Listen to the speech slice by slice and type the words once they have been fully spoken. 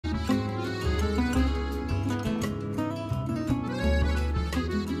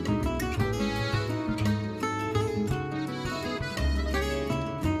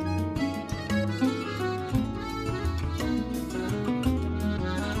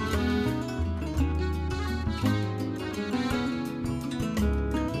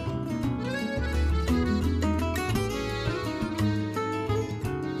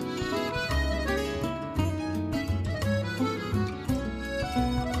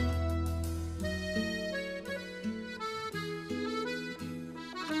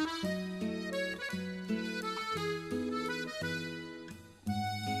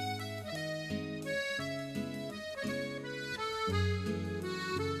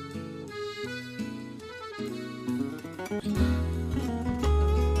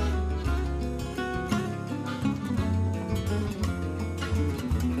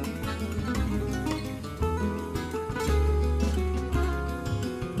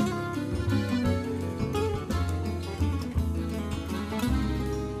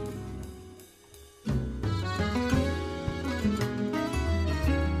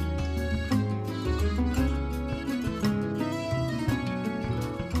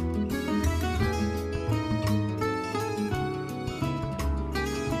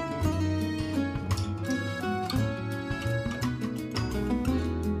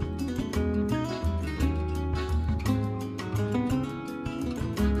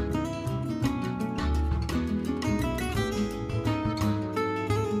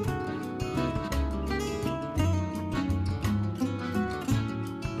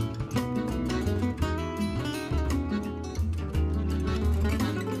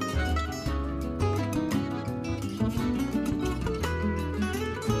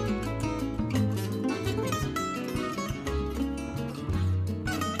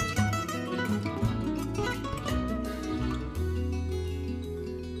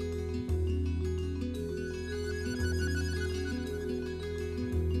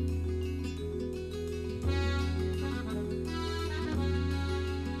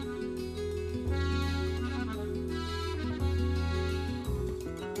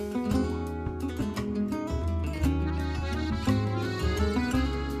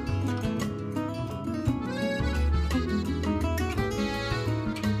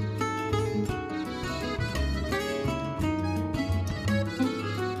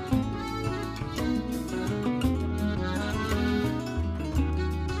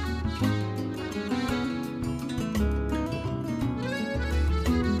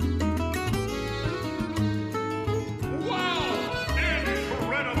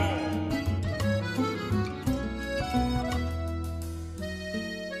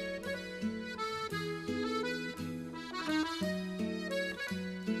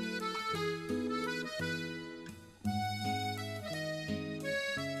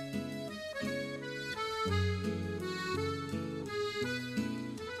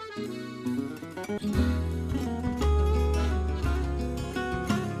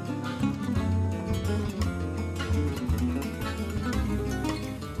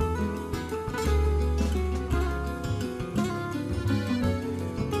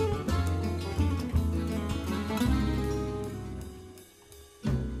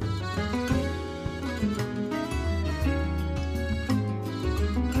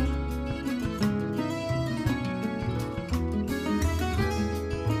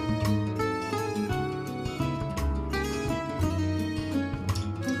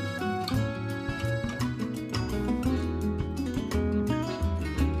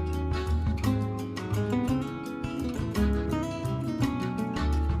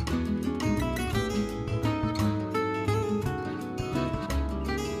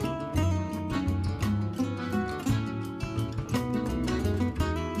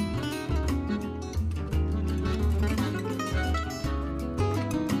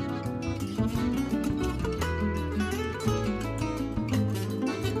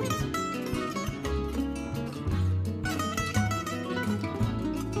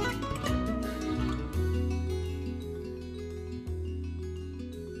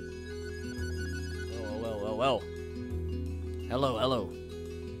well. Hello, hello.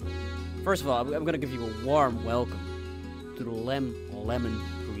 First of all, I'm gonna give you a warm welcome to the Lem Lemon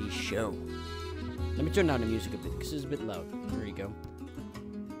pre-show. Let me turn down the music a bit, because it's a bit loud. There you go.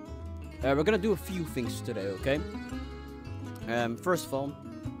 We're gonna do a few things today, okay? First of all,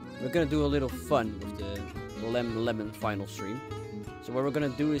 we're gonna do a little fun with the Lem Lemon final stream. So what we're gonna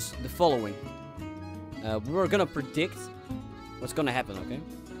do is the following. We're gonna predict what's gonna happen, okay?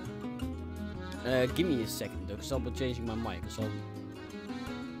 Give me a second though, because I'll be changing my mic.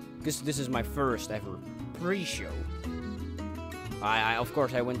 Because this is my first ever pre-show. Of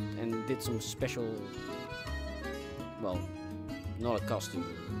course I went and did some special, well, not a costume,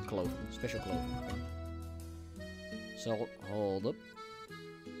 clothing, special clothing. So hold up.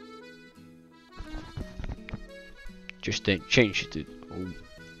 Just change it to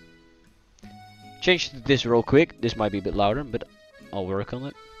change it to this real quick. This might be a bit louder, but I'll work on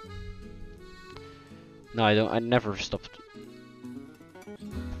it. No, I don't. I never stopped.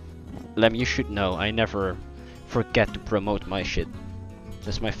 Lem, you should know. I never forget to promote my shit.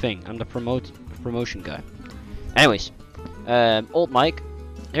 That's my thing. I'm the promotion guy. Anyways, old mic.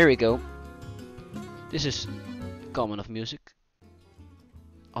 Here we go. This is calm enough music.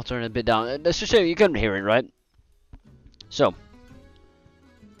 I'll turn it a bit down. Let's just say you can hear it, right? So,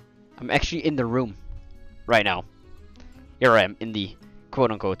 I'm actually in the room right now. Here I am in the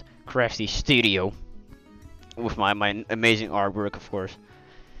quote-unquote crafty studio with my amazing artwork, of course.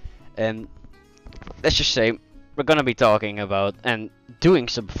 And let's just say we're gonna be talking about and doing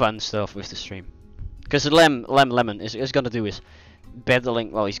some fun stuff with the stream. Because Lem Lemon is gonna do his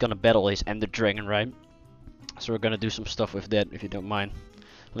battling. Well, he's gonna battle his Ender Dragon, right? So we're gonna do some stuff with that, if you don't mind.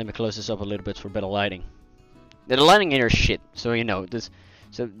 Let me close this up a little bit for better lighting. The lighting here is shit, so you know this.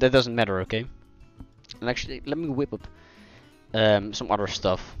 So that doesn't matter, okay? And actually, let me whip up some other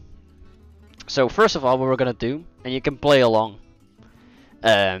stuff. So first of all, what we're gonna do, and you can play along.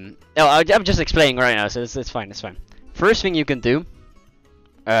 No, I'm just explaining right now, so it's fine, it's fine. First thing you can do,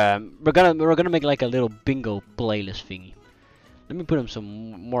 we're gonna make like a little bingo playlist thingy. Let me put on some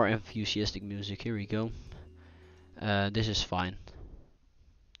more enthusiastic music. Here we go. This is fine.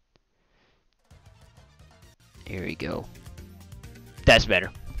 Here we go. That's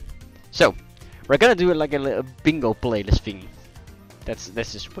better. So we're gonna do it like a little bingo playlist thingy. That's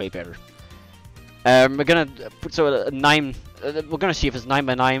just way better. We're gonna put a 9. We're gonna see if it's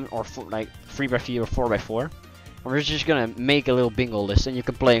 9x9 or like 3x3 or 4x4. And we're just gonna make a little bingo list, and you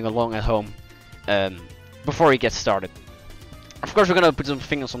can play along at home before we get started. Of course, we're gonna put some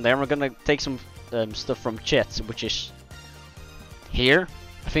things on there. We're gonna take some stuff from chat, which is here.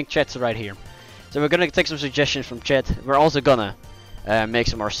 I think chat's right here. So we're gonna take some suggestions from chat. We're also gonna make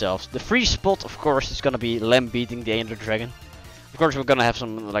some ourselves. The free spot, of course, is gonna be Lem beating the Ender Dragon. Of course, we're gonna have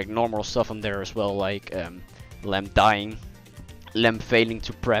some like normal stuff on there as well, like Lem dying, Lem failing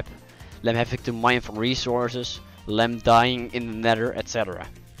to prep, Lem having to mine for resources, Lem dying in the Nether, etc.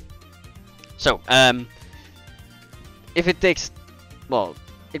 So, if it takes, well,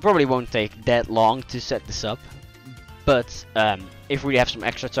 it probably won't take that long to set this up, but if we have some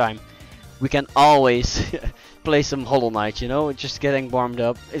extra time, we can always play some Hollow Knight, you know, just getting warmed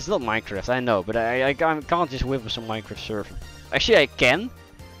up. It's not Minecraft, I know, but I can't just whip with some Minecraft server. Actually, I can,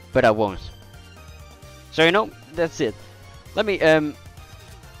 but I won't. So, you know, that's it. Let me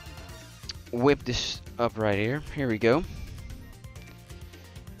whip this up right here. Here we go.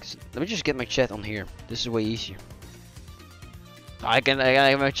 Let me just get my chat on here. This is way easier. I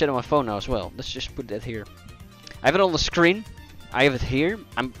have my chat on my phone now as well. Let's just put that here. I have it on the screen. I have it here.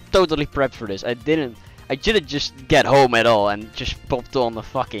 I'm totally prepped for this. I didn't just get home at all and just popped on the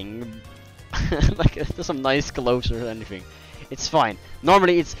fucking like some nice clothes or anything. It's fine.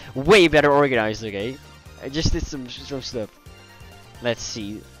 Normally it's way better organized, okay? I just did some stuff. Let's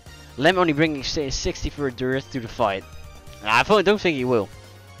see. Lem only bringing 60 for a dirt to the fight. I don't think he will.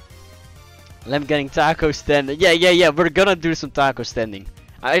 Lem getting taco standing. Yeah. We're gonna do some taco standing.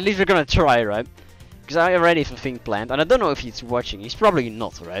 At least we're gonna try, right? Because I already have a thing planned, and I don't know if he's watching. He's probably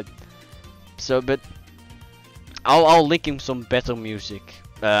not, right? So, but I'll link him some battle music,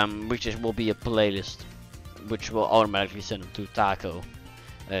 which will be a playlist, which will automatically send him to taco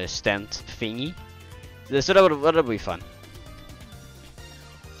stand thingy. So that'll be fun.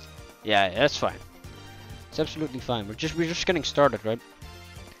 Yeah, that's fine. It's absolutely fine. We're just getting started, right?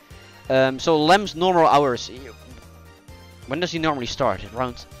 So Lem's normal hours. When does he normally start?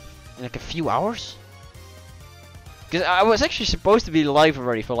 Around in like a few hours? Because I was actually supposed to be live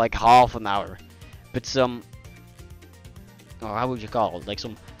already for like half an hour, but some, oh, how would you call it? Like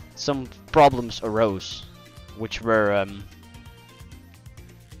some problems arose, which were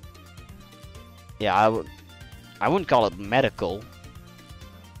yeah, I wouldn't call it medical.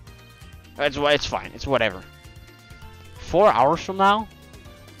 It's fine. It's whatever. 4 hours from now?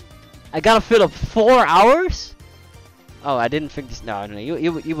 I gotta fill up 4 hours? Oh, I didn't think this. No, no,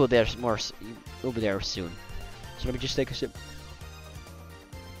 you will there more. You'll be there soon. So let me just take a sip.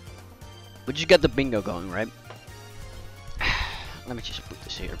 We just got the bingo going, right? Let me just put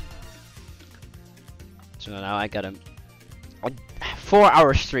this here. So now I got a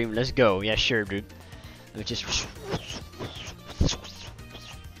 4-hour stream. Let's go. Yeah, sure, dude. Let me just.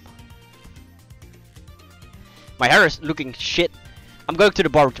 My hair is looking shit. I'm going to the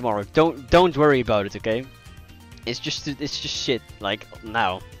barber tomorrow. Don't worry about it, okay? It's just shit like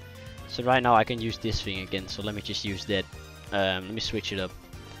now. So right now I can use this thing again. So let me just use that. Let me switch it up.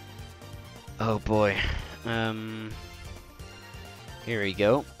 Oh boy. Here we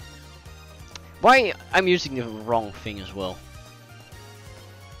go. Why I'm using the wrong thing as well.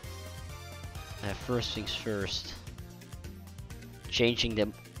 First things first. Changing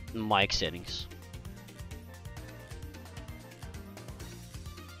the mic settings.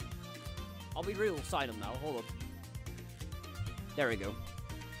 I'll be real silent now. Hold up. There we go.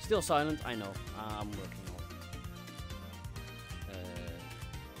 Still silent. I know. I'm working on.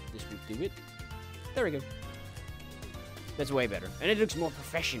 This would do it. There we go. That's way better, and it looks more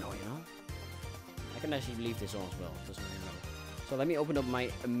professional, you know. I can actually leave this on as well. It doesn't really matter. So let me open up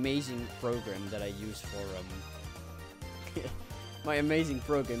my amazing program that I use for my amazing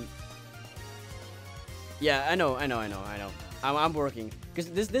program. Yeah, I know. I'm working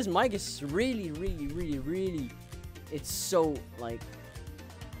because this mic is really. It's so like.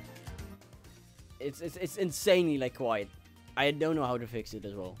 It's insanely like quiet. I don't know how to fix it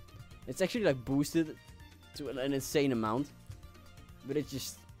as well. It's actually like boosted to an insane amount, but it's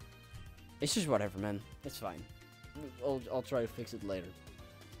just whatever, man. It's fine. I'll try to fix it later.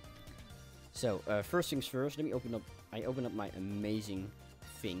 So first things first, let me open up. I open up my amazing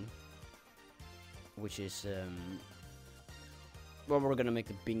thing, which is well, we're gonna make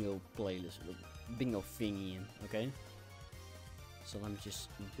the bingo playlist, the bingo thingy in. Okay. So let me just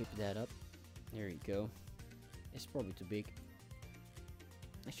whip that up. There you go. It's probably too big.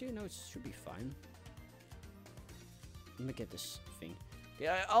 Actually, no, it should be fine. Let me get this thing.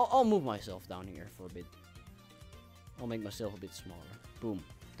 Yeah, I'll move myself down here for a bit. I'll make myself a bit smaller. Boom.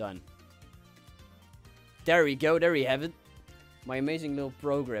 Done. There we go. There we have it. My amazing little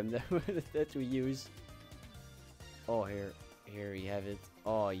program that we use. Oh, here you have it.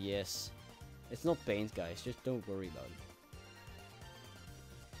 Oh, yes. It's not paint, guys. Just don't worry about it.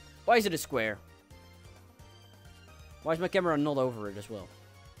 Why is it a square? Why is my camera not over it as well?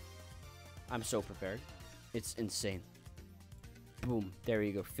 I'm so prepared. It's insane. Boom. There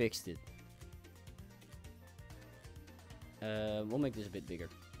you go. Fixed it. We'll make this a bit bigger.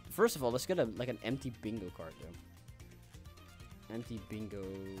 First of all, let's get like an empty bingo card though. Empty bingo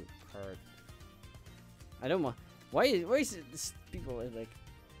card. I don't want. Why is it this people are like?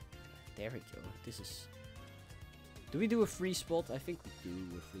 There we go. This is. Do we do a free spot? I think we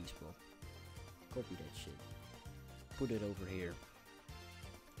do a free spot. Copy that shit. Put it over here.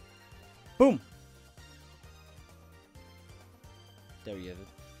 Boom! There you have it.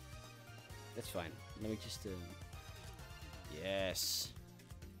 That's fine. Let me just yes.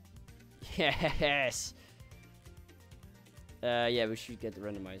 Yes! Yeah, we should get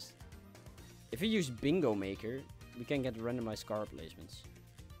randomized. If we use Bingo Maker, we can get randomized card placements.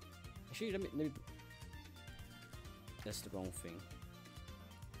 Actually, let me that's the wrong thing.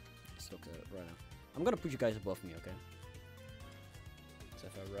 Let's look at it right now. I'm gonna put you guys above me, okay? So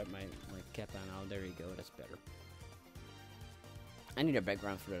if I wrap my cap on now, there you go, that's better. I need a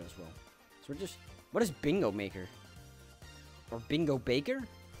background for that as well. So we're just... What is Bingo Maker? Or Bingo Baker?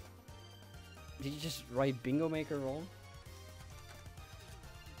 Did you just write Bingo Maker wrong?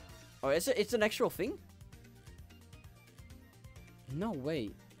 Oh, it's an actual thing? No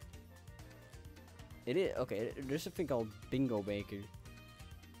way. It is okay. There's a thing called Bingo Baker.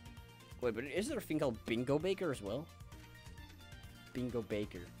 Wait, but is there a thing called Bingo Baker as well? Bingo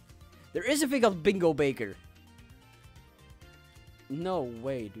Baker. There is a thing called Bingo Baker. No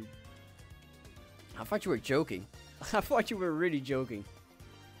way, dude. I thought you were joking. I thought you were really joking.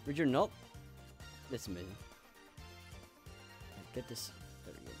 But you're not. That's amazing. Get this.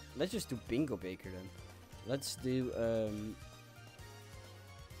 There we go. Let's just do Bingo Baker then. Let's do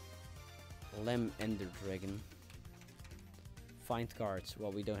Lem Ender Dragon. Find cards.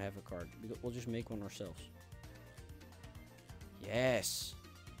 Well, we don't have a card. We'll just make one ourselves. Yes.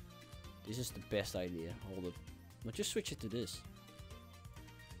 This is the best idea. Hold up. We'll just switch it to this.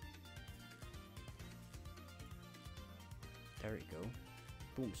 There we go.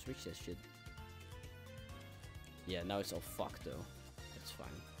 Boom. Switch that shit. Yeah, now it's all fucked though. That's fine.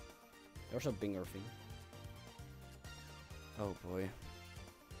 There's a bingo thing. Oh boy.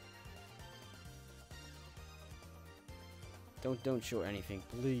 Don't show anything,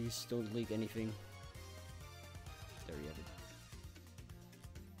 please. Don't leak anything. There you have it.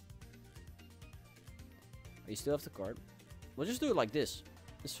 Oh, you still have the card. We'll just do it like this.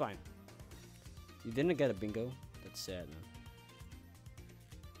 It's fine. You didn't get a bingo. That's sad, man.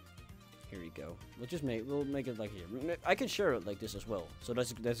 Here you go. We'll make it like here. I can share it like this as well. So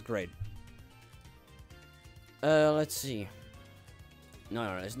that's great. Let's see.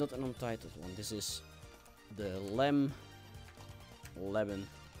 No, it's not an untitled one. This is the Lem Lemon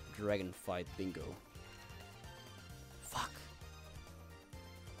Dragon Fight Bingo. Fuck.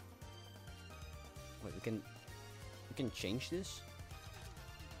 Wait, we can change this.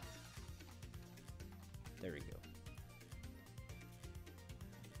 There we go.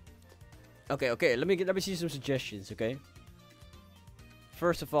 Okay. Let me see some suggestions. Okay.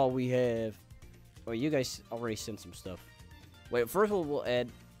 First of all, we have. Well, you guys already sent some stuff. Wait, first of all, we'll add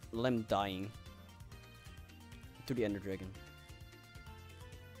Lem dying to the Ender Dragon.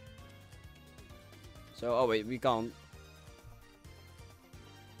 So, oh wait, we can't.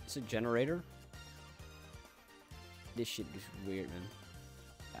 It's a generator. This shit is weird,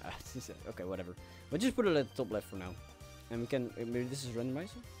 man. Okay, whatever. We'll just put it at the top left for now. And we can. Maybe this is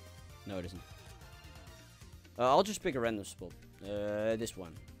randomizer? No, it isn't. I'll just pick a random spot. This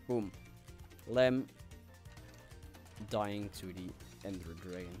one. Boom. Lem dying to the Ender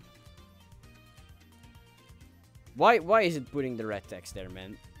Dragon. Why is it putting the red text there,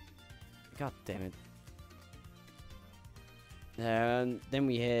 man? God damn it. And then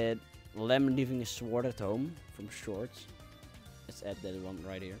we had Lem leaving his sword at home from Shorts. Let's add that one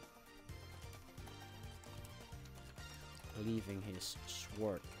right here. Leaving his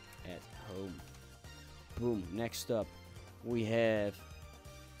sword at home. Boom. Next up, we have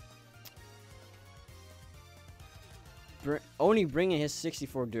only bringing his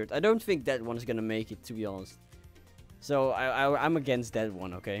 64 dirt. I don't think that one is gonna make it, to be honest. So I'm against that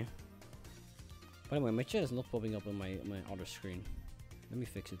one. Okay. By the way, my chat is not popping up on my other screen. Let me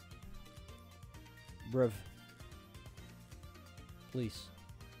fix it. Bruv. Please.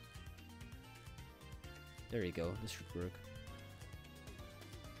 There you go. This should work.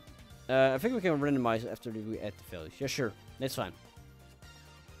 I think we can randomize after we add the values. Yeah, sure. That's fine.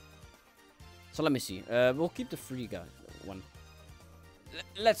 So let me see. We'll keep the free guy one.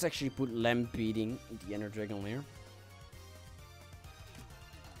 Let's actually put Lem beating the Ender Dragon here.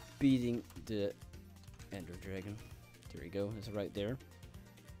 Beating the Ender Dragon. There we go. That's right there.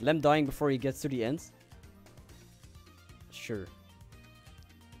 Lem dying before he gets to the end. Sure.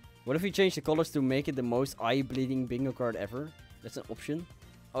 What if we change the colors to make it the most eye-bleeding bingo card ever? That's an option.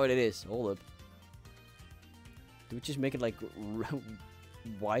 Oh, it is. Hold up. Do we just make it like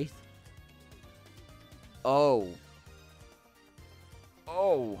white? Oh.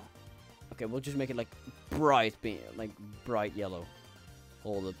 Oh. Okay, we'll just make it like bright pink, like bright yellow.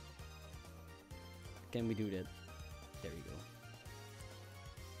 Hold up. Can we do that? There you go.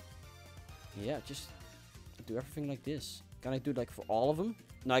 Yeah, just do everything like this. Can I do it like for all of them?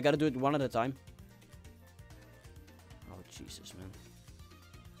 No, I gotta do it one at a time. Oh, Jesus, man.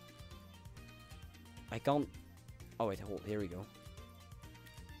 I can't. Oh, wait, hold. Here we go.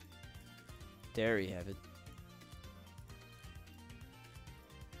 There you have it.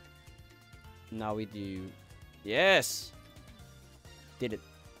 Now we do. Yes! Did it.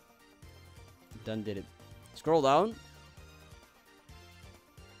 Done did it. Scroll down.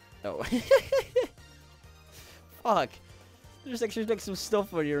 Oh. Fuck. There's actually like some stuff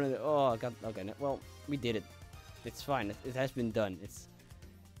for you. Oh god. Okay. Well, we did it. It's fine. It has been done. It's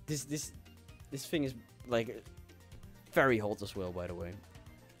this thing is like very hot as well, by the way.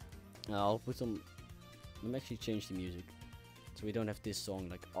 I'll put some. Let me actually change the music so we don't have this song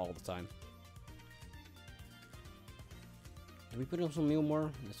like all the time. Do we put on some Milmore?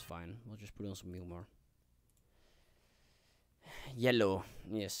 That's fine. We'll just put on some Milmore. Yellow.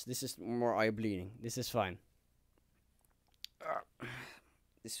 Yes, this is more eye bleeding. This is fine.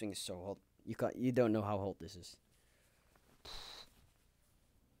 This thing is so hot. You don't know how hot this is.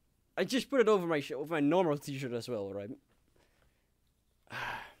 I just put it over my normal t-shirt as well, right?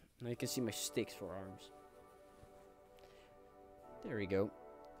 Now you can see my sticks for arms. There we go.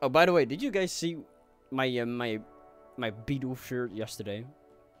 Oh, by the way, did you guys see my my Beetle shirt yesterday?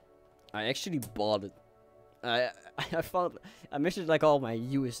 I actually bought it. I messaged like all my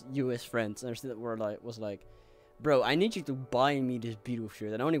US friends, and they was like, bro, I need you to buy me this Beetle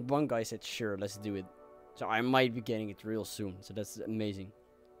shirt. And only one guy said, sure, let's do it. So I might be getting it real soon. So that's amazing.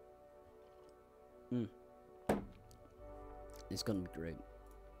 It's gonna be great.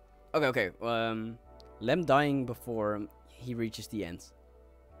 Okay. Lem dying before he reaches the end.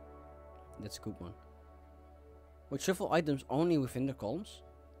 That's a good one. Would shuffle items only within the columns?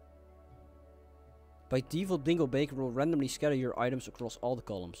 By default, Bingo Baker will randomly scatter your items across all the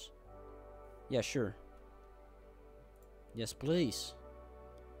columns. Yeah, sure. Yes, please.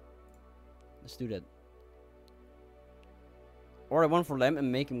 Let's do that. Or I want for Lem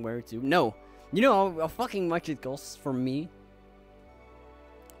and make him wear it too. No! You know how fucking much it costs for me?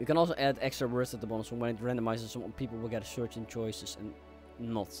 You can also add extra words at the bottom, so when it randomizes, some people will get certain choices and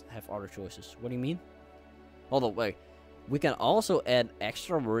not have other choices. What do you mean? Hold on, wait. We can also add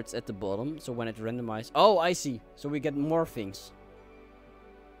extra words at the bottom, so when it randomizes... Oh, I see. So we get more things.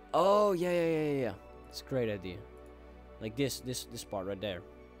 Oh, yeah. It's a great idea. Like this part right there.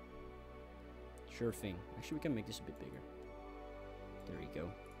 Sure thing. Actually, we can make this a bit bigger. There we go.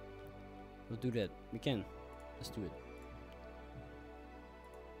 We'll do that. We can. Let's do it.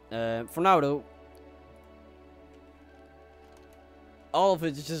 For now, though, all of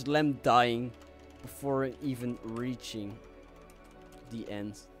it is just Lem dying before even reaching the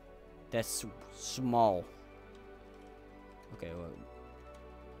end. That's small. Okay, well,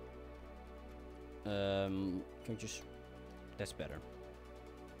 can we just... That's better.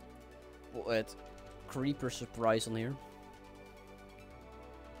 We'll add Creeper Surprise on here.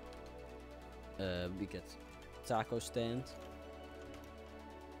 We get Taco Stand.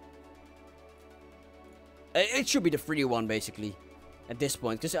 It should be the free one, basically, at this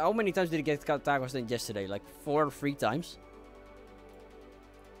point. Because how many times did you get Taco Stand yesterday? Like 4 or 3 times?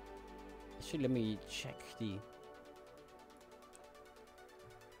 Actually, let me check the...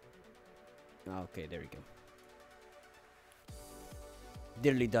 Okay, there we go.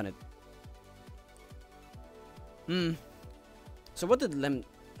 Literally done it. So what did Lem...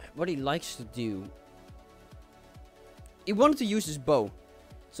 What he likes to do... He wanted to use his bow.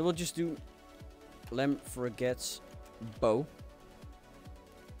 So we'll just do... Lem forgets bow.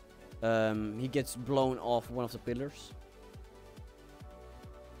 He gets blown off one of the pillars.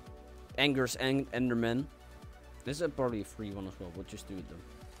 Angers Enderman. This is probably a free one as well. We'll just do it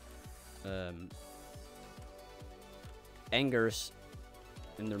though. Angers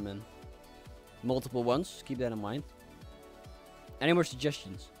Enderman. Multiple ones. Keep that in mind. Any more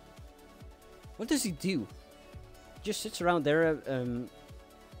suggestions? What does he do? He just sits around there,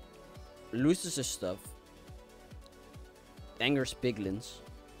 loses his stuff, angers piglins.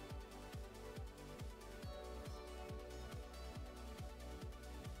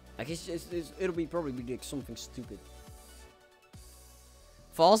 I guess it'll be probably be like something stupid.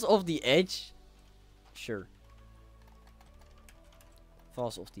 Falls off the edge? Sure.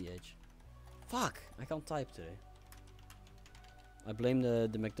 Falls off the edge. Fuck! I can't type today. I blame the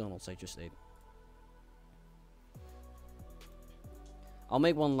McDonald's I just ate. I'll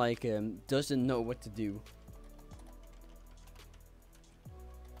make one like doesn't know what to do.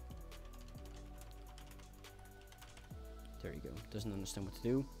 There you go. Doesn't understand what to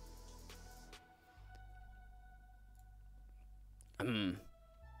do.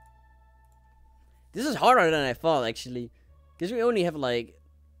 This is harder than I thought, actually, because we only have like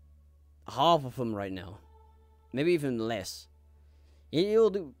half of them right now, maybe even less. He'll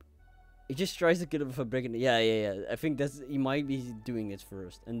do. He just tries to get up with a brick. Yeah. I think that's he might be doing it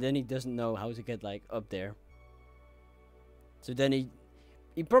first, and then he doesn't know how to get like up there. So then he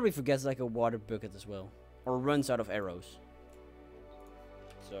probably forgets like a water bucket as well, or runs out of arrows.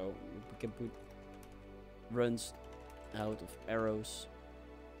 So we can put runs out of arrows,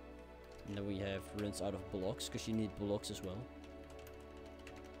 and then we have runs out of blocks because you need blocks as well.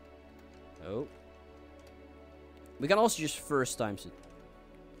 Oh, we can also just first times it.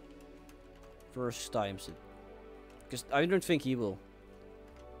 Because I don't think he will.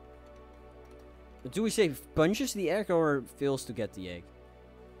 But do we say punches the egg or fails to get the egg?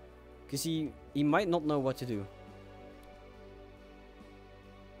 Because he might not know what to do.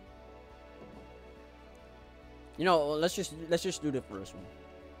 You know, let's just do the first one.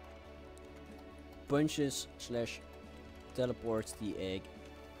 Punches / teleports the egg.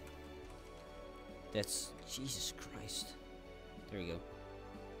 That's Jesus Christ. There you go.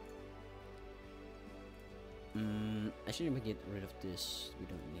 Actually, let me get rid of this. We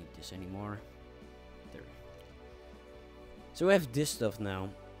don't need this anymore. There. So we have this stuff now.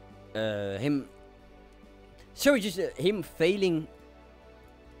 Him. So just him failing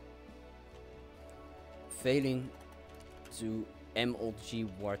to MLG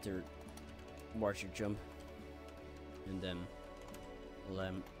water jump, and then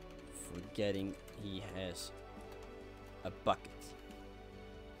Lem forgetting he has a bucket.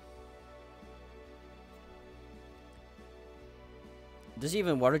 Does he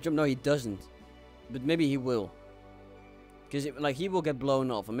even water jump? No, he doesn't. But maybe he will. Because like he will get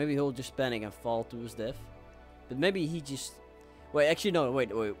blown off, and maybe he'll just panic and fall to his death. But maybe he just... Wait, actually no,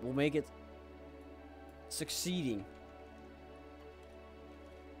 wait. We'll make it... Succeeding.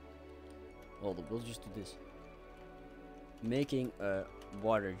 Hold on, we'll just do this. Making a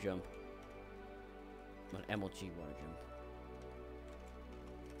water jump. An MLG water jump.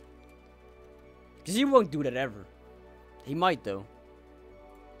 Because he won't do that ever. He might though.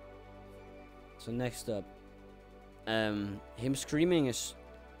 So next up. Him screaming is...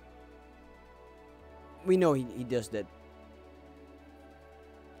 We know he does that.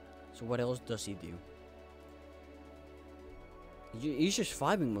 So what else does he do? He's just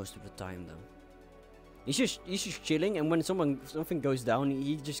vibing most of the time though. He's just chilling, and when something goes down,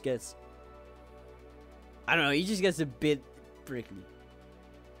 he just gets... I don't know, he just gets a bit prickly.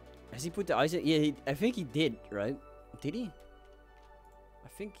 Has he put the ice in? Yeah, I think he did, right? Did he? I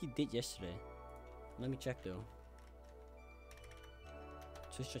think he did yesterday. Let me check though.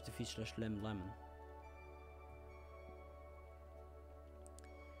 Twitch.tv/Lem Lemon.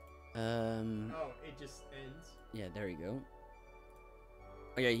 Oh, it just ends. Yeah, there you go.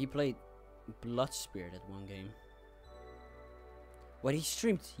 Oh yeah, he played Blood Spirit at one game. What, he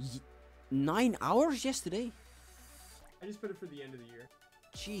streamed 9 hours yesterday? I just put it for the end of the year.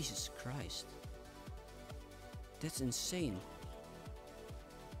 Jesus Christ. That's insane.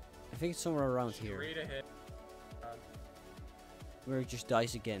 I think it's somewhere around here. Straight ahead. Where it just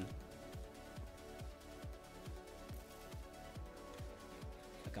dies again.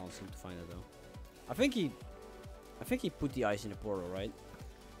 I can't seem to find it though. I think he put the ice in the portal, right?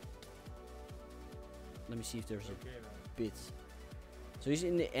 Let me see if there's a bit. So he's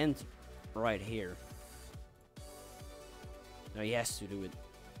in the end right here. No, he has to do it.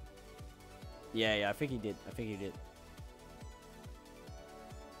 Yeah, I think he did.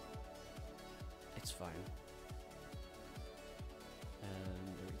 It's fine. There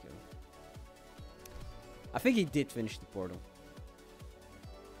we go. I think he did finish the portal.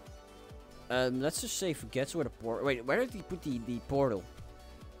 Let's just say forgets where the portal... Wait, where did he put the portal?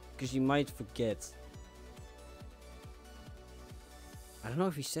 Because you might forget. I don't know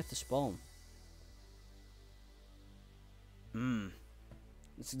if he set the spawn.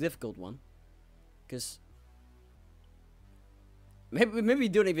 It's a difficult one. Because... Maybe we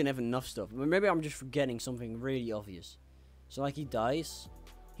don't even have enough stuff. But maybe I'm just forgetting something really obvious. So like he dies.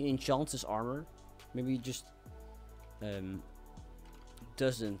 He enchants his armor. Maybe he just...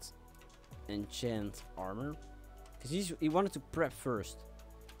 doesn't enchant armor. Because he wanted to prep first.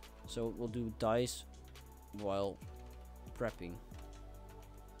 So we'll do dice while prepping.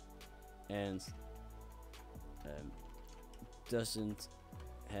 And doesn't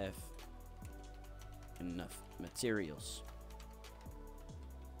have enough materials.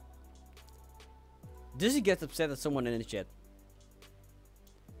 Does he get upset at someone in the chat?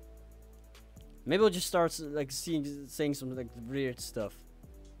 Maybe I'll just start like saying some like weird stuff.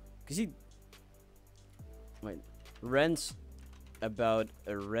 Cause he rants about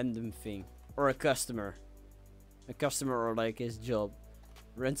a random thing or a customer or like his job.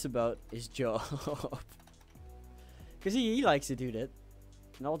 Rants about his job. Cause he likes to do that.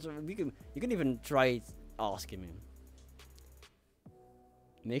 And also you can even try asking him.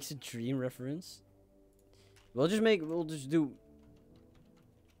 Makes a dream reference. We'll just do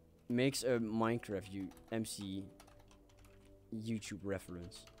makes a Minecraft MC YouTube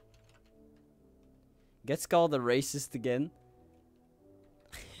reference. Gets called a racist again.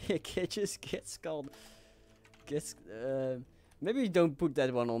 It just gets called. Maybe don't put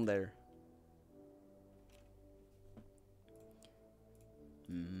that one on there.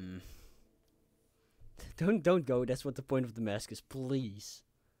 Don't go. That's what the point of the mask is. Please.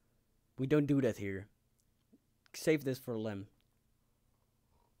 We don't do that here. Save this for Lem.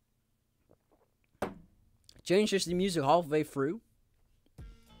 Changes the music halfway through.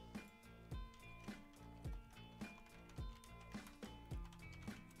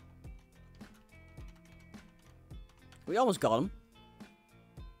 We almost got him.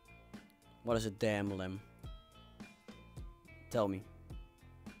 What is a damn Lem? Tell me.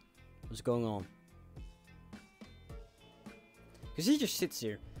 What's going on? Because he just sits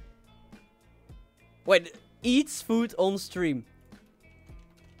here. Wait, eats food on stream.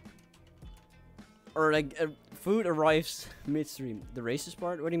 Or like food arrives midstream. The racist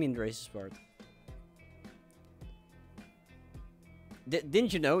part? What do you mean the racist part?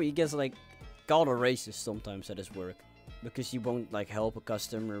 Didn't you know he gets like called a racist sometimes at his work? Because you won't like help a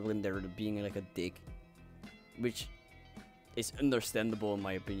customer when they're being like a dick. Which is understandable in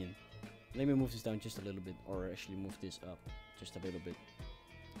my opinion. Let me move this down just a little bit. Or actually move this up just a little bit.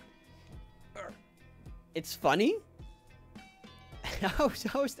 It's funny? How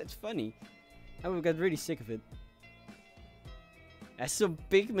is that funny? I would get really sick of it. I saw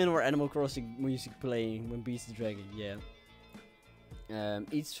Pikmin or Animal Crossing music playing when beats the dragon. Yeah.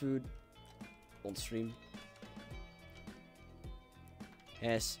 Eats food on stream.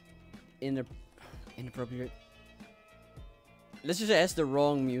 Has inappropriate. Let's just say has the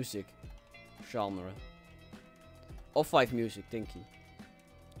wrong music genre. All 5 music, thank you.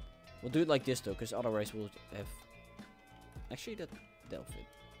 We'll do it like this though, because otherwise we'll have. Actually, that'll fit.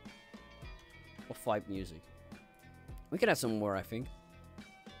 All 5 music. We can add some more, I think.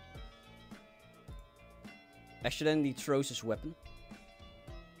 Accidentally throws his weapon.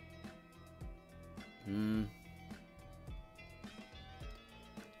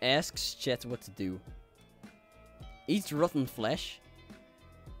 Asks chat what to do. Eats rotten flesh.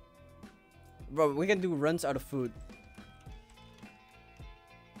 Bro, we can do runs out of food.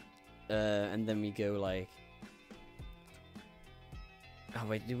 And then we go like... Oh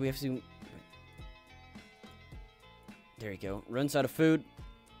wait, do we have to... There you go. Runs out of food.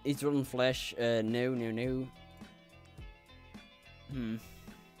 Eats rotten flesh. No.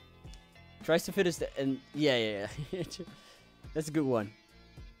 Tries to fit us the... And yeah. That's a good one.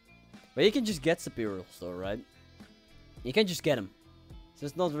 But you can just get superiors though, right? You can just get them. So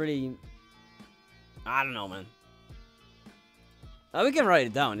it's not really... I don't know, man. We can write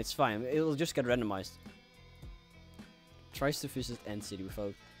it down, it's fine. It'll just get randomized. Tries to visit End City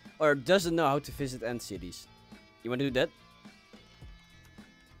without... Or doesn't know how to visit End Cities. You wanna do that?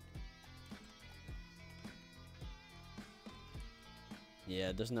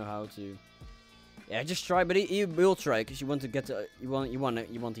 Yeah, doesn't know how to... Yeah, just try, but he will try, because you want to get to... You want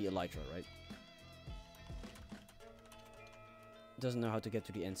the Elytra, right? Doesn't know how to get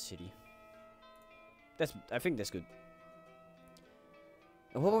to the End City. I think that's good.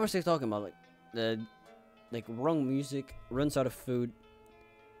 And what was they talking about? Like wrong music, runs out of food.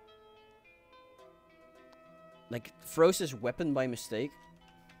 Like throws his weapon by mistake.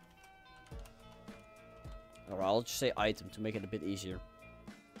 Or I'll just say item to make it a bit easier.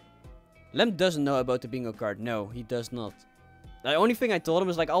 Lem doesn't know about the bingo card. No, he does not. The only thing I told him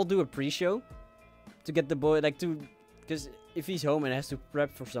is like, I'll do a pre-show to get the boy like to, because if he's home and has to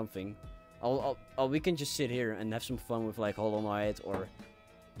prep for something, we can just sit here and have some fun with like Hollow Knight or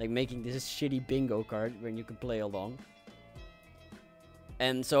like making this shitty bingo card when you can play along.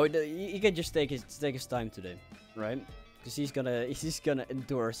 And so he can just take his time today, right? Because he's gonna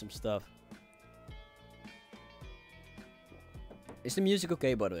endure some stuff. Is the music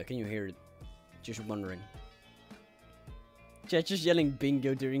okay, by the way? Can you hear it? Just wondering. Chat just yelling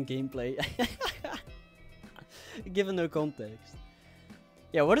bingo during gameplay. Given no context.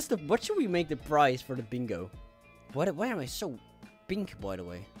 Yeah, what should we make the prize for the bingo? Why am I so pink, by the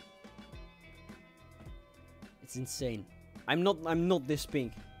way? It's insane. I'm not this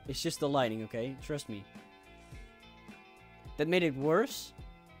pink. It's just the lighting, okay? Trust me. That made it worse.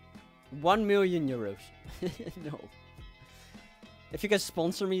 1 million euros. No. If you can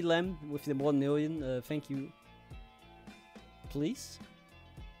sponsor me, Lem, with the 1 million, thank you. Please?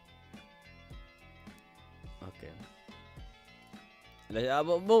 Okay.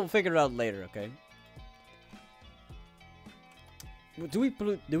 We'll figure it out later, okay? Do we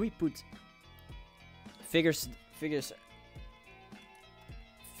put figures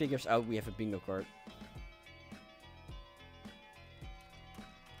out we have a bingo card?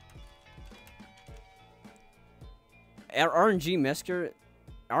 RNG Masker,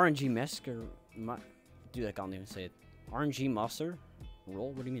 dude, I can't even say it. RNG Master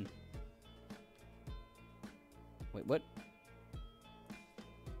roll? What do you mean? Wait, what?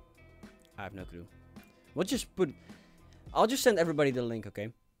 I have no clue. We'll just put... I'll just send everybody the link,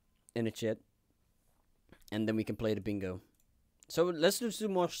 okay? In the chat. And then we can play the bingo. So let's do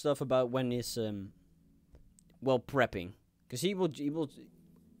some more stuff about when he's well, prepping. Because he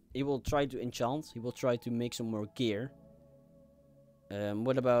will try to enchant. He will try to make some more gear.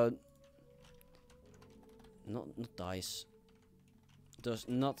 What about... Not dice. Does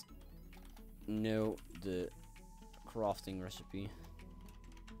not know the crafting recipe.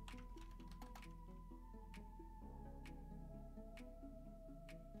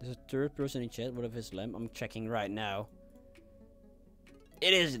 There's a third person in chat. What if it's Lem? I'm checking right now.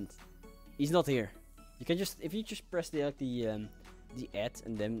 It isn't. He's not here. You can just, if you just press the add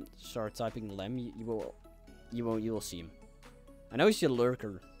and then start typing Lem, you will see him. I know he's a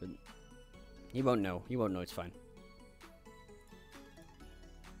lurker, but he won't know. He won't know. It's fine.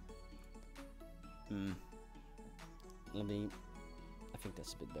 Let me. I think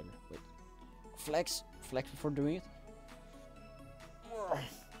that's a bit better. Wait. Flex before doing it. I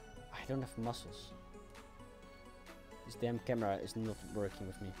don't have muscles. This damn camera is not working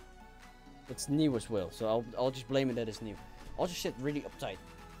with me. It's new as well, so I'll just blame it that it's new. I'll just sit really uptight.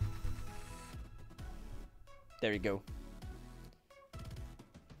 There you go.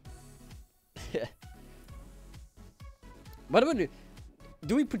 What about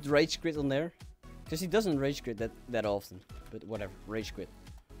do we put rage quit on there? Because he doesn't rage quit that often. But whatever, rage quit.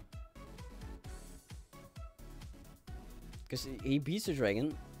 Because he beats the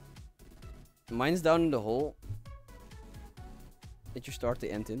dragon. Mine's down in the hole that you start the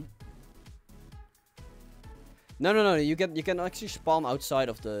end in. No. You can actually spawn outside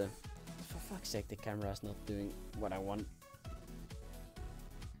of the. For fuck's sake, the camera's not doing what I want.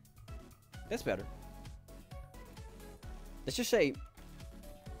 That's better. Let's just say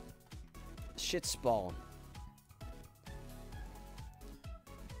shit spawn.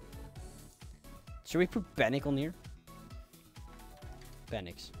 Should we put panic on here?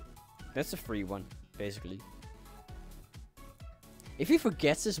 Panics. That's a free one, basically. If he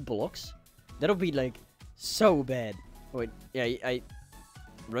forgets his blocks, that'll be like so bad. Wait, yeah,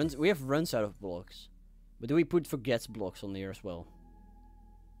 we have runs out of blocks. But do we put forgets blocks on here as well?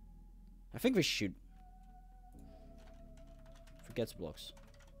 I think we should. Forgets blocks.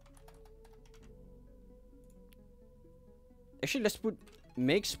 Actually, let's put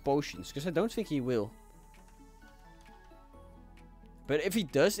makes potions, because I don't think he will. But if he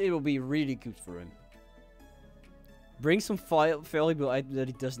does, it will be really good for him. Bring some valuable item that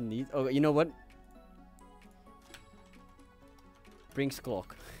he doesn't need. Oh, you know what? Brings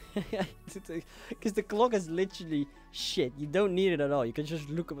clock. Because the clock is literally shit. You don't need it at all. You can just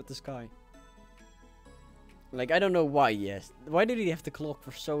look up at the sky. Like, I don't know why, yes. Why did he have the clock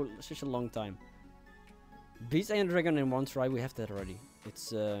for such a long time? Beats Iron Dragon in one try, we have that already.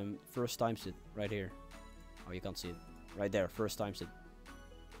 It's first time sit, right here. Oh, you can't see it. Right there, first time sit.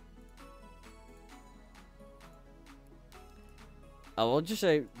 I will just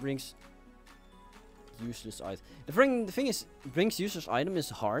say brings useless item. The thing is, brings useless item is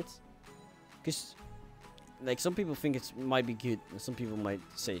hard. Because, like, some people think it might be good, and some people might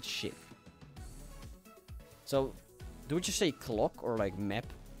say it's shit. So, do we just say clock or like map?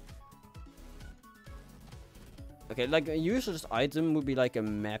 Okay, like a useless item would be like a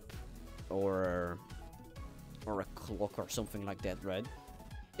map or a clock or something like that, right?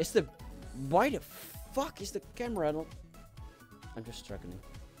 Why the fuck is the camera not? I'm just struggling.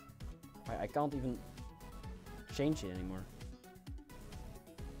 I can't even change it anymore.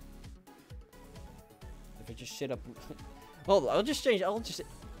 If I just sit up, hold on, I'll just change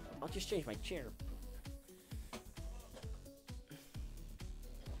my chair.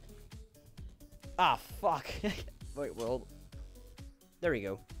 Ah, fuck. Wait, well, there we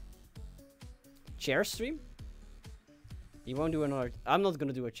go. Chair stream? You won't do another. I'm not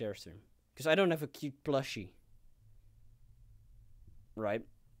gonna do a chair stream because I don't have a cute plushie. Right?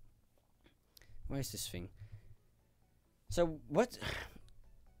 Why is this thing? So what?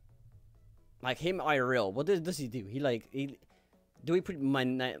 Like him IRL. What does he do? Do we put my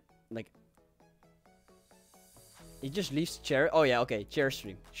name like? He just leaves the chair. Oh yeah, okay, chair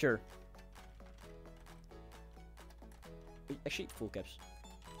stream. Sure. Actually, full caps.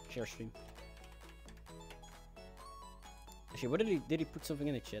 Share stream. Actually, what did he put something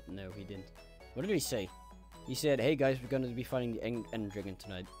in the chat? No, he didn't. What did he say? He said, "Hey guys, we're gonna be fighting the End Dragon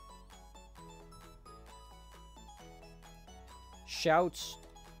tonight." Shouts.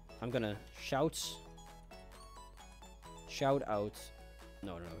 I'm gonna shouts. Shout out.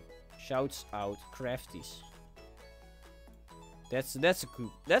 No. Shouts out crafties. That's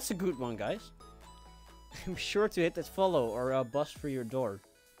a good one, guys. Be sure to hit that follow or I'll bust through your door.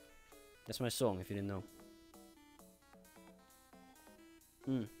 That's my song, if you didn't know.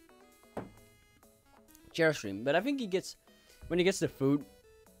 Chair stream. But I think he gets... When he gets the food...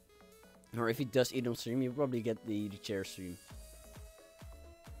 Or if he does eat on stream, he'll probably get the chair stream.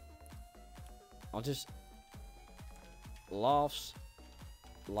 I'll just... Laughs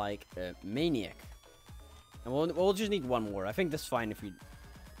like a maniac. And we'll just need one more. I think that's fine if we...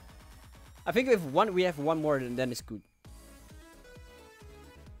 I think if we have one more, then it's good.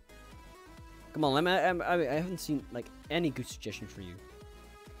 Come on, I haven't seen like any good suggestions for you.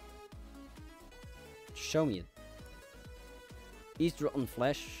 Show me it. Easter on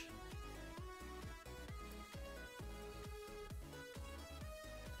Flash.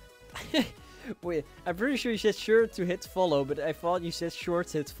 Wait, I'm pretty sure you said sure to hit follow, but I thought you said sure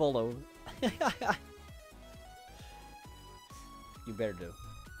to hit follow. You better do.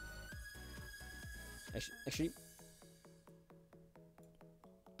 Actually,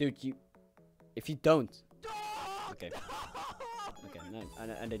 dude, if you don't, okay, no,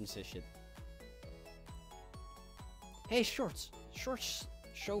 I didn't say shit. Hey, Shorts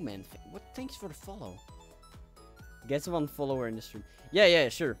Showman. What? Thanks for the follow. Gets 1 follower in the stream. Yeah,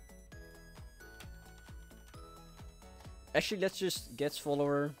 sure. Actually, let's just gets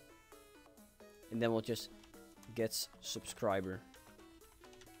follower, and then we'll just gets subscriber,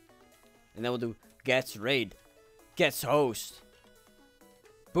 and then we'll do gets raid, gets host.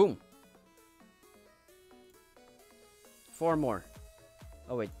 Boom. 4 more.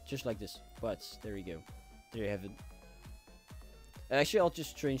 Oh wait, just like this. But there you go. There you have it. Actually, I'll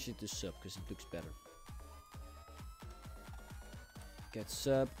just change it to sub because it looks better. Get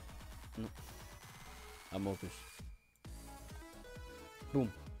sub. No. Amokus. Boom.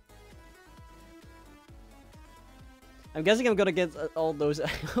 I'm guessing I'm gonna get all those,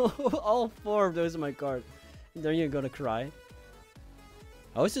 all 4 of those in my card. Then you're gonna cry.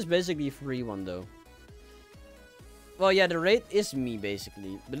 Oh, this is basically a free one though. Well, yeah, the raid is me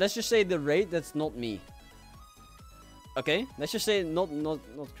basically, but let's just say the raid that's not me. Okay, let's just say not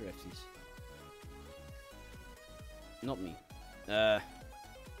Crafties. Not me. I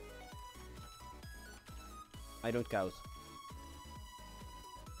don't count.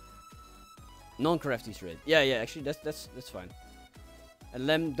 Non-Crafties raid. Yeah, actually that's fine. And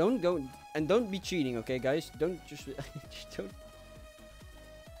Lem, don't go and don't be cheating, okay, guys? Don't just don't.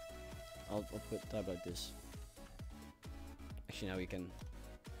 I'll put type like this. Actually, now we can.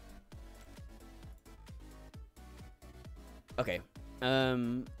 Okay.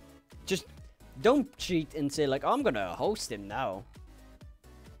 Just don't cheat and say like, oh, I'm gonna host him now.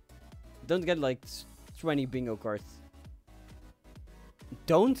 Don't get like 20 bingo cards.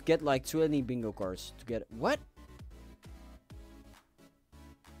 Don't get like 20 bingo cards to get what?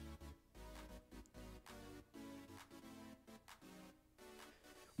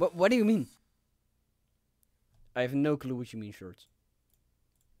 What do you mean? I have no clue what you mean, Shorts.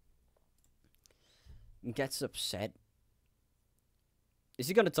 Gets upset. Is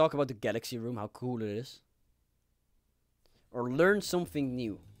he gonna talk about the galaxy room, how cool it is? Or learn something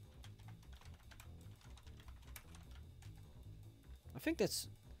new? I think that's...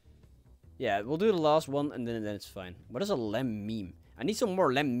 Yeah, we'll do the last one and then it's fine. What is a Lem meme? I need some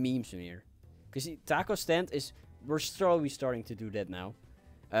more Lem memes in here. Because the taco stand is... We're slowly starting to do that now.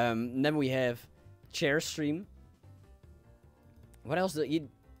 Then we have chair stream. What else do you...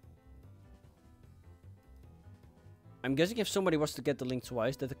 I'm guessing if somebody was to get the link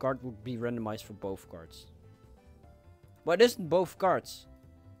twice, that the card would be randomized for both cards. But it isn't both cards.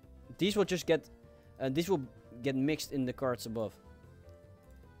 These will just get... these will get mixed in the cards above.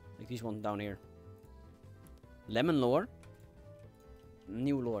 Like these ones down here. Lemon lore.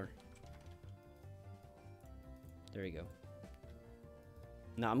 New lore. There you go.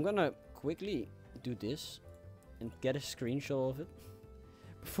 Now I'm gonna quickly do this and get a screenshot of it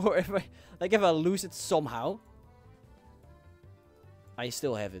before if I lose it somehow, I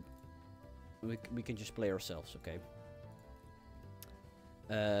still have it. We can just play ourselves, okay?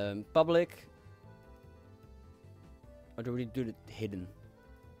 Public. Or do we do it hidden?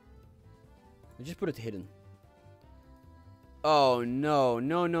 We just put it hidden. Oh no.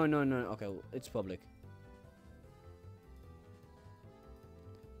 Okay, well, it's public.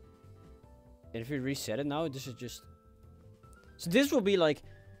 And if we reset it now, this is just... So this will be like...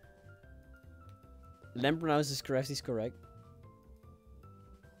 Lem pronounces Crafty's correct.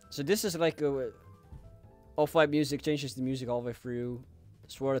 So this is like off-white music, changes the music all the way through.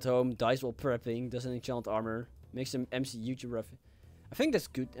 Sword at home, dice while prepping, doesn't enchant armor. Makes them MC YouTube ref. I think that's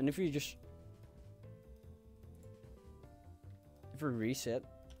good. And if we just... If we reset...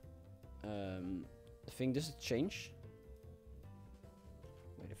 I think does it change?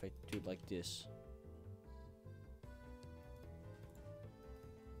 Wait, if I do it like this.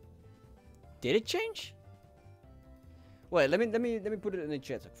 Did it change? Wait, let me put it in the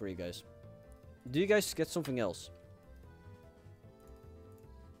chat for you guys. Do you guys get something else?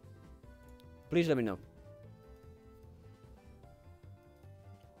 Please let me know.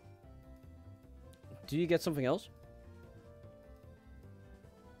 Do you get something else?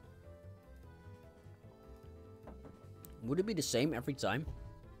 Would it be the same every time?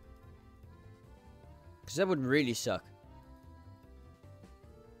 Because that would really suck.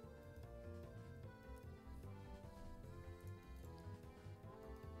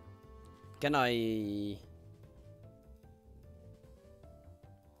 Can I...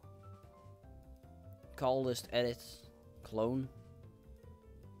 Call list edit clone?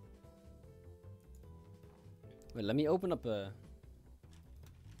 Wait, let me open up a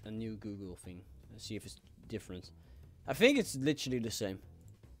new Google thing and see if it's different. I think it's literally the same.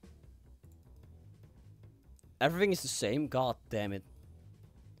 Everything is the same. God damn it.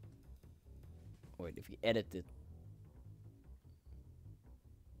 Wait, if you edit it.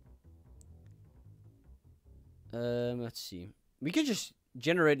 Let's see. We could just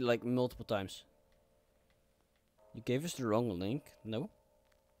generate it like multiple times. You gave us the wrong link. No.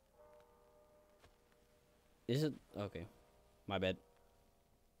 Is it? Okay. My bad.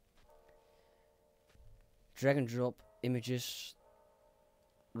 Drag and drop images.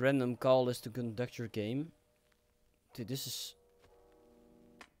 Random call list to conduct your game. Dude, this is...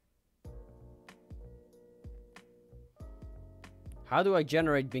 How do I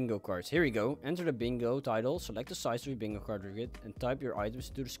generate bingo cards? Here we go. Enter the bingo title, select the size of your bingo card you get, and type your items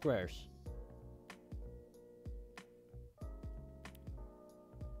to the squares.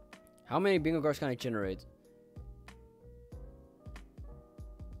 How many bingo cards can I generate?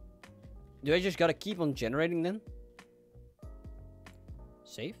 Do I just gotta keep on generating them?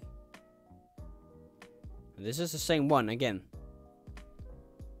 Save? And this is the same one again.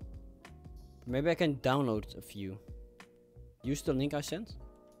 Maybe I can download a few. Use the link I sent?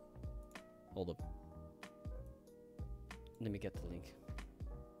 Hold up. Let me get the link.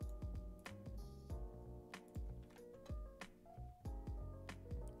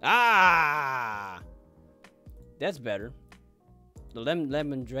 Ah! That's better. The Lem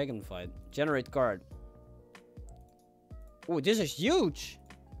Lemon Dragon fight. Generate card. Oh, this is huge!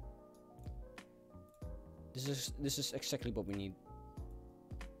 This is exactly what we need.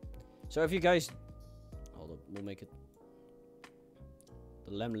 So if you guys... Hold up, we'll make it.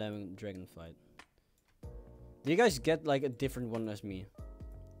 The Lem Lemon Dragon fight. Do you guys get like a different one as me?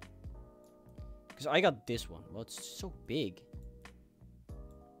 Because I got this one. Well, it's so big.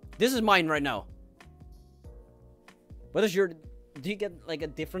 This is mine right now. What is your... Do you get like a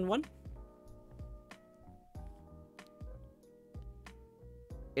different one?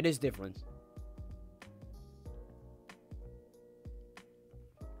 It is different.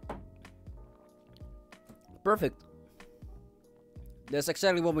 Perfect. That's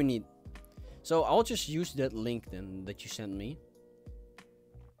exactly what we need. So I'll just use that link then that you sent me.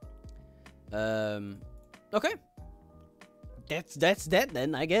 Okay. That's that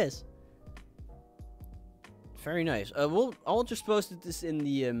then, I guess. Very nice. I'll just post this in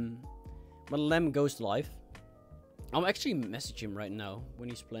the when Lem goes live. I'll actually message him right now when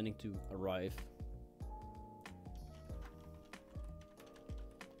he's planning to arrive.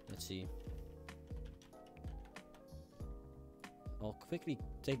 Let's see. I'll quickly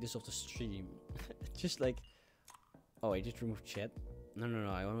take this off the stream. Just like... Oh, I just removed chat. No,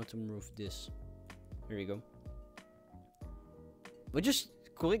 I want to remove this. Here we go. We'll just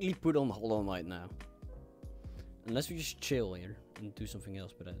quickly put on Hollow Knight now. Unless we just chill here and do something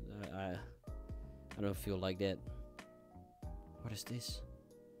else, but I don't feel like that. What is this?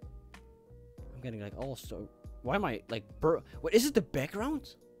 I'm getting like all so... Why am I like... What, is it the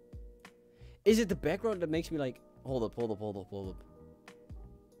background? Is it the background that makes me like... Hold up.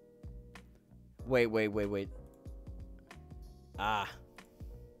 Wait. Ah.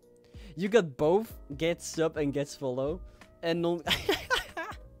 You got both get sub and gets follow. And no...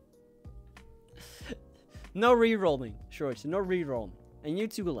 No rerolling, Shorts. No rerolling. And you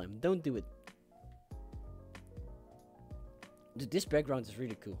too, Lem. Don't do it. Dude, this background is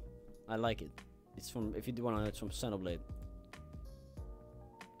really cool. I like it. It's from... If you do want to, it's from Xenoblade.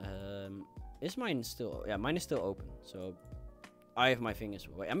 Is mine still... Yeah, mine is still open. So... I have my fingers...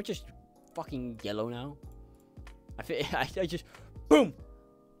 Wait, am I just fucking yellow now? I feel... I just... Boom!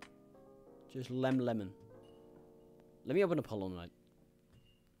 Just Lem Lemon. Let me open up Hollow Knight.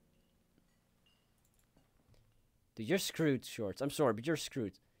 Dude, you're screwed, Shorts. I'm sorry, but you're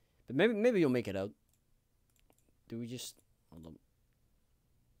screwed. But maybe you'll make it out. Do we just... Hold on.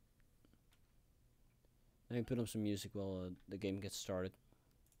 Let me put on some music while the game gets started.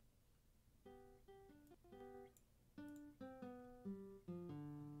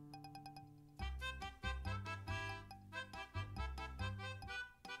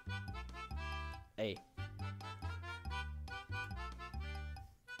 Hey.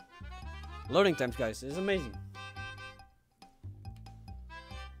 Loading times, guys. It's amazing.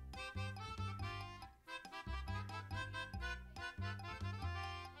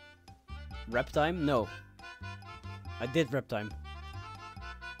 Rep time? No. I did rep time.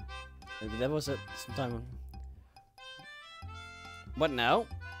 That was some time on. What now?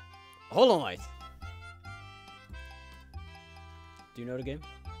 Hollow Knight. Do you know the game?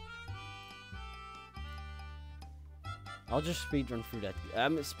 I'll just speedrun through that.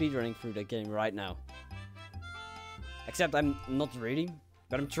 I'm speedrunning through that game right now. Except I'm not really,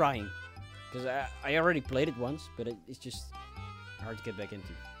 but I'm trying. Because I already played it once, but it's just hard to get back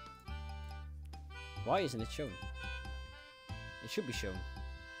into. Why isn't it showing? It should be shown.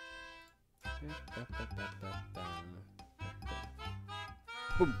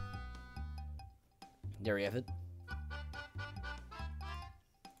 Boom. There we have it.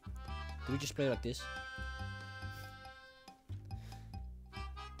 Do we just play like this?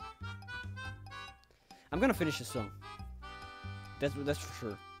 I'm gonna finish this song. That's for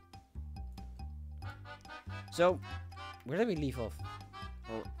sure. So, where did we leave off?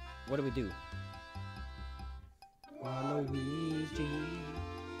 Or what do we do? Waluigi,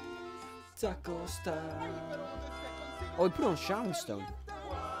 Taco Style. Oh, we put on Shaman Stone.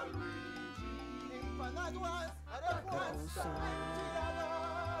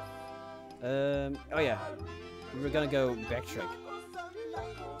 Oh yeah, we were gonna go backtrack.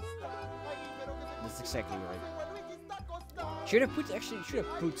 That's exactly right. Should have put the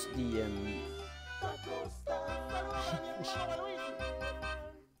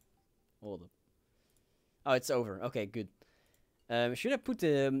hold up. Oh, it's over. Okay, good. Should I put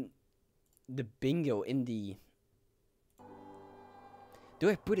the bingo in the? Do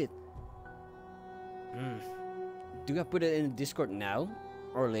I put it? Do I put it in the Discord now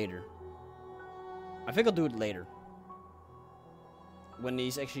or later? I think I'll do it later. When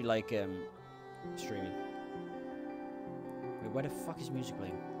he's actually like streaming. Wait, why the fuck is music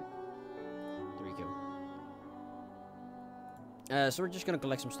playing? There we go. So we're just gonna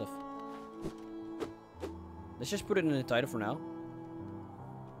collect some stuff. Let's just put it in the title for now.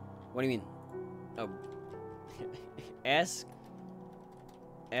 What do you mean? Oh. Ask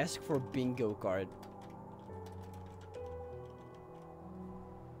for bingo card.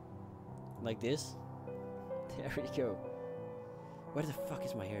 Like this. There we go. What the fuck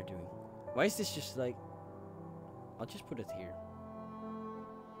is my hair doing? Why is this just like... I'll just put it here.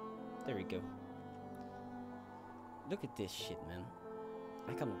 There we go. Look at this shit, man.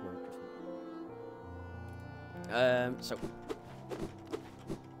 I cannot work with it. So...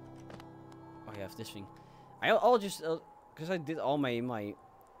 Oh, I have this thing. I'll just... Because I did all my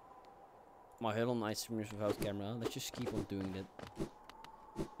Hollow Knight streamers without camera. Let's just keep on doing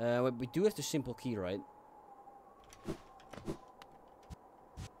that. We do have the simple key, right?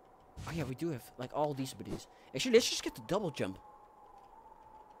 Oh yeah, we do have like all these abilities. Actually, let's just get the double jump.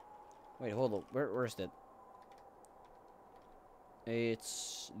 Wait, hold on. Where is that?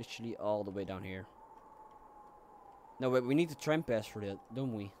 It's literally all the way down here. No, wait, we need the tram pass for that,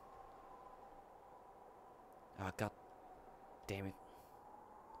 don't we? Ah, god damn it.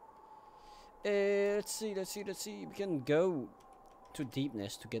 Let's see. We can go to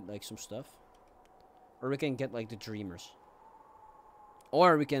Deepness to get like some stuff. Or we can get like the Dreamers.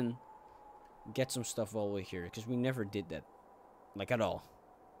 Or we can get some stuff while we're here, because we never did that. Like at all.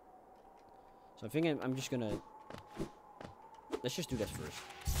 So I think I'm just gonna... Let's just do that first.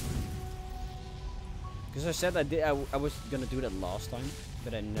 Because I said I was gonna do that last time,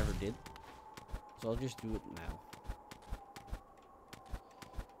 but I never did. So I'll just do it now.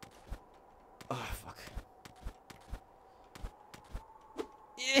 Oh, fuck.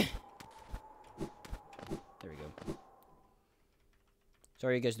 Yeah. There we go. So how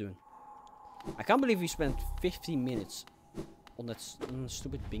are you guys doing? I can't believe we spent 15 minutes on that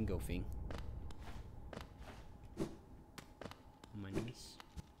stupid bingo thing. On my knees.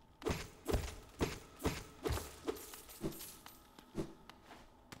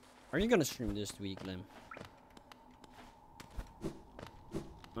 Are you gonna stream this week, Lem?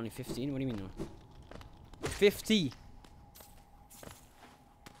 Only 15? What do you mean no? 50!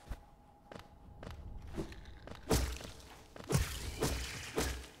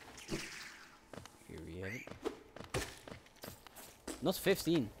 Here we have it. Not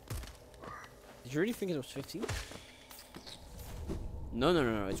 15. Did you really think it was 15?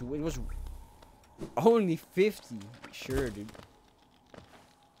 No. It was only 50. Sure, dude.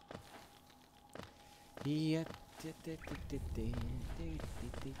 Yeah.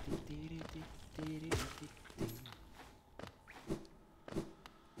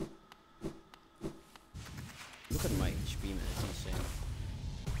 Look at my HP, man. It's insane.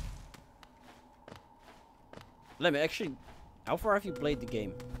 Let me actually. How far have you played the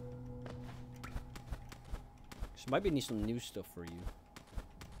game? Cause might be need some new stuff for you.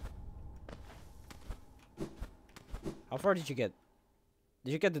 How far did you get?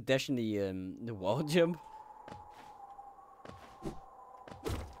 Did you get the dash in the wall jump?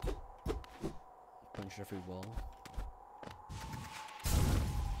 Punch every wall.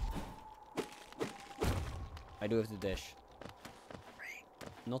 I do have the dash.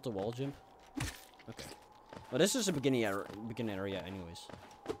 Not the wall jump. Okay. Well, this is a beginning area, anyways.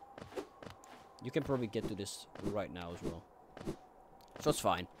 You can probably get to this right now as well. So it's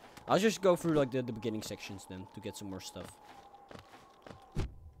fine. I'll just go through like the beginning sections then to get some more stuff.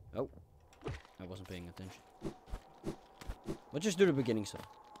 Oh, I wasn't paying attention. We'll just do the beginning stuff.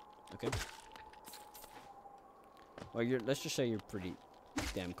 Okay. Well, let's just say you're pretty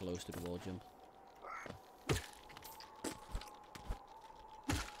damn close to the wall jump.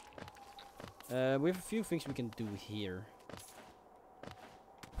 We have a few things we can do here.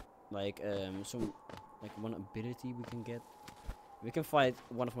 Like one ability we can get. We can fight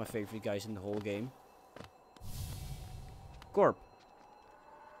one of my favorite guys in the whole game. Gorp.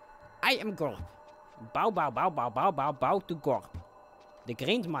 I am Gorp. Bow bow bow bow bow bow bow to Gorp. The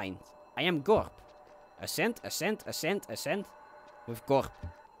Grand Mind. I am Gorp. Ascend, ascend, ascend, ascend. With Gorp.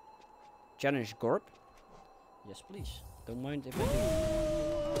 Challenge Gorp? Yes, please. Don't mind if I do.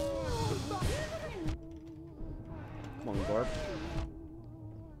 Come on, Gorp.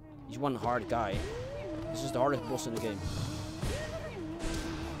 He's one hard guy. This is the hardest boss in the game.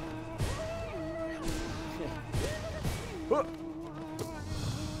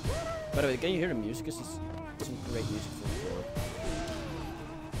 By the way, can you hear the music? Because it's some great music for Gorp.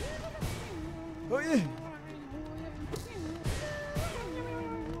 Oh yeah!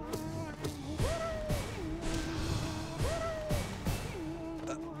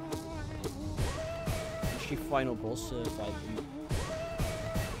 Actually, final boss fight.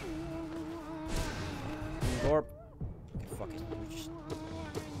 Gorp. Okay, fuck it. We're just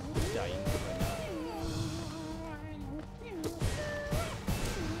dying right now.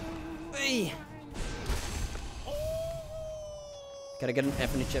 Hey! Gotta get an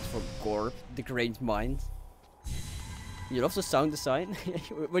F in the chat for Gorp, the Great Mind. You love the sound design?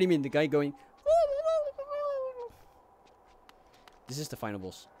 What do you mean? The guy going... This is the final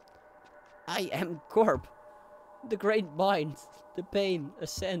boss. I am Gorp, the Great Mind, the pain,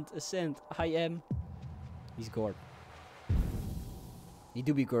 ascend, ascend, I am... He's Gorp. He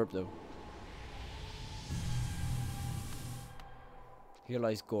do be Gorp though. Here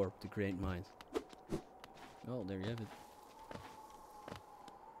lies Gorp, the Great Mind. Oh, there you have it.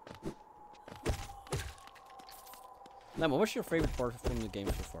 Lemon, what's your favorite part from the game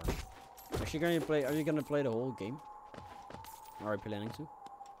so far? Are you gonna play the whole game? Are you planning to?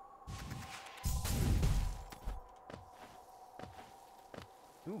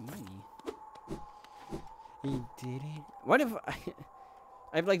 Oh, money. He did it. What if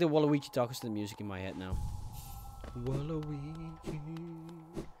I have like the Waluigi Tacos to the music in my head now. Waluigi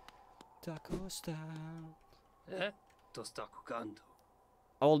Taco style.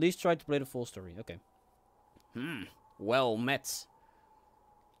 I will at least try to play the full story. Okay. Well met.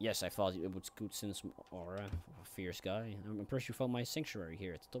 Yes, I thought it would scoot since aura. A fierce guy. I'm impressed you found my sanctuary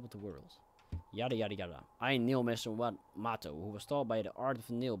here at the top of the world. Yada yada yada. I, Nail Master Mato, who was taught by the art of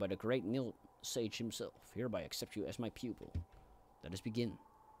nail by the great nail sage himself, hereby accept you as my pupil. Let us begin.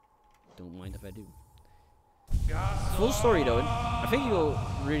 Don't mind if I do. Full story though. I think you will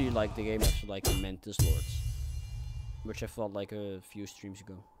really like the game after like Mantis Lords, which I felt like a few streams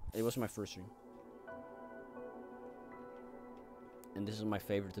ago. It was my first stream. And this is my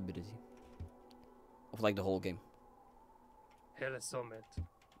favorite ability of like the whole game. Hele sommet.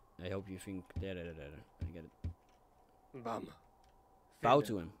 I hope you think I get it. Bam. Bow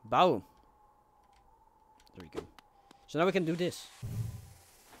to him. Bow. There we go. So now we can do this.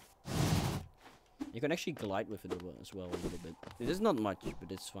 You can actually glide with it as well a little bit. It is not much,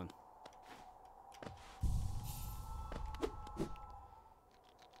 but it's fun.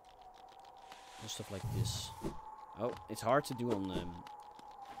 And stuff like this. Oh, it's hard to do on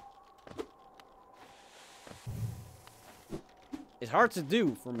It's hard to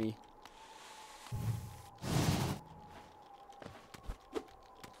do for me.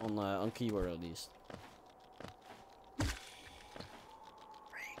 On keyboard at least.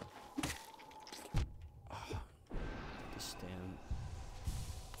 Oh, this damn.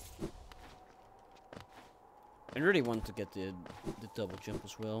 I really want to get the double jump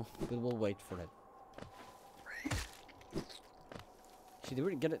as well, but we'll wait for that. See, did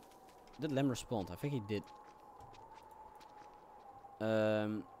we get it? Did Lem respond? I think he did.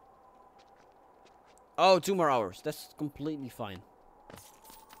 Oh, 2 more hours. That's completely fine.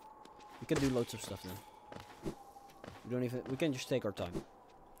 We can do loads of stuff then. We can just take our time.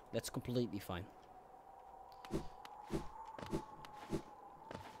 That's completely fine.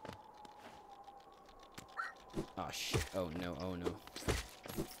 Oh shit. Oh no, oh no.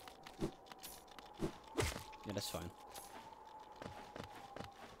 Yeah, that's fine.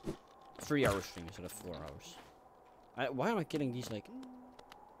 3 hours thing instead of 4 hours. Why am I killing these like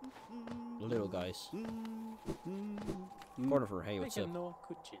little guys? Cornifer, hey, what's up?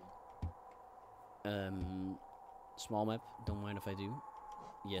 Small map, don't mind if I do.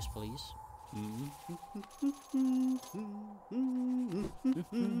 Yes, please.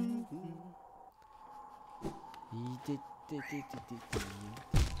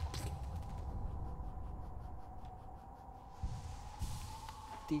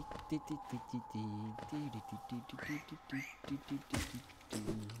 Wait,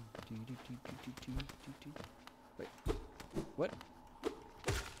 what?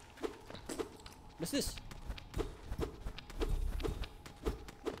 What's this?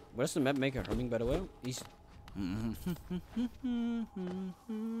 What's the map maker humming, by the way? He's.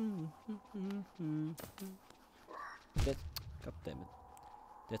 That. God damn it.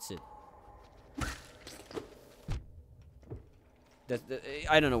 That's it.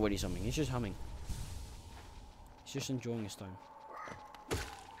 I don't know what he's humming. He's just humming. He's just enjoying his time.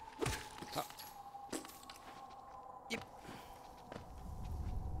 Ah. Yep.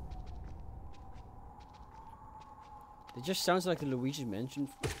 It just sounds like the Luigi's Mansion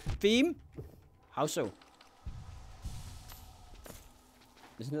theme. How so?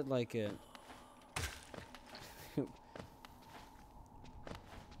 Isn't it like a...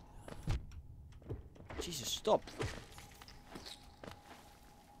 Jesus, stop.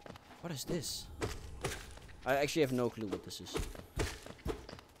 What is this? I actually have no clue what this is.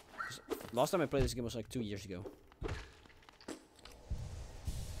 Last time I played this game was like 2 years ago.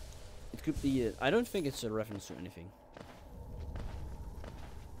 It could be I don't think it's a reference to anything.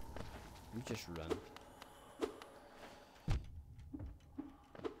 You just run.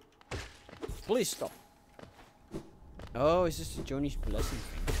 Please stop. Oh, is this the Joni's blessing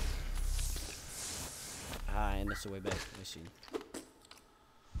thing? Ah, and that's the way back. I see.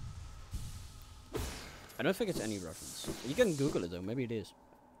 I don't think it's any reference. You can Google it though. Maybe it is.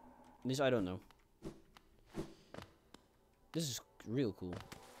 This I don't know. This is real cool.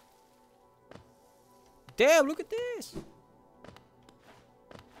 Damn! Look at this.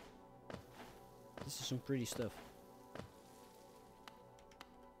 This is some pretty stuff.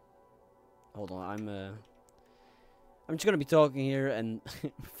 Hold on, I'm just gonna be talking here and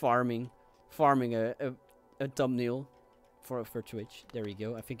farming a thumbnail for Twitch. There we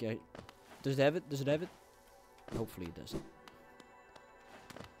go. I think does it have it? Does it have it? Hopefully it does.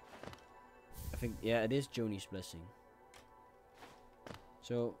 I think yeah, it is Joni's blessing.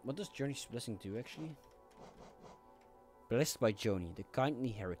 So what does Joni's blessing do actually? Blessed by Joni, the kindly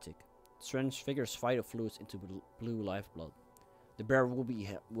heretic, transfigures vital fluids into blue lifeblood. The bear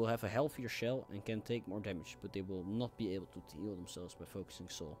will have a healthier shell and can take more damage, but they will not be able to heal themselves by focusing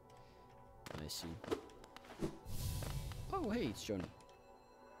soul. I see. Oh hey, it's Joni.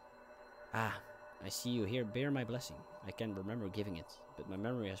 Ah, I see you here. Bear my blessing. I can remember giving it, but my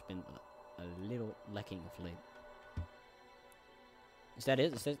memory has been a little lacking of late. Is that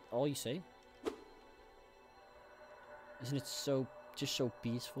it? Is that all you say? Isn't it just so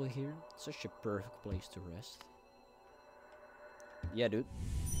peaceful here? Such a perfect place to rest. Yeah, dude.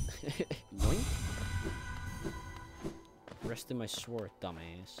 Yoink. Rest in my sword,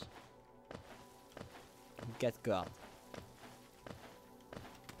 dumbass. Get God.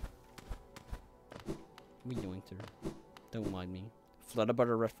 We yoinked her. Don't mind me. Flutter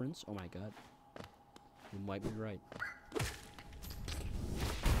butter reference? Oh my god. You might be right.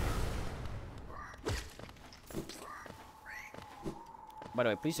 By the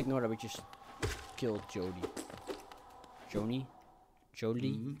way, please ignore that we just killed Jody. Joni?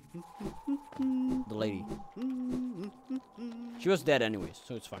 Jodie? The lady. She was dead anyways,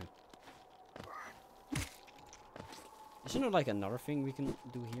 so it's fine. Isn't there like another thing we can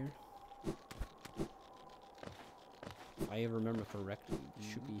do here? If I remember correctly, it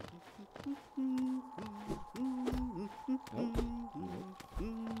should be... Oh,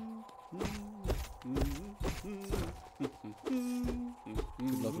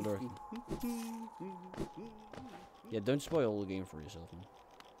 good luck lurking. Yeah, don't spoil the game for yourself, man.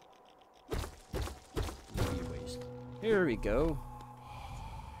 No, you waste. Here we go.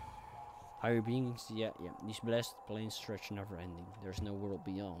 Higher beings, yeah. These blessed plains stretch never ending. There's no world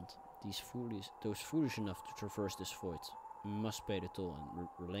beyond. Those foolish enough to traverse this void must pay the toll and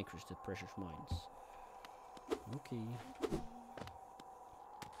relinquish the precious mines. Okay.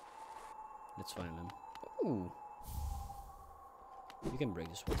 Let's find them. Ooh. You can break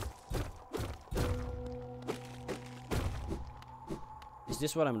this one. Is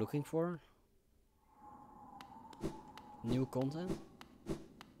this what I'm looking for? New content?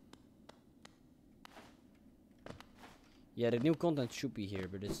 Yeah, the new content should be here,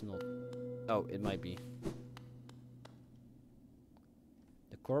 but it's not. Oh, it might be.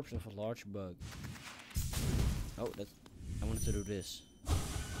 The corpse of a large bug. Oh, that's... I wanted to do this.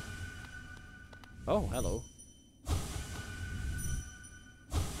 Oh, hello.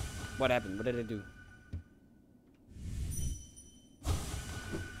 What happened? What did I do?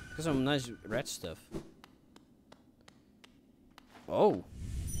 Got some nice red stuff. Oh.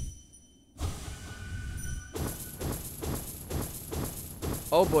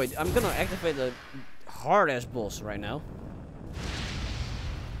 Oh boy, I'm gonna activate the hard ass boss right now.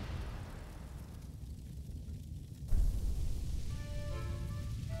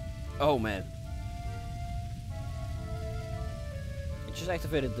 Oh man. It just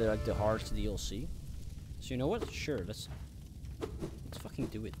activated the like the hard DLC. So you know what? Sure, let's fucking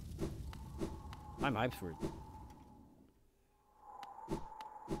do it. I'm hyped for it.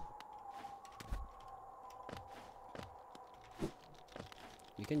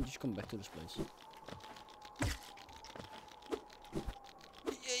 You can just come back to this place.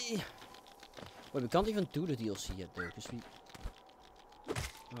 Yay! Wait, we can't even do the DLC yet though, because we...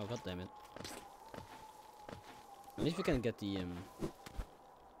 Oh, god damn it. At least we can get the,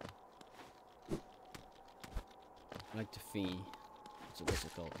 like the fee. What's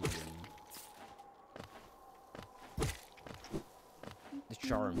it called? The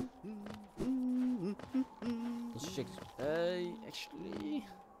charm. Let's check. Actually,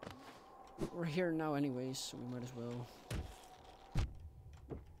 we're here now anyways, so we might as well.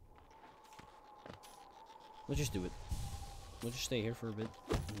 We'll just do it. We'll just stay here for a bit,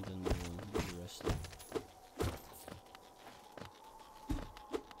 and then we'll do the rest.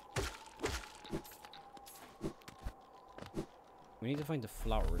 We need to find the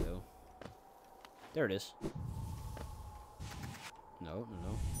flower though. There it is. No,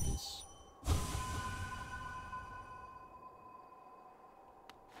 this.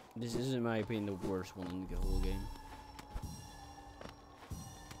 This is, in my opinion, the worst one in the whole game.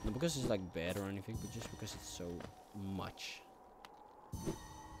 Not because it's like bad or anything, but just because it's so much.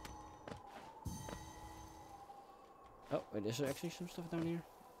 Oh, wait, is there actually some stuff down here?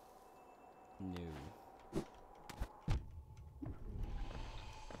 No.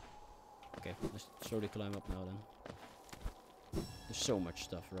 Okay, let's slowly climb up now then. There's so much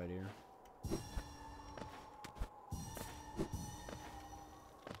stuff right here.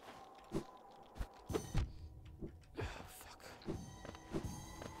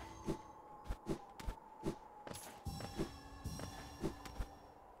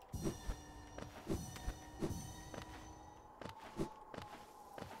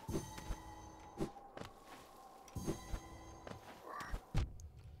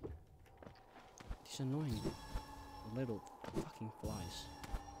 These annoying little fucking flies.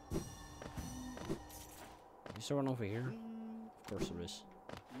 Is there one over here? Of course there is.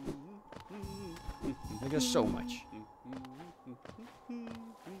 Like, there's so much.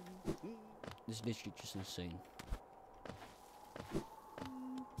 This is literally just insane.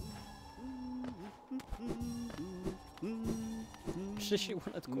 Is this shit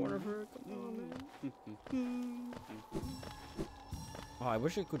one at the corner of her? Come on, man. Oh, I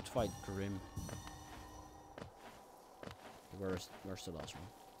wish I could fight Grim. Where's the last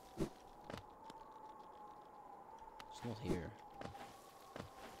one? It's not here.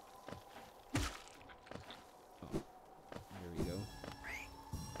 Oh, there we go.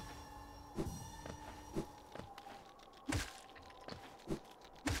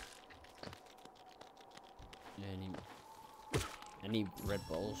 Any red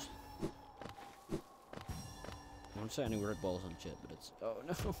balls? I won't say any red balls on chat, but it's... Oh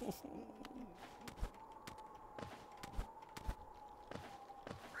no!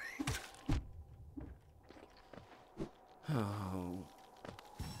 Oh.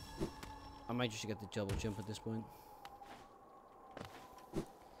 I might just get the double jump at this point.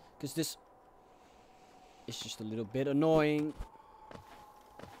 Because this is just a little bit annoying.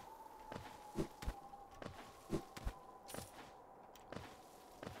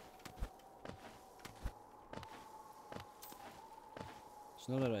 It's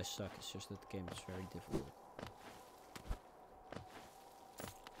not that I suck, it's just that the game is very difficult.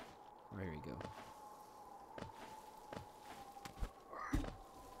 Oh, here we go.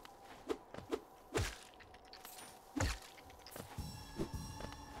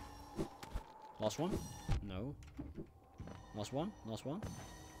 Last one? No. Last one? Last one?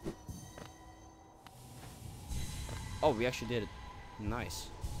 Oh, we actually did it. Nice.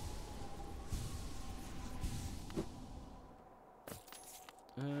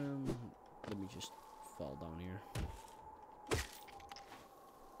 Let me just fall down here.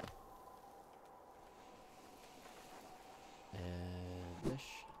 Dash.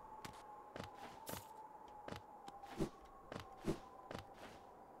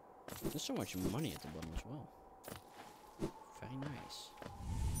 There's so much money at the bottom as well. Very nice.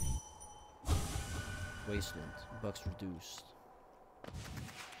 Wasteland. Bugs reduced.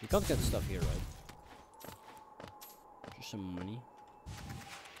 You can't get stuff here, right? Just some money.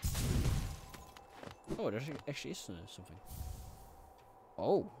 Oh, there actually is something.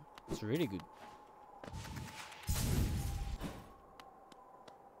 Oh, it's really good.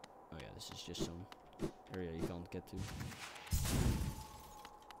 This is just some area you can't get to.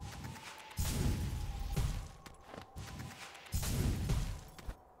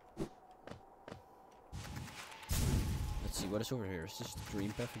 Let's see what is over here. Is this the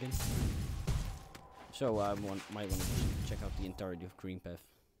Green Path again? So I might want to just check out the entirety of Green Path.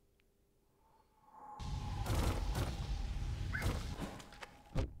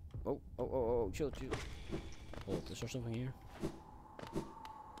 Oh, chill. Hold, is there something here?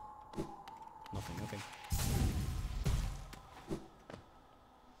 Nothing, okay.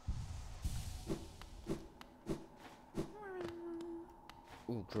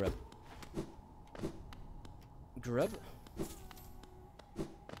 Ooh, grub. Grub?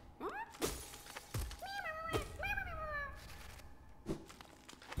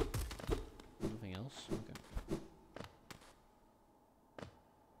 Nothing else? Okay.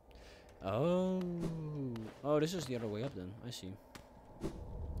 Oh, this is the other way up then. I see.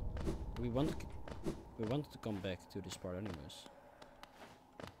 We wanted to come back to this part anyways.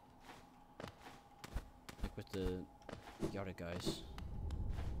 Like with the other guys.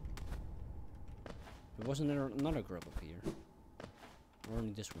 But wasn't there another grub up here? Or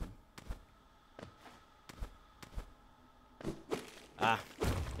only this one? Ah,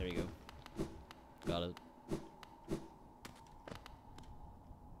 there you go. Got it.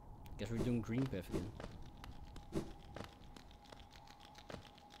 Guess we're doing Green Path again.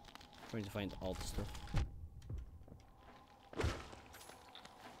 Trying to find all the stuff.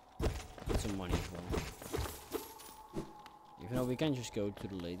 Get some money as well. Even though we can just go to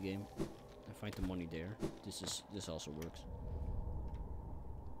the late game and find the money there. This also works.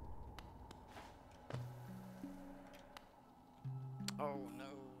 Oh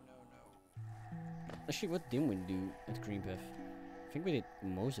no. Actually, what didn't we do at Green Path? I think we did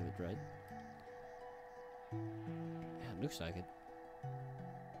most of it, right? Yeah, it looks like it.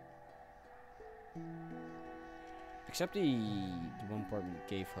 Except the one part with the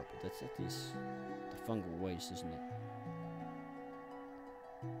cave hub. That's at least the fungal waste, isn't it?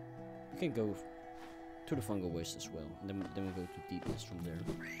 We can go to the fungal waste as well. And then we'll go to deepness from there.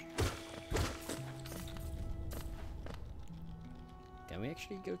 Can we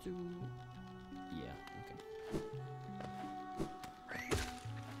actually go to... Yeah, okay.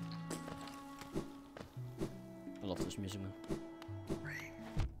 I love this music, man.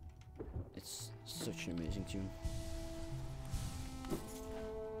 It's such an amazing tune.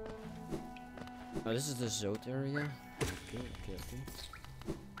 Oh, this is the Zode area. Okay.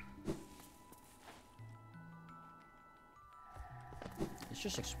 Let's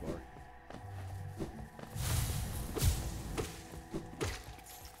just explore.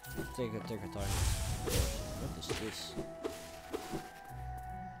 Take our time. What is this?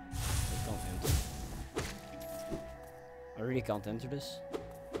 I can't enter. I really can't enter this?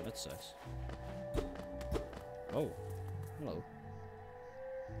 Oh, that sucks. Oh, hello.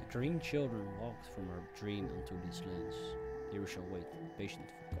 The green children walked from our dream unto these lands. Here we shall wait, patient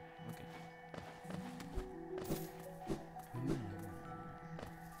for God. Okay.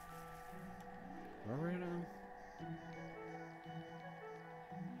 Where are we now?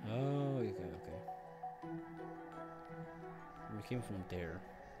 Oh, okay. We came from there.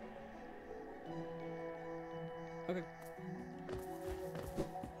 Okay.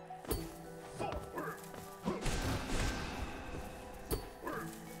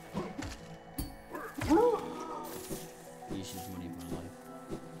 Easiest money of my life.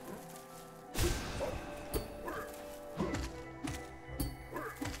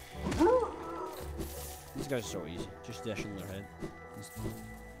 These guys are so easy. Just dash on their head.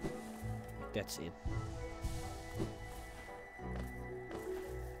 That's it.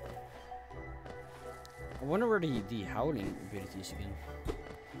 I wonder where the howling ability is again.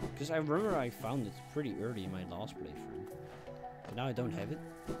 Because I remember I found it pretty early in my last playthrough. But now I don't have it.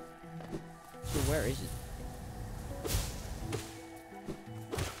 So where is it?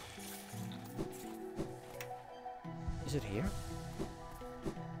 Is it here?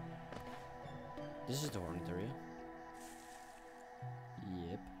 This is the hornet area.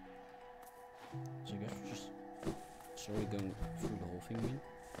 Yep. So I guess we're just slowly going through the whole thing again.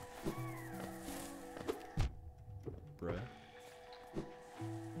 Bruh.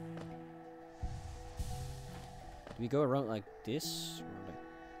 Do we go around like this or like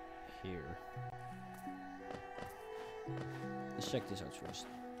here? Let's check this out first.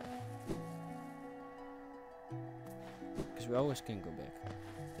 Because we always can go back.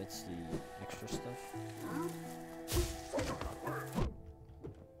 That's the extra stuff.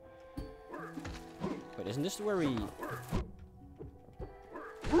 Wait, isn't this where we...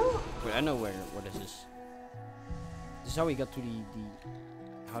 Wait, I know where this is. This is how we got to the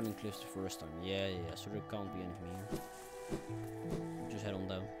Howling Cliffs the first time. Yeah, so there can't be anything here. Just head on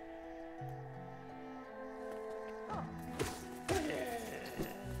down.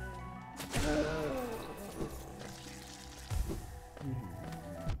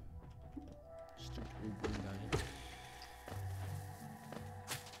 Stupid old guy.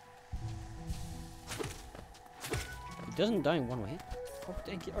 He doesn't die in one hit. How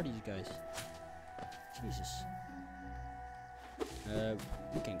tanky are these guys? Jesus.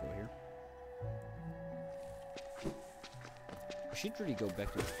 We can go here. We should really go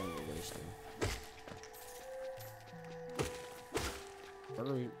back to the front of the way still. How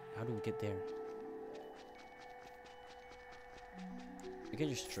do we get there? We can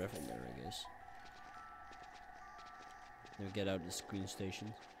just travel there, I guess. Then we get out of the screen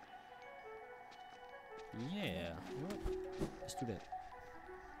station. Yeah, you know what? Let's do that.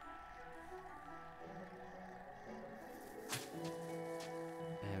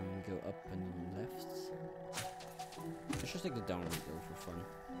 And go up and left. Let's just take the downward though for fun.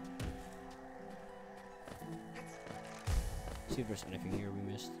 See if there's anything here we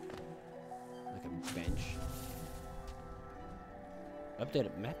missed. Like a bench.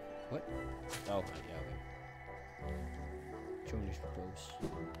 Updated map? What? Oh, okay, yeah, okay. Jonas propose.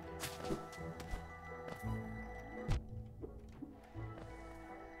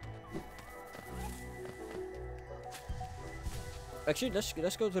 Actually,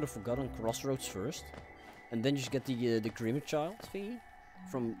 let's go to the Forgotten Crossroads first, and then just get the Grimm child thingy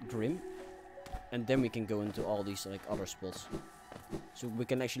from Grimm, and then we can go into all these like other spots, so we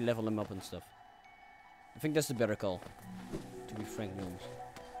can actually level them up and stuff. I think that's the better call, to be frank, Gnomes.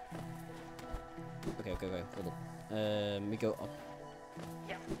 Okay, hold up. We go up.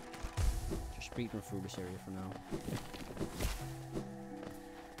 Yeah. Just speedrun through this area for now.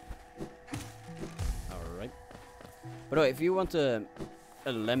 Alright. By the way, if you want a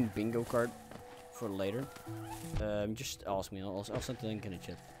Lem bingo card for later, just ask me. I'll send the link in the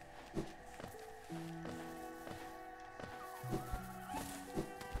chat.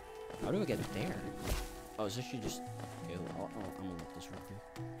 How do we get there? Oh, is this actually just... Okay, I'm gonna look this real quick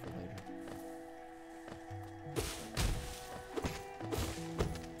for later.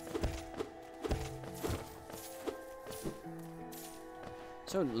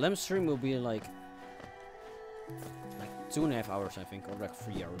 So, Lem's stream will be like 2.5 hours, I think, or like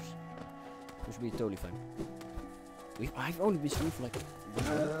 3 hours. Which will be totally fine. I've only been streaming for like...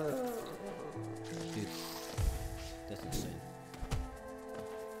 Dude, that's insane.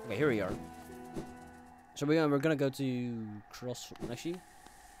 Okay, here we are. So we're gonna go to actually,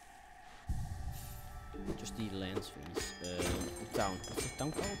 just the lands things. The town. What's the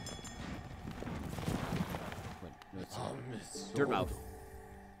town called? Wait, no, it's Dirtmouth.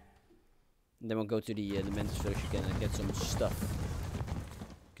 And then we'll go to the Mantis Village again and get some stuff.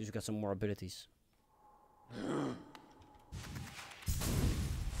 Because we got some more abilities.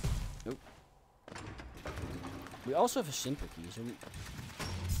 Nope. We also have a simple key, so we...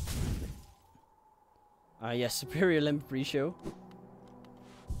 yes, Superior Lem pre-show.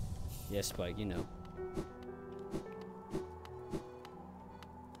 Yes, Spike, you know.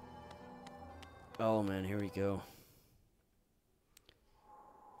 Oh man, here we go.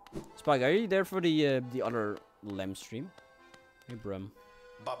 Spike, are you there for the other Lem stream? Hey, Brum.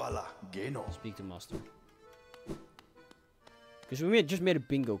 Babala, Geno. Speak to Master. Because we just made a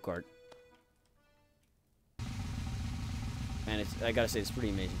bingo card. And I gotta say, it's pretty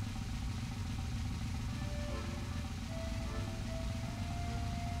amazing.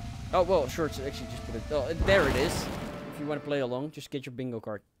 Oh, well, sure, it's actually just put it... Oh, there it is. If you want to play along, just get your bingo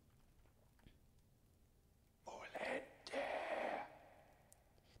card.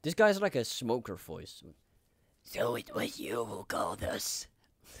 This guy's like a smoker voice. So it was you who called us.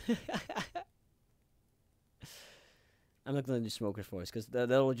 I'm not gonna do smoker's voice, because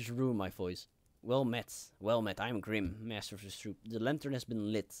that'll just ruin my voice. Well met, I'm Grimm, master of this troop. The lantern has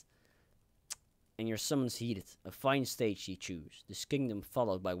been lit, and your summons heeded. A fine stage ye choose, this kingdom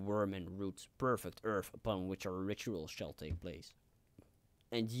followed by worm and root, perfect earth upon which our ritual shall take place.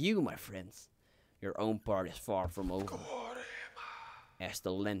 And you, my friends, your own part is far from over. As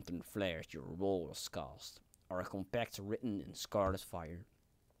the lantern flares, your role is cast, our compact written in scarlet fire.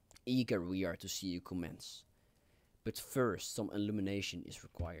 Eager we are to see you commence. But first, some illumination is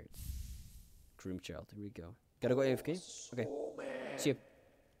required. Grimchild, here we go. Gotta go AFK? Okay. See you.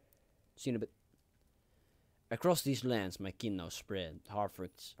 See you in a bit. Across these lands my kin now spread,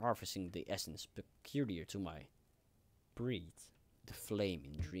 harvesting the essence peculiar to my breed, the flame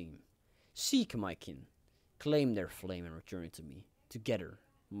in dream. Seek my kin, claim their flame and return it to me. Together,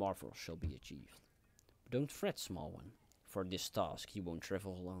 marvels shall be achieved. But don't fret, small one, For this task, you won't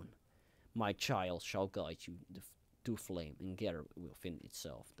travel alone. My child shall guide you to flame, and together will find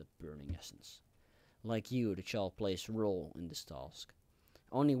itself the burning essence. Like you, the child plays a role in this task.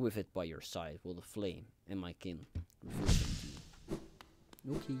 Only with it by your side will the flame and my kin reveal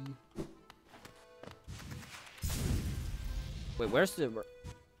them to you. Okay. Wait, where's the...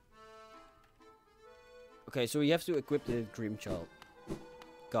 Okay, so we have to equip the Dream Child.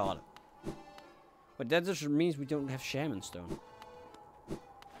 Got it. But that just means we don't have Shaman Stone.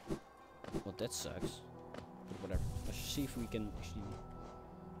 Well, that sucks. But whatever. Let's see if we can actually...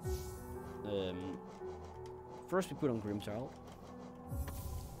 First we put on Dream Child.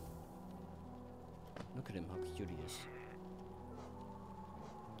 Look at him, how cute he is.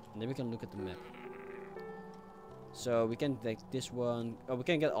 And then we can look at the map. So we can take this one. Oh, we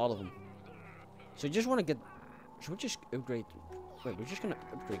can get all of them. So you just want to get... Should we just upgrade... Wait, we're just gonna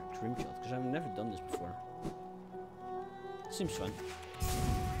upgrade Dream Child, because I've never done this before. Seems fun.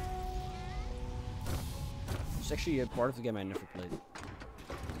 It's actually a part of the game I never played.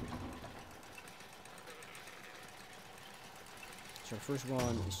 So the first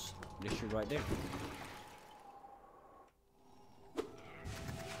one is this shit right there.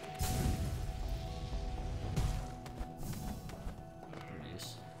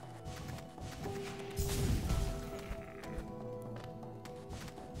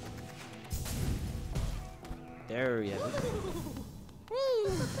 There we have it.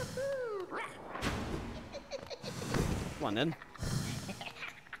 Come on then.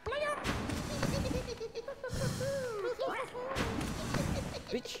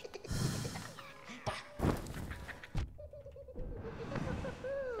 Bitch.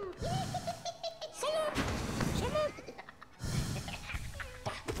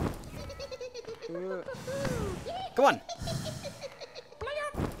 Come on.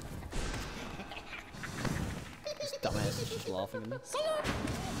 This dumbass is just laughing at me.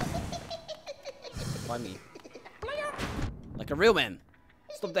 Why me? Like a real man.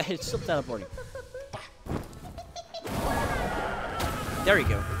 Stop that! Stop teleporting. There you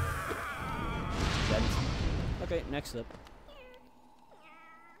go. Dead. Okay, next up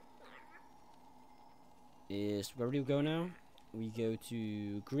is where do we go now? We go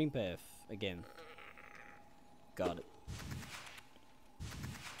to Green Path again. Got it.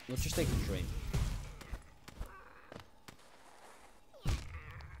 Let's just take the train.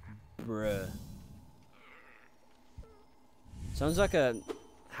 Bruh. Sounds like a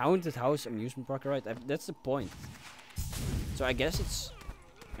haunted house amusement park, right? That's the point. So I guess it's...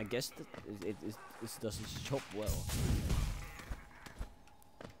 I guess that it does its job well.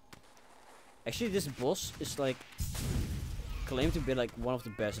 Actually, this boss is like... claimed to be like one of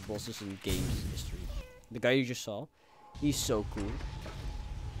the best bosses in games history. The guy you just saw. He's so cool.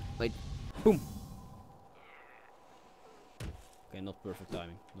 Like, boom! Okay, not perfect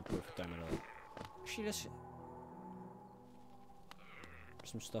timing. Not perfect timing at all. Actually, that's...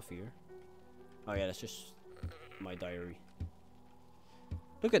 There's some stuff here. Oh yeah, that's just my diary.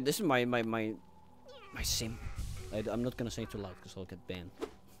 Look at this is my sim. I'm not gonna say it too loud because I'll get banned.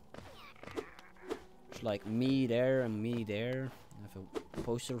 It's like me there and me there. I have a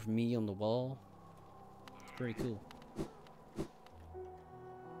poster of me on the wall. It's pretty cool.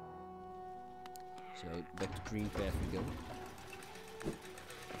 So back to Green Path we go.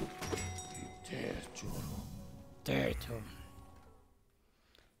 Territory.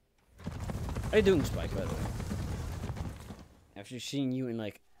 How are you doing, Spike, by the way? I've actually seen you in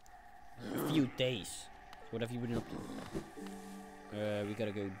like a few days. So what have you been up to? We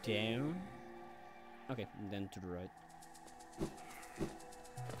gotta go down. Okay, and then to the right.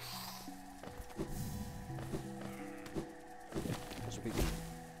 So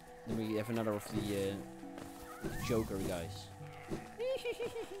then we have another of the Joker guys.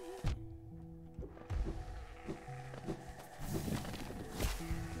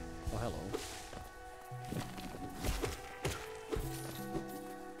 Oh, hello.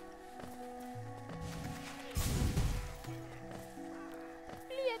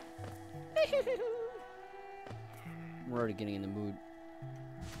 I'm already getting in the mood.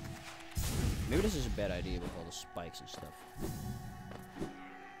 Maybe this is a bad idea with all the spikes and stuff.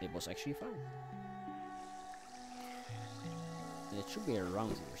 It was actually fine. And it should be around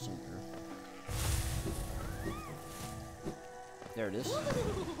here somewhere. There it is.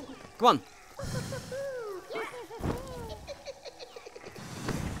 Come on!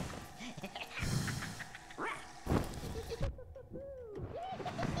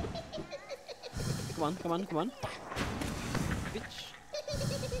 Come on, come on, come on. Bitch.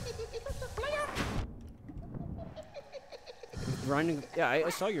 grinding. Yeah, I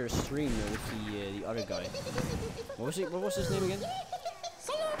saw your stream with the other guy. What was his name again?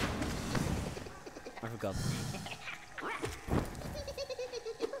 I forgot.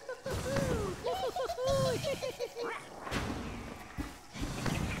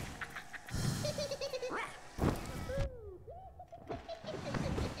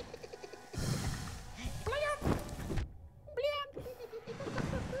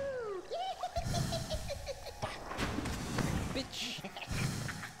 Bitch.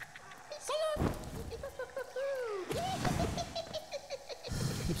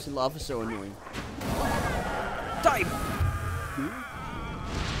 Keeps the lava so annoying. Time.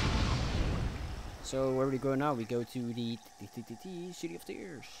 So where do we go now? We go to the City of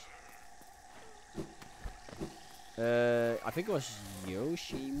Tears. I think it was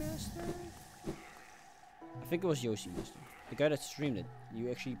Yoshi Master. I think it was Yoshi Master, the guy that streamed it. You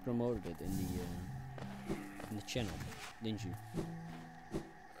actually promoted it in the channel, didn't you?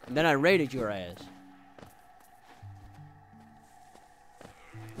 And then I raided your ass.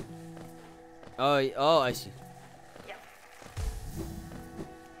 Oh, I see.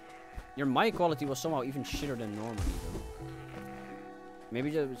 Your mic quality was somehow even shitter than normally, though. Maybe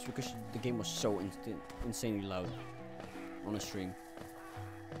that was because the game was so insanely loud on a stream.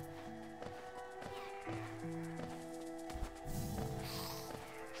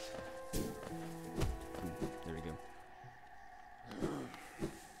 There we go.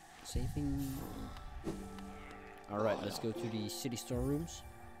 Saving. Alright, let's go to the city storerooms.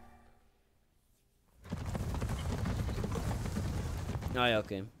 Oh yeah,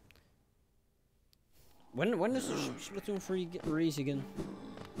 okay. When does Splatoon 3 get released again?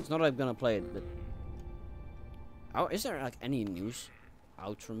 It's not that I'm gonna play it, but is there like any news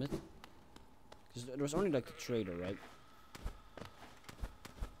out from it? Because there was only like the trailer, right?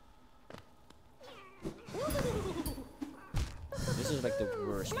 This is like the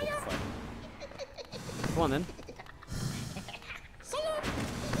worst Spotify. Come on then.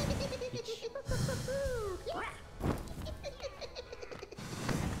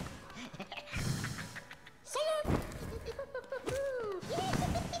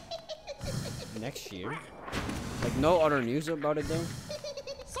 Next year? Like no other news about it though? This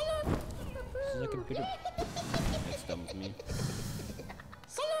is like a bit of... That's dumb of me.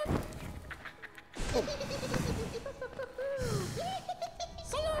 Oh.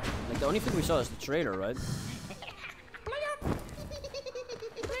 Like the only thing we saw is the trailer, right?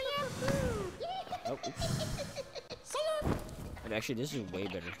 Oh, oops. But actually this is way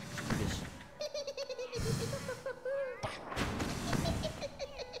better. This.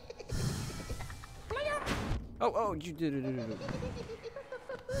 Oh, you did it.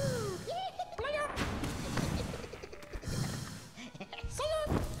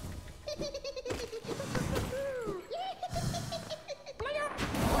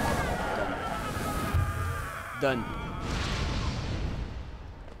 Done.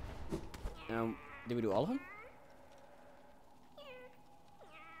 Did we do all of them?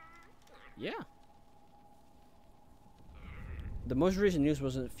 Yeah. The most recent news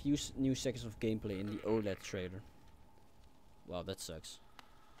was a few new seconds of gameplay in the OLED trailer. Wow, that sucks.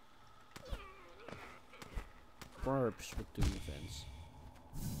 Poor Splatoon fans.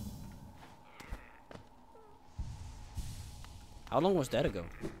 How long was that ago?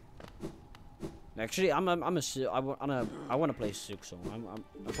 Actually, I want to play Silk Song. I'm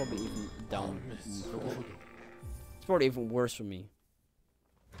probably even down. It's probably even worse for me.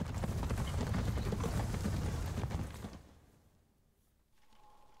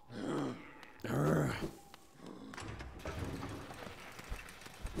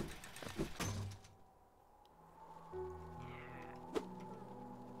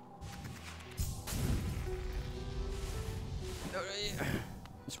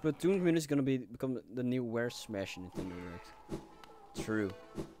 Splatoon community is gonna become the new Where Smash in Nintendo Direct. True.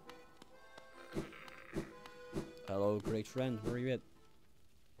 Hello, great friend. Where are you at?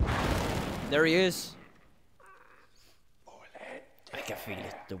 There he is. I can feel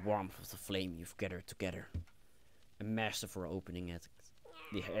it. The warmth of the flame you've gathered together. A masterful opening act.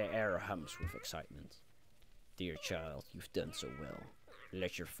 The air hums with excitement. Dear child, you've done so well.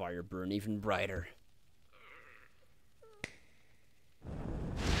 Let your fire burn even brighter.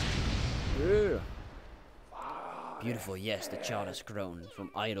 Yeah. Beautiful, yes, the child has grown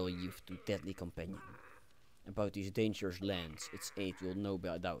from idle youth to deadly companion. About these dangerous lands, its aid will no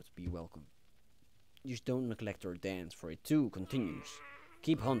doubt be welcome. Just don't neglect your dance, for it too continues.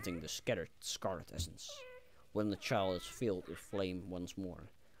 Keep hunting the scattered scarlet essence. When the child is filled with flame once more,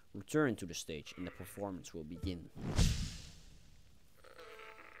 return to the stage and the performance will begin.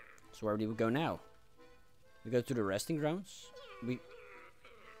 So where do we go now? We go to the resting grounds.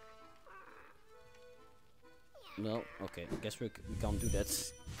 No, okay. Guess we can't do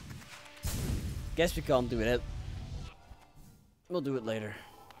that. Guess we can't do that. We'll do it later.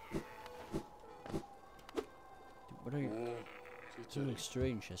 Dude, what are you? Something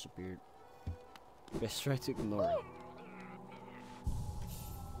strange has appeared. Best try to ignore it.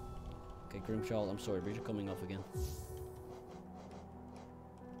 Okay, Grimchild, I'm sorry, but you're coming off again.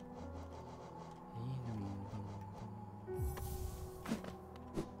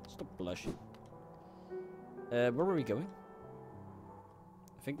 Stop blushing. Where were we going?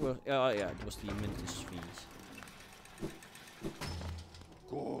 I think we're. Yeah, it was the Mintus fees.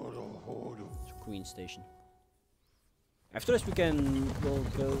 It's Queen Station. After this, we'll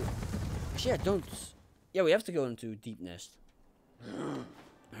go. Actually, don't. Yeah, we have to go into Deep Nest.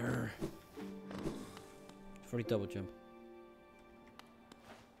 For the double jump.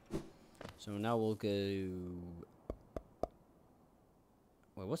 So now we'll go.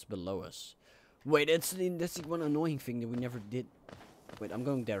 Wait, what's below us? Wait, that's the one annoying thing that we never did. Wait, I'm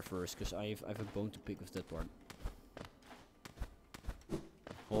going there first because I have a bone to pick with that part.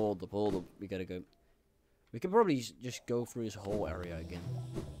 Hold up, we gotta go. We can probably just go through this whole area again.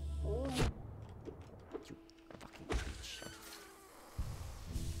 You fucking bitch.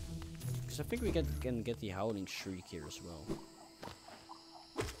 Because I think we can get the Howling Shriek here as well.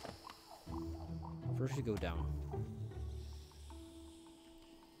 First we go down.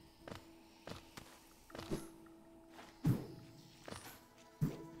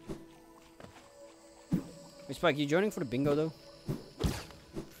 Hey Spike, you joining for the bingo though?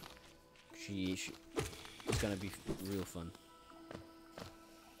 It's gonna be real fun.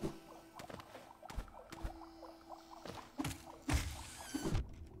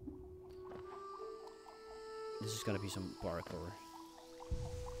 This is gonna be some parkour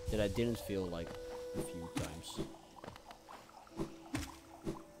that I didn't feel like a few times.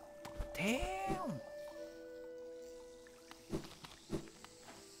 Damn!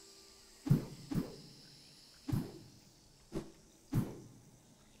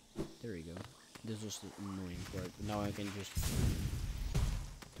 There we go. This was the annoying part, but now I can just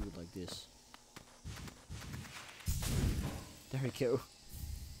do it like this. There we go.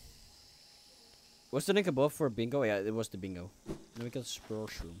 What's the link above for bingo? Yeah, it was the bingo. Now we got Spur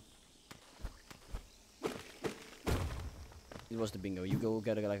Shroom. It was the bingo. You go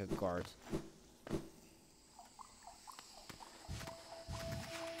get like a card.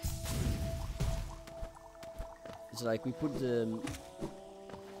 It's like we put the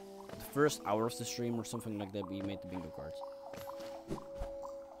first hour of the stream or something like that. We made the bingo cards.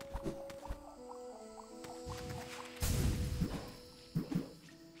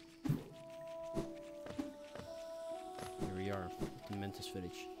 Here we are, the Mantis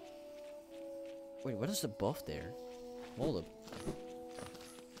Village. Wait, what is above there? Hold up.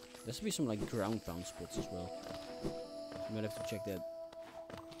 There should be some like ground pound spots as well. You might have to check that.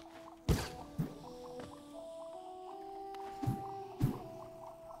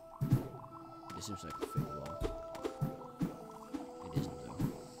 This seems like a fake wall. It isn't though.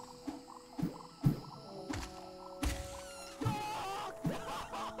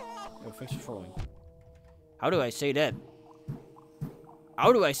 Oh, thanks for following. How do I say that?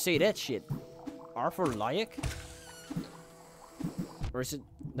 How do I say that shit? R for Layak? Or is it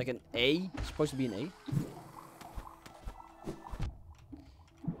like an A? It's supposed to be an A?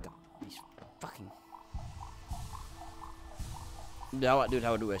 God, these fucking... Now, dude,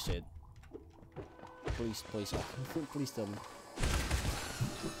 how do I say it? Please, please, please tell me.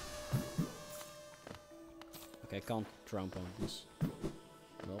 Okay, I can't trump on this.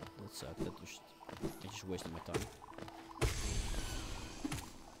 Well, that sucked. I just wasted my time.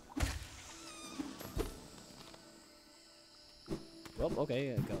 Well,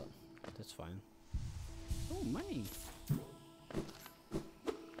 okay, I got it. That's fine. Oh, money!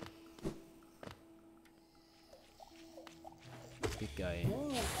 Big guy.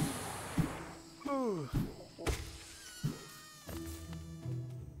 I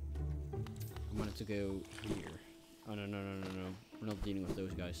wanted to go here. Oh, no. We're not dealing with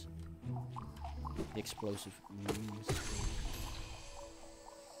those guys. The explosive means.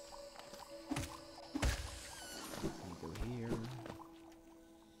 Go here.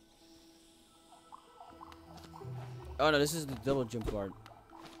 Oh no, this is the double jump part.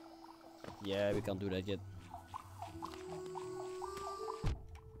 Yeah, we can't do that yet.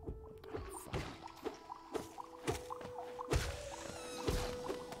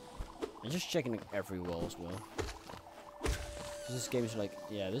 I'm just checking like, every wall as well. This game is like,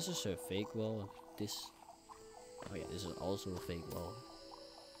 yeah, this is a fake wall. This, oh yeah, this is also a fake wall.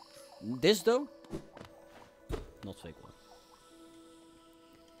 This though, not fake one.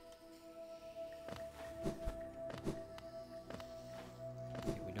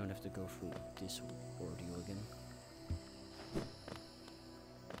 Okay, we don't have to go through this ordeal again.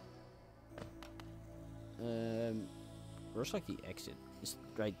 Where's like the exit? Is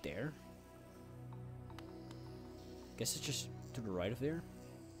it right there? Guess it's just to the right of there.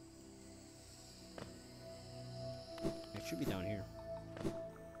 It should be down here.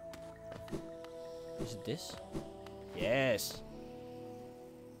 Is it this? Yes!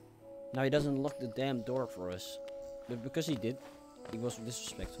 Now he doesn't lock the damn door for us. But because he did, he was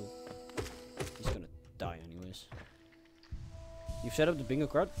disrespectful. He's gonna die anyways. You've set up the bingo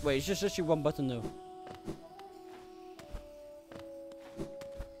card? Wait, it's just actually one button though.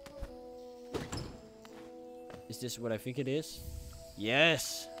 Is this what I think it is?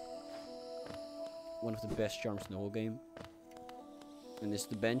 Yes! One of the best charms in the whole game. And this is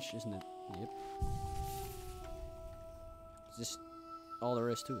the bench, isn't it? Yep. Is this all there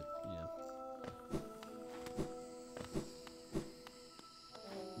is to it? Yeah.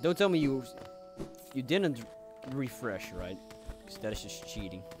 Don't tell me you didn't refresh, right? Because that is just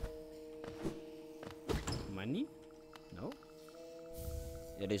cheating. Money? No?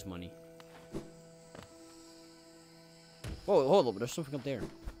 It is money. Whoa, hold up, there's something up there.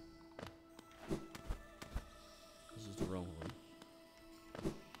 This is the wrong one.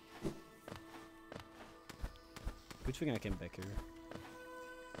 Good thing I came back here.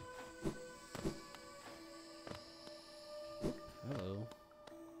 Hello.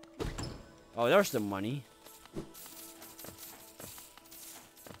 Oh, there's the money.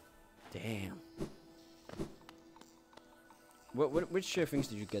 Damn. Which things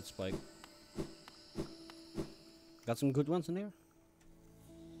did you get, Spike? Got some good ones in there?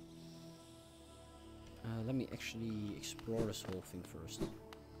 Let me actually explore this whole thing first.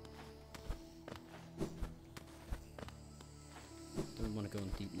 Don't want to go in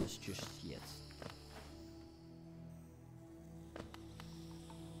deepness just yet.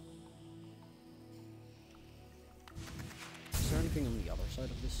 Is there anything on the other side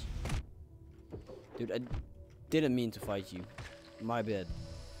of this? Dude, I didn't mean to fight you. My bad.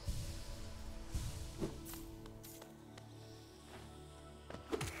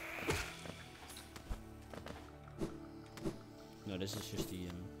 No, this is just the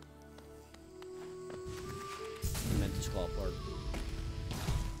Mantis Claw part.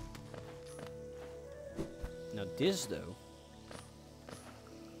 Now this though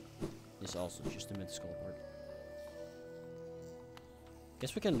is also just the Mantis Claw part.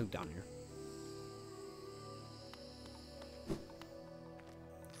 Guess we can look down here.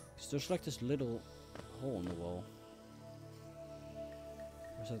 Cause there's like this little hole in the wall.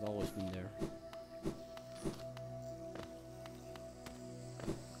 Or has that always been there?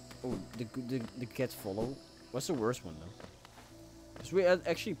 Oh, the cat follow. What's the worst one though? Because we had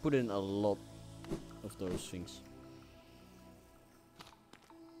actually put in a lot of those things.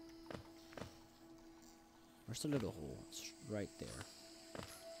 Where's the little hole? It's right there.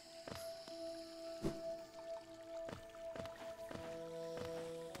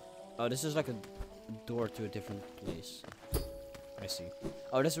 Oh, this is like a door to a different place. I see.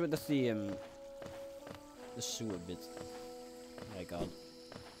 Oh, that's the sewer bit. Oh my god.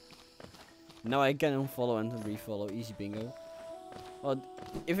 Now I can unfollow and refollow. Easy bingo. Well,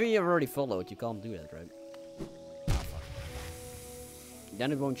 if you have already followed, you can't do that, right? Ah, fuck.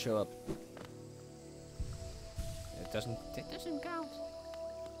 Then it won't show up. It doesn't count.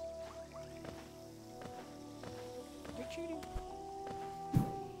 You're cheating.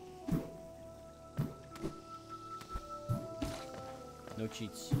 No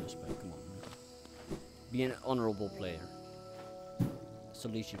cheats, Spike, come on. Be an honorable player. That's the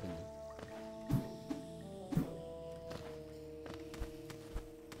least you can do.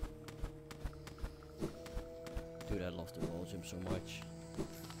 Dude, I love the wall gym so much.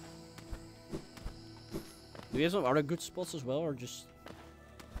 Do you have some other good spots as well, or just...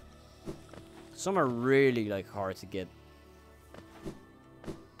 Some are really like hard to get.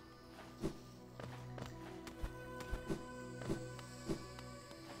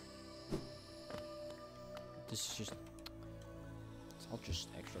 This is just... It's all just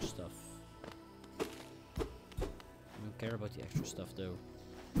extra stuff. I don't care about the extra stuff though.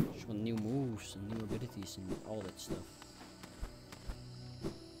 I just want new moves and new abilities and all that stuff.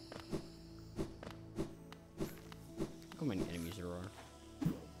 Look how many enemies there are.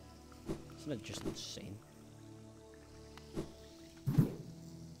 Isn't that just insane?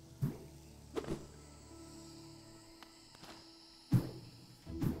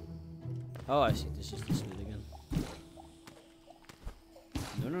 Oh, I see. This is this bit again.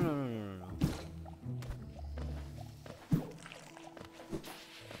 No.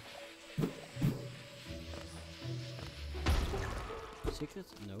 secret?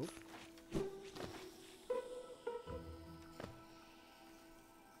 Nope.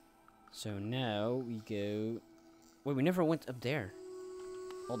 So now we go. Wait, we never went up there.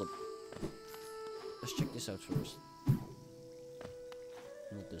 Hold up. Let's check this out first.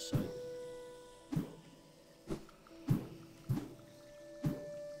 Not this side.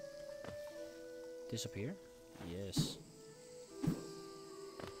 Disappear? Yes.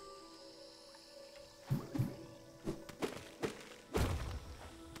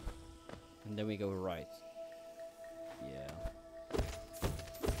 And then we go right. Yeah.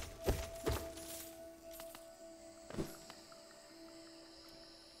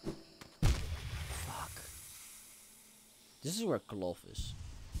 Fuck. This is where Cloth is.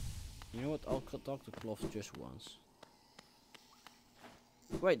 You know what? I'll talk to Cloth just once.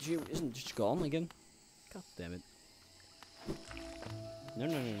 Wait, she isn't just gone again? God damn it. No.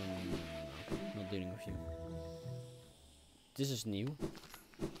 Not dealing with you. This is new.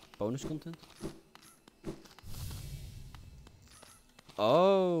 Bonus content.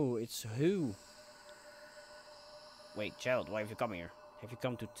 Oh, it's who? Wait, child, why have you come here? Have you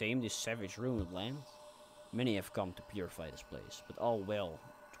come to tame this savage ruined land? Many have come to purify this place, but all dwell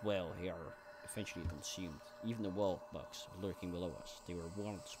here are eventually consumed. Even the wild bugs lurking below us, they were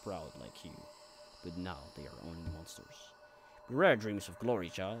once proud like you, but now they are only monsters. Beware dreams of glory,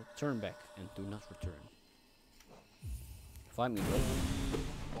 child. Turn back and do not return. Find me, bro.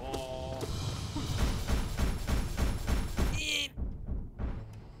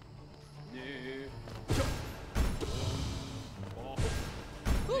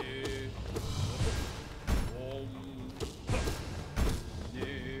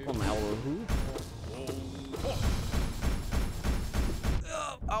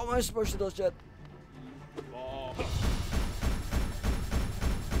 How am I supposed to dodge that?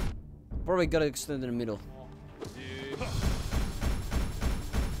 Probably gotta extend in the middle.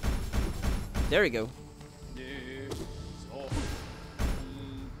 There we go.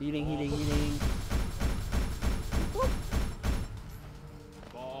 Healing.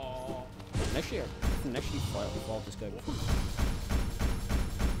 Next year. Next year, fall this guy before.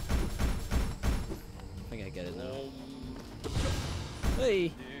 I think I get it now.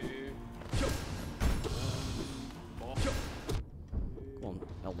 Hey! Come on,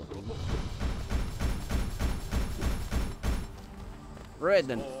 Elder. Right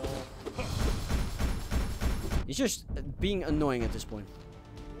then. He's just being annoying at this point.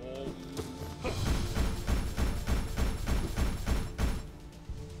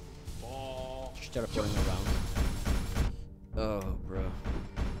 Just teleporting around. Oh, bro.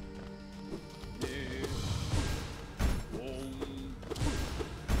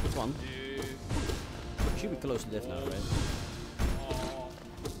 Come on. Should be close to death now, right?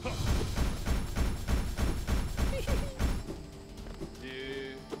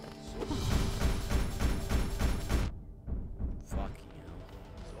 Fuck you.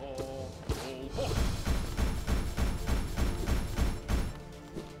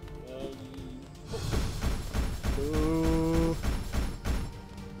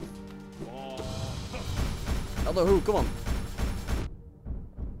 Elder who? Come on.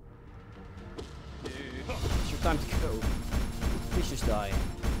 It's your time to go. Please just die.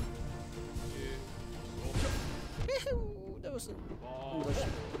 That was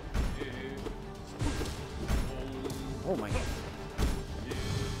oh my god.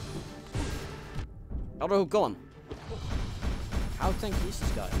 Elder who? Go on. How tanky is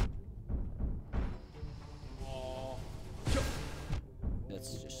this guy?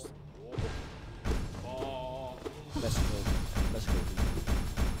 That's just. Let's go.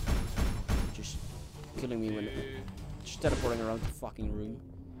 Just killing me when. Just teleporting around the fucking room.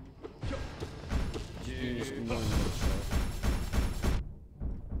 Just being this annoying little self.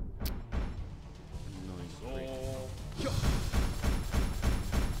 Annoying prick.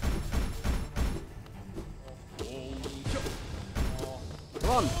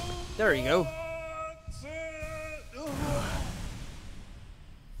 Come on! There you go.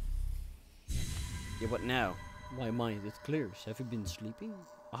 Yeah, what now? My mind, it clears. Have you been sleeping?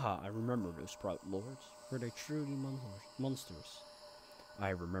 Aha, I remember those proud lords. Were they truly monsters? I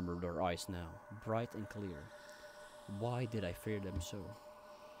remember their eyes now, bright and clear. Why did I fear them so?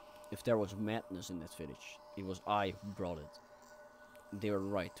 If there was madness in that village, it was I who brought it. They were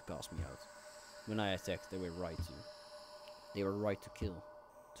right to cast me out. When I attacked, they were right to. They were right to kill.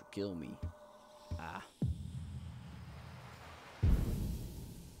 To kill me. Ah.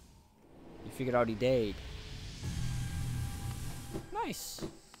 You figured out he died. Nice.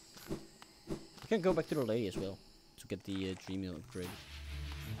 You can go back to the lady as well to get the dream meal upgrade.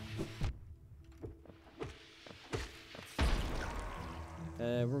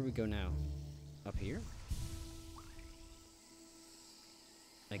 Where we go now? Up here?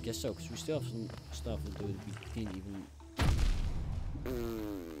 I guess so, because we still have some stuff to do that we didn't even...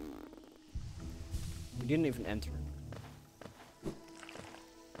 We didn't even enter.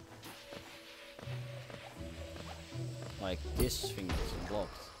 Like, this thing is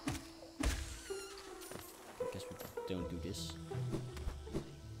blocked. I guess we don't do this.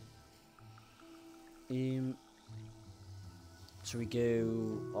 So we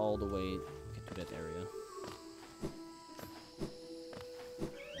go all the way to that area.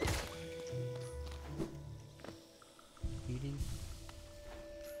 Eating.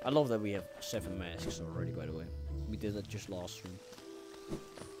 I love that we have 7 masks already, by the way. We did that just last stream.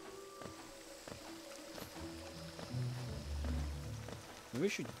 Maybe we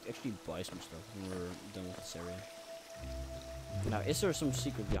should actually buy some stuff when we're done with this area. Now, is there some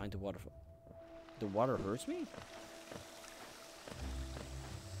secret behind the waterfall? The water hurts me?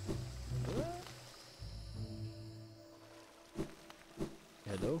 What?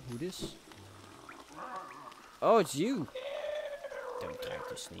 Hello, who this? Oh, it's you! Don't try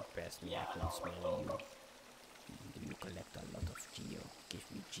to sneak past me, I can smell you. You collect a lot of Geo. Give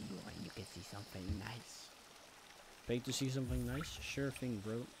me Geo and you can see something nice. Pay to see something nice? Sure thing,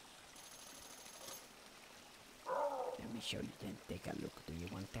 bro. Let me show you then. Take a look. Do you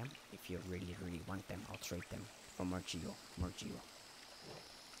want them? If you really, really want them, I'll trade them for more Geo. More Geo.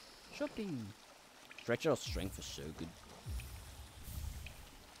 Shopping! Stretch out strength is so good.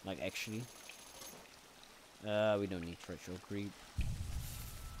 Like, actually. We don't need stretch out creep.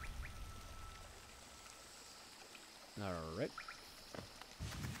 Alright.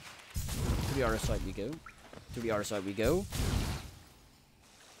 To the other side we go. To the other side we go.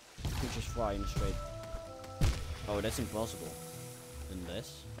 We just fly in straight. Oh, that's impossible.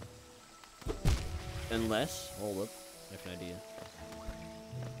 Unless, hold up, I have an idea.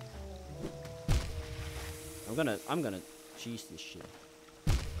 I'm gonna cheese this shit.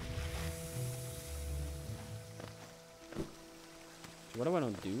 So what I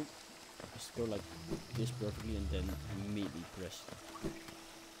wanna do is go like this perfectly and then immediately press.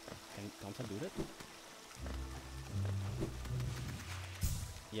 Can't I do that?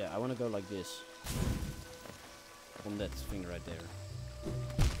 Yeah, I wanna go like this. On that thing right there.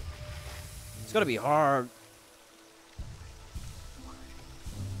 It's gonna be hard.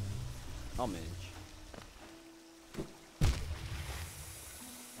 I'll manage.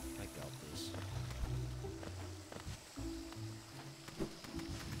 I got this.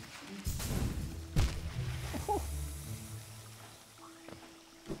 Oh.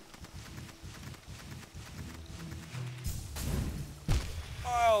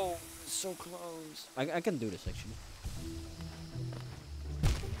 Oh, so close. I can do this actually.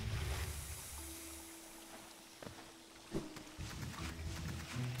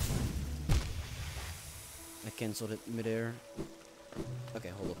 Cancelled it midair. Okay,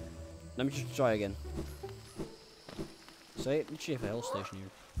 hold up. Let me just try again. Say, we should have a hell station here.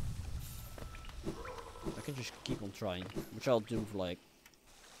 I can just keep on trying, which I'll do for like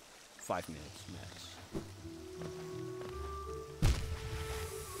 5 minutes max.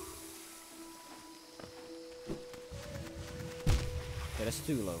 Okay, that's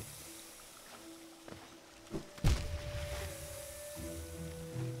too low.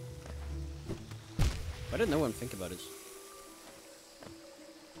 Why did no one think about this?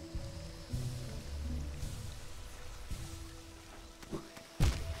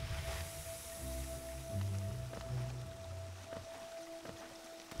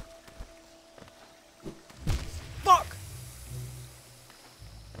 Fuck!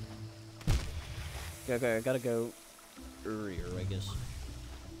 Okay, I gotta go earlier, I guess.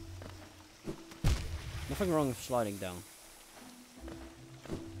 Nothing wrong with sliding down.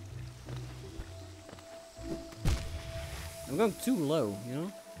 I'm going too low, you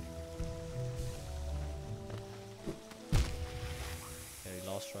know? Okay,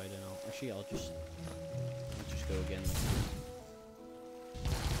 last try then actually I'll just go again like this.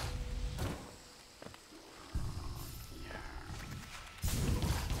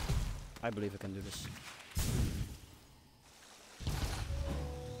 I believe I can do this.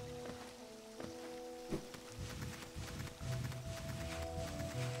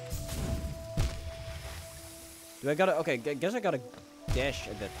 Do I gotta, okay, guess I gotta dash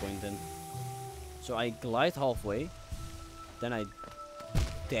at that point then. So I glide halfway, then I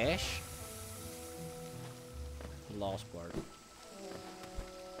dash. The last part.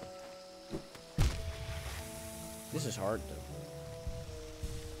 This is hard though.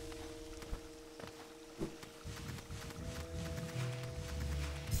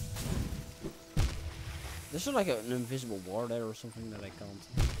 There's like an invisible wall there or something that I can't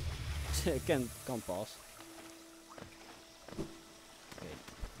can't pass. Okay.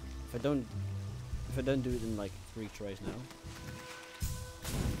 If I don't do it in like 3 tries now,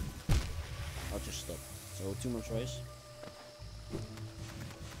 I'll just stop. So 2 more tries.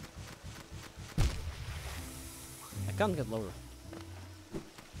 I can't get lower.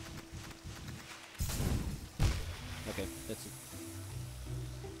 Okay, that's it.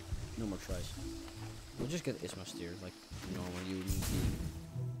 No more tries. We'll just get Isma steer like normal human being.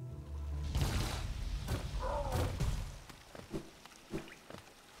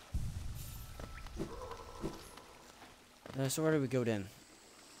 So where do we go then?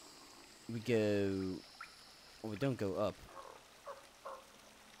 We go... Oh, we don't go up.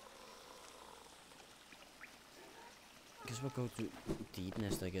 Guess we'll go to Deep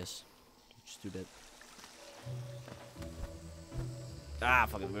Nest, I guess. Just do that. Ah,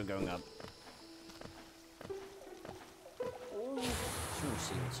 fuck it, we're going up. Just want to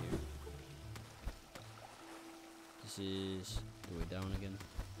see what's here. This is the way down again.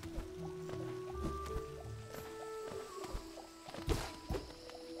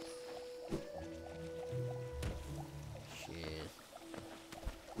 Shit.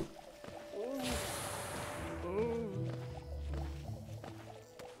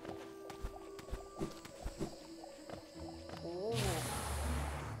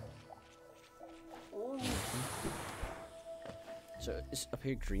 So is up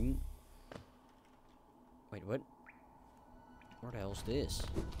here green? Wait, what? What the hell's this?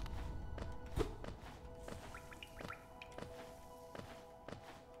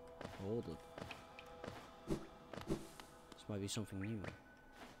 Hold it. This might be something new.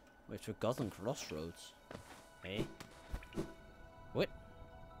 Wait, Forgotten Crossroads. Hey? What?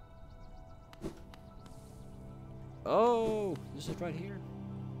 Oh, this is right here.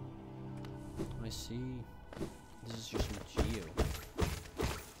 I see. This is just some geo.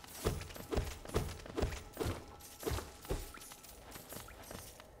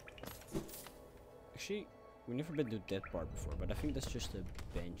 Actually, we've never been to that part before, but I think that's just a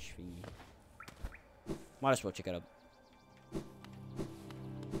bench thingy. Might as well check it out.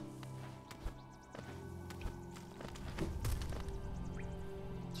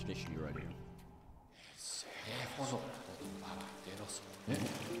 It's literally right here.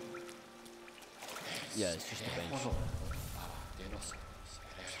 Yeah, it's just a bench.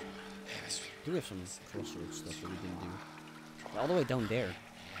 Do we have some crossroads stuff that we didn't do? All the way down there.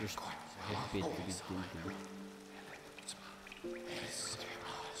 There's a bit that we didn't do.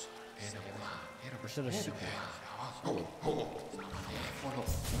 Or is that a secret?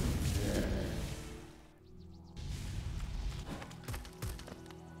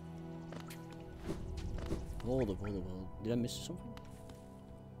 Hold up. Did I miss something?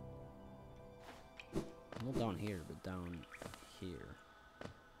 Not down here, but down here.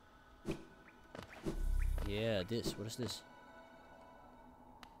 Yeah, this. What is this?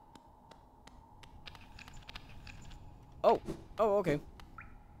 Oh! Oh, okay.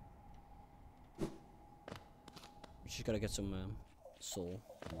 We just gotta get some soul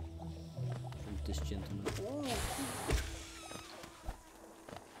from this gentleman.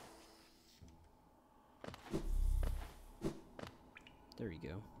 There you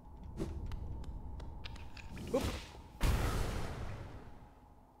go. Whoop.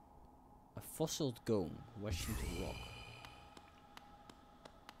 A fossil gome, Washington Rock.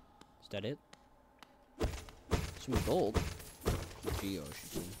 Is that it? Some gold. Geo, I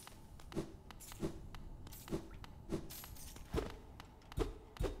should say.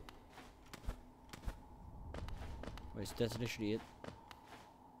 Wait, so that's literally it.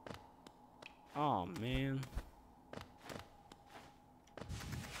 Oh man.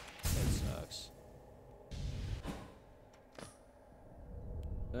 That sucks.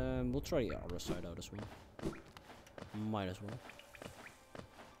 We'll try the other side out as well. Might as well.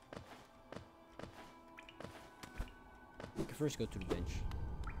 Okay, first go to the bench.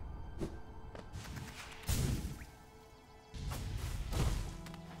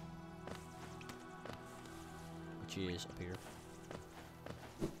 Which is up here.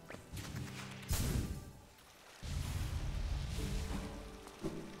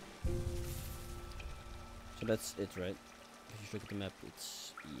 So that's it, right? If you look at the map,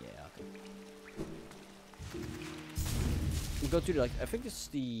 it's... yeah, okay. We go to the, like, I think it's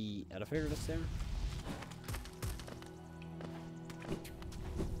the elevator that's there.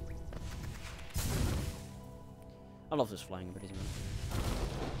 I love this flying ability, man.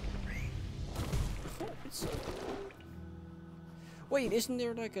 It's wait, isn't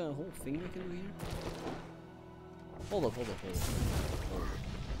there like a whole thing we can do here? Hold up.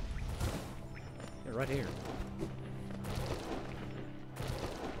 Yeah, right here.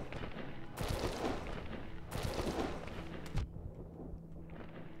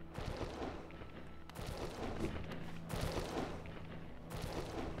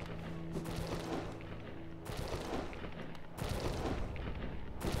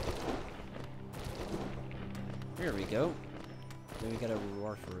 Here we go. Then we got a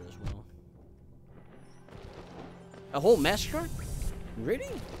reward for it as well. A whole massacre? Really?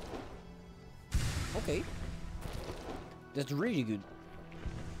 Okay. That's really good.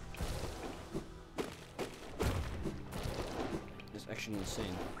 That's actually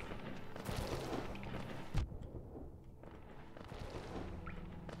insane.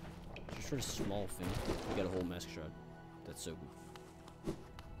 Just for a small thing, we got a whole massacre. That's so good.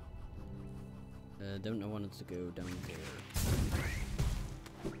 Don't want it to go down there.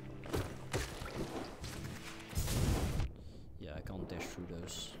 Yeah, I can't dash through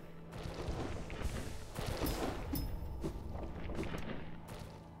those.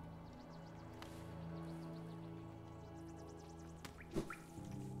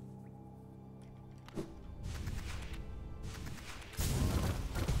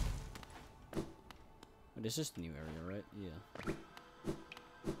 This is the new area, right? Yeah.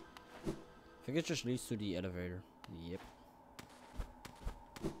 I think it just leads to the elevator. Yep.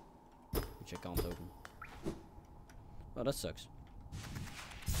 Which I can't open. Oh, that sucks.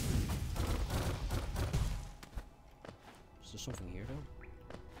 Is there something here though?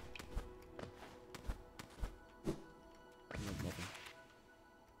 Nope, nothing.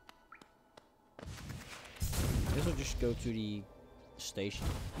 I guess I'll just go to the station.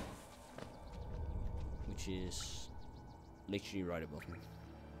 Which is literally right above me.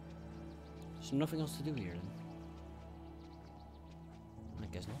 There's nothing else to do here then. I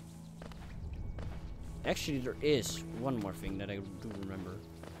guess not. Actually, there is one more thing that I do remember.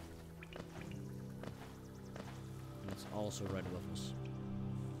 And it's also right above us.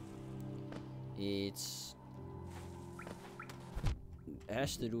 It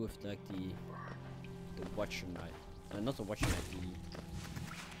has to do with like the Watcher Night. Not the Watcher Night,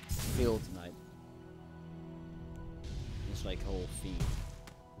 the Field Night. It's like whole theme.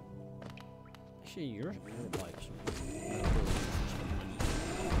 Actually, you're alive, so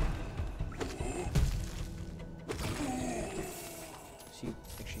see,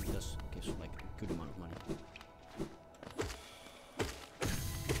 actually does gives like a good amount of money.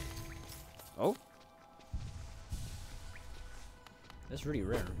 Oh, that's really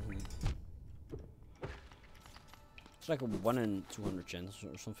rare. It's like a 1 in 200 chance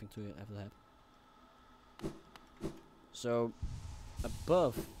or something to have that. So,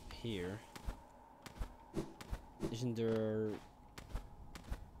 above here, isn't there...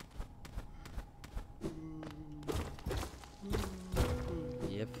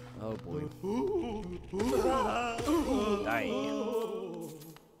 Yep, oh boy. Die.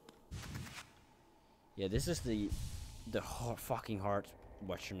 Yeah, this is the fucking hard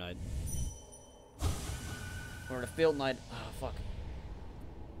Watcher Night. Or the Field Night, ah fuck.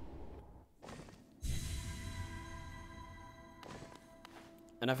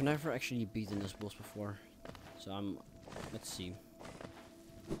 And I've never actually beaten this boss before, so let's see.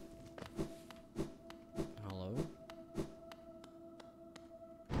 Hello?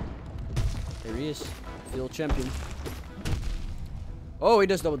 There he is, field champion. Oh, he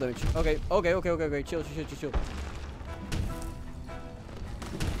does double damage. Okay, chill.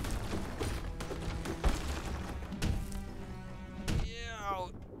 Yeah.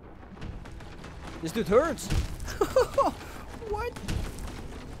 This dude hurts. What?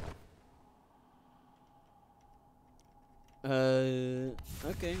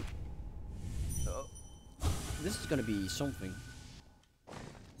 Okay. This is gonna be something.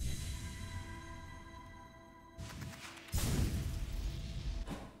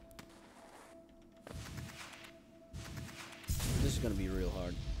 This is gonna be real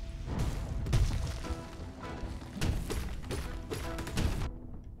hard.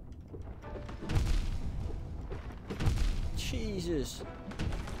 Jesus.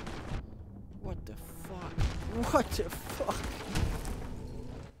 What the fuck? What the fuck?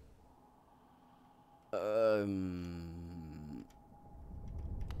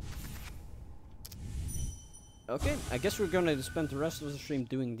 Okay, I guess we're gonna spend the rest of the stream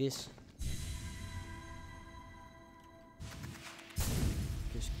doing this.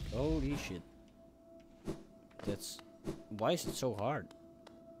 Just holy shit. That's... Why is it so hard?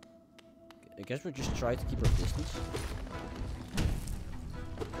 I guess we'll just try to keep our distance.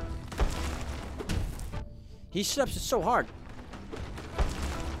 He slaps it so hard.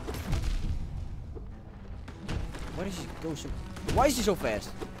 Why does he go so... Why is he so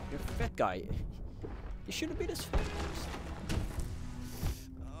fast? You're a fat guy. You shouldn't be this fast.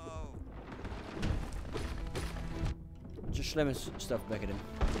 Oh. Just slamming stuff back at him.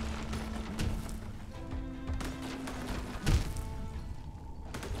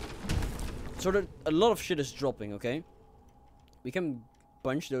 So that a lot of shit is dropping, okay? We can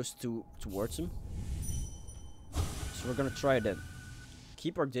punch those two towards him. So we're gonna try that.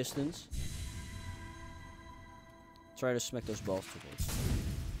 Keep our distance. Try to smack those balls towards him.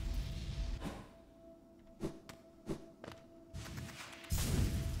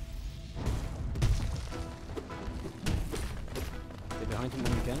 Get behind him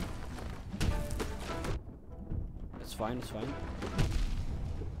when you can. That's fine, that's fine.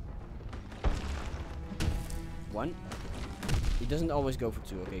 One. He doesn't always go for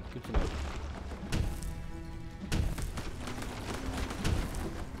two. Okay, good to know.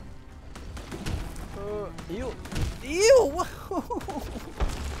 Ew! Ew!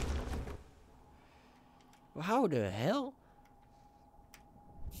 How the hell?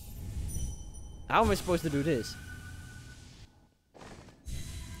 How am I supposed to do this?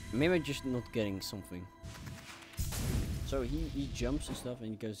 Maybe I'm just not getting something. So he jumps and stuff and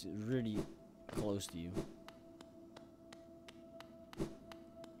he goes really close to you.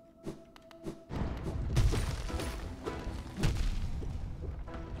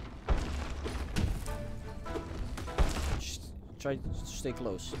 Try to stay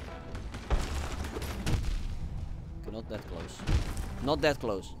close. Okay, not that close. Not that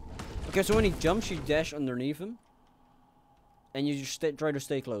close. Okay, so when he jumps, you dash underneath him. And you just try to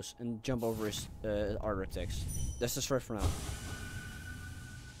stay close and jump over his other attacks. That's the threat for now.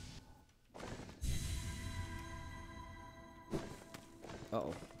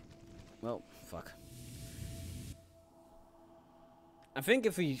 Uh-oh. Well, fuck. I think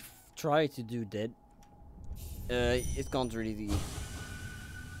if we try to do that, it can't really.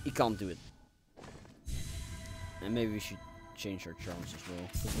 He can't do it. And maybe we should change our charms as well.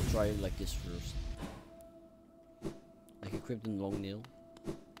 But we'll try it like this first. Like equip the long nail.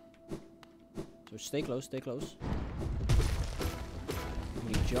 So stay close, stay close.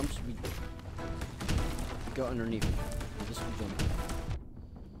 When he jumps, we go underneath him. This will jump.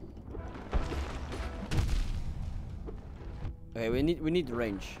 Okay, we need the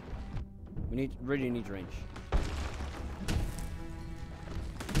range. We really need range.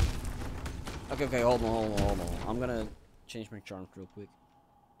 Okay, hold on. I'm gonna change my charms real quick.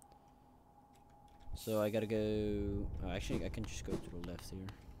 So I gotta go. Actually, I can just go to the left here.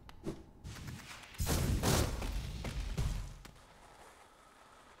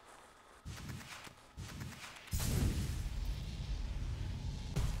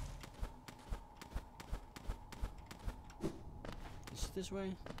 Is it this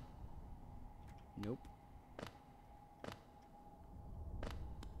way? Nope.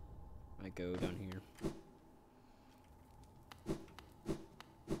 I go down here.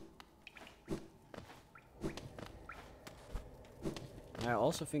 I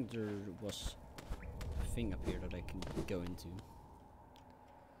also think there was a thing up here that I can go into.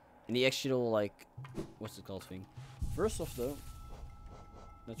 And the actual, like, what's it called thing? First off though,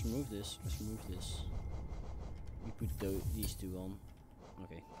 let's remove this, We put these two on.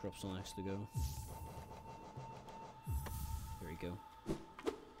 Okay, drops on next to go. There we go.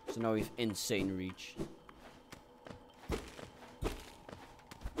 So now we have insane reach.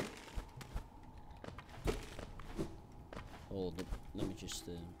 Hold up, let me just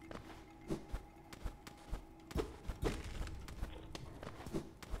this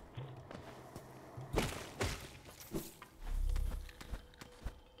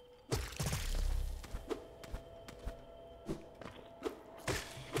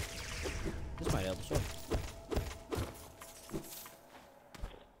might help as well.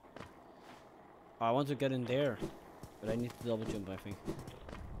 I want to get in there, but I need to double jump, I think.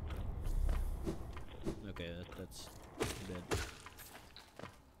 Okay, that's dead.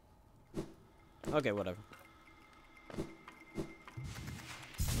 Okay, whatever.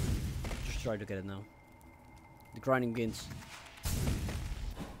 Just try to get it now. The grinding begins.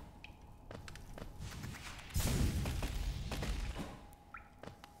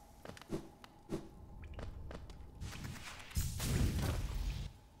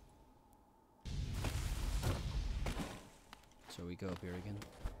 So we go up here again.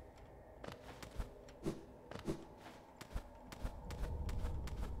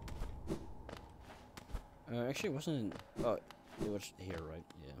 Actually, it wasn't in, oh, it was here, right?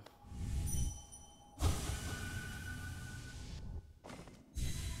 Yeah.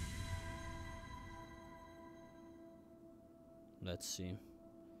 Let's see.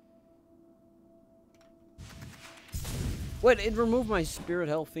 Wait, it removed my spirit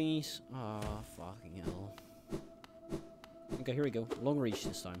health thingies. Oh, fucking hell. Okay, here we go. Long reach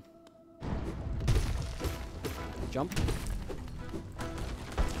this time. Jump.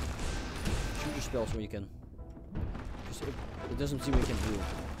 Shoot your spells where you can. It doesn't seem we can do.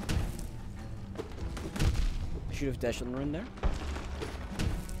 I should have dashed on the rim there.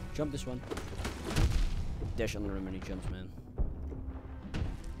 Jump this one. Dash on the rim and he jumps, man.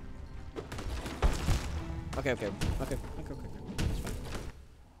 Okay. That's fine.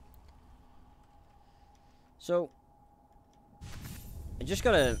 So, I just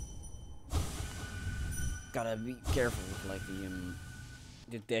gotta be careful with like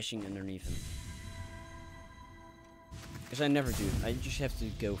the dashing underneath him. Because I never do. I just have to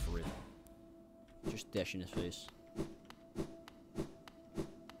go for it. Just dash in his face.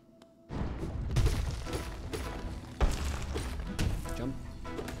 Jump.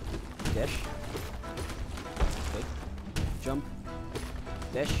 Dash. Okay. Jump.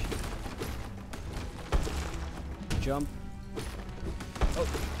 Dash. Jump. Oh.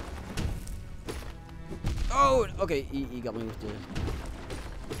 Oh, okay, he got me with the...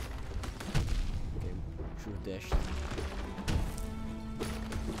 Okay, should have dashed.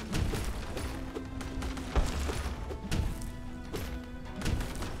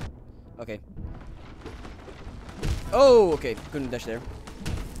 Okay. Oh, okay, couldn't dash there.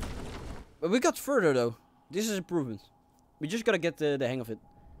 But we got further though. This is improvement. We just gotta get the hang of it.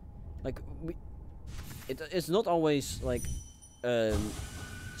 Like, it's not always like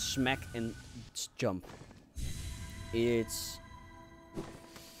smack and jump. It's...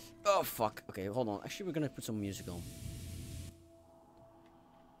 Oh, fuck. Okay, hold on. Actually, we're gonna put some music on.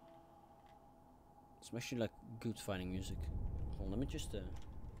 It's actually like good fighting music. Hold on, let me just...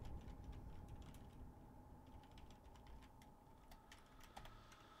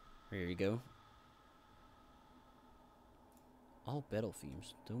 Here you go. All battle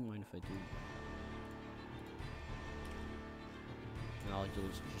themes. Don't mind if I do. And I'll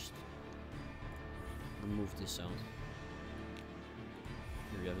just remove this sound.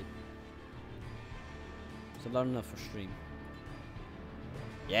 Here you have it. Is that loud enough for stream?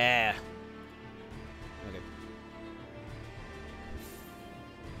 Yeah! Okay.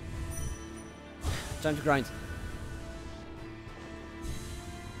 Time to grind.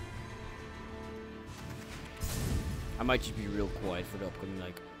 I might just be real quiet for the upcoming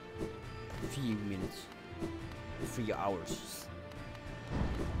like few minutes. 3 hours.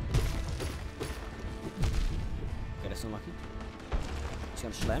 Okay, that's unlucky. He's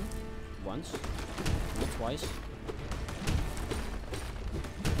gonna slam. Once. Not twice.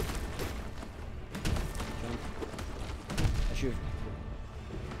 Jump. I should.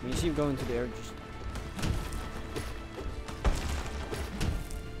 When you see him go into the air, just...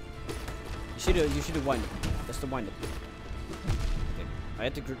 You see the wind up. That's the wind up. Okay. I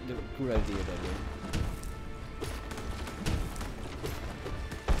had the good idea that way.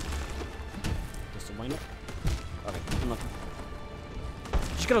 That's the wind up. Okay, I'm not.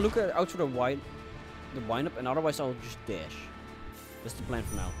 Just gonna look out for the wind up, and otherwise I'll just dash. That's the plan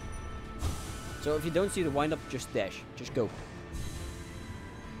for now. So if you don't see the wind up, just dash. Just go.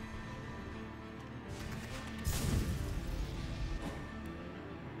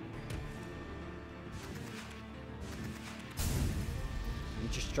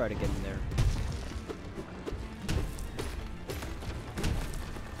 Just try to get in there.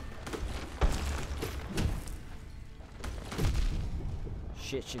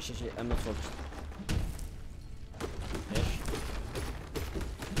 Shit. I'm not focused. Dash.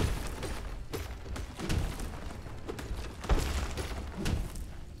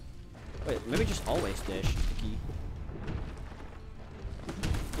 Wait, maybe just always dash is the key.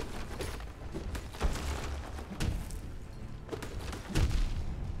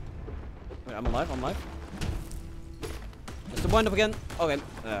 Wait, I'm alive. It's the wind up again. Okay.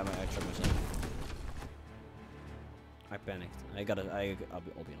 I tried myself. I panicked. I'll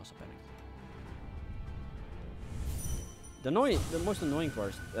be honest, I panicked. The most annoying part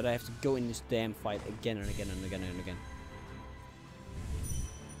is that I have to go in this damn fight again and again and again and again.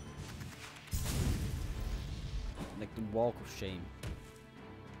 Like the walk of shame.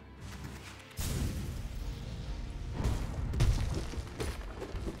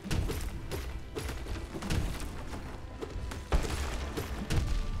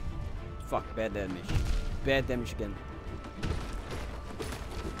 Fuck, bad damage. Bad damage again.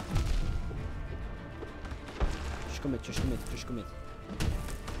 Just commit. Just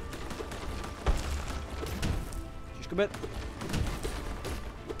commit.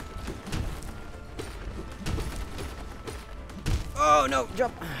 Oh no,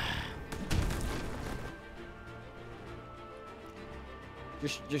 jump.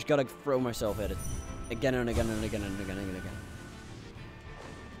 Just gotta throw myself at it. Again and again and again and again and again.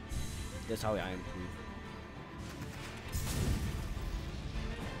 That's how I improve.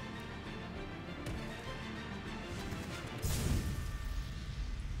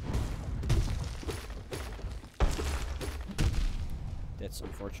 That's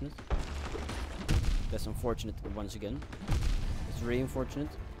unfortunate. That's unfortunate once again. It's really unfortunate.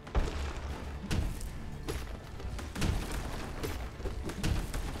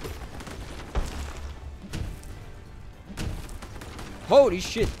 Holy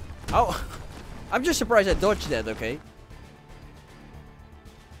shit! Oh, I'm just surprised I dodged that. Okay.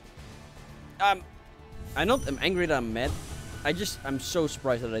 I'm angry that I'm mad. I'm so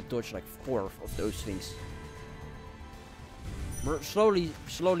surprised that I dodged like 4 of those things. We're slowly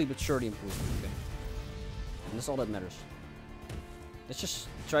but surely improving. Okay. And that's all that matters. Let's just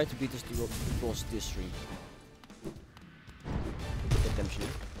try to beat this boss this stream. Get them shit.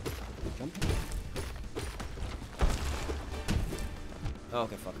 Jump. Oh,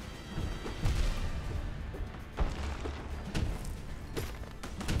 okay, fuck.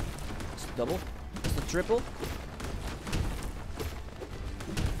 It's the double. It's the triple.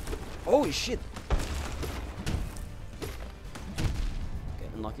 Holy shit. Okay,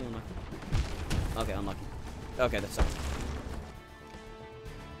 unlucky. Okay, unlucky. Okay, that's it.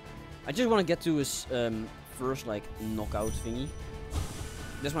 I just want to get to his first like knockout thingy.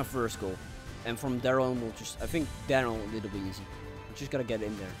 That's my first goal. And from there on we'll just, I think there on it'll be easy. We just gotta get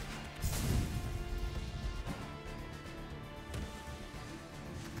in there.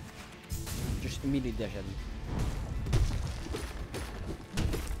 Just immediately dash at him.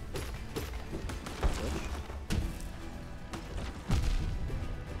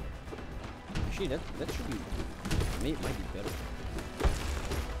 Actually, that should be, might be better.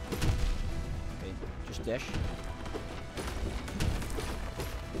 Okay, just dash.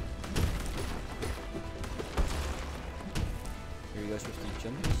 Here he goes with the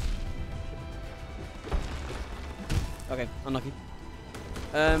jumps. Okay, unlucky.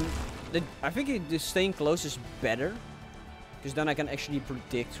 I think the staying close is better, because then I can actually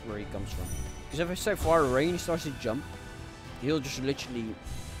predict where he comes from. Because if I stay far away and he starts to jump, he'll just literally,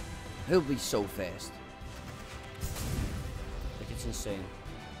 he'll be so fast. Like, it's insane.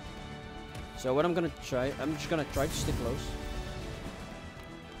 So what I'm gonna try, I'm just gonna try to stick close.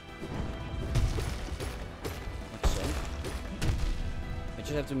 Like so. I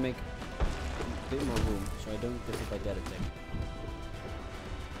just have to make a bit more room so I don't get hit by that attack.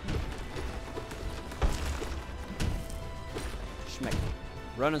 Smack.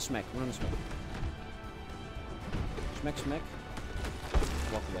 Run and smack, run and smack. Smack, smack.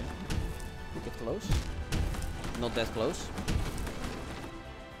 Walk away. Get close. Not that close.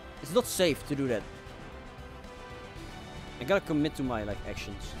 It's not safe to do that. I gotta commit to my like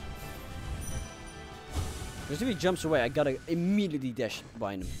actions. Because if he jumps away, I gotta immediately dash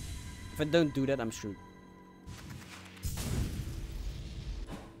behind him. If I don't do that, I'm screwed.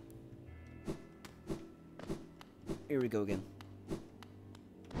 Here we go again.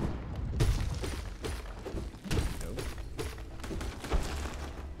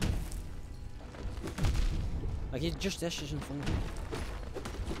 Like, he just dashes in front of me.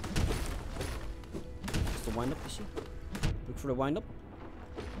 It's the wind up, you see? Look for the wind up.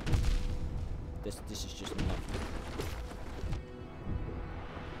 This is just enough.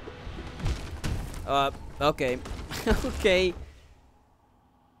 Okay. Okay.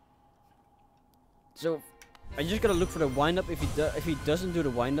 So, I just gotta look for the wind up. If he doesn't do the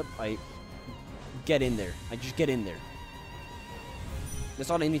wind up, I get in there. I just get in there. That's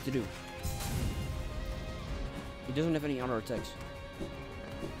all I need to do. He doesn't have any other attacks.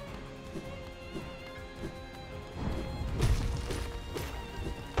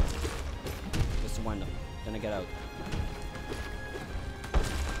 That's the wind up. Then I get out.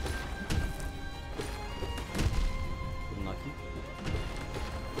 Unlucky.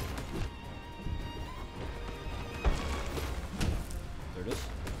 There it is.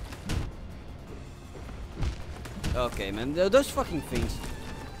 Okay, man. Those fucking things.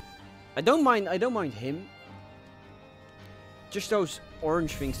 I don't mind him. Just those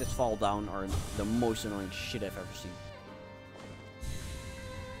orange things that fall down are the most annoying shit I've ever seen.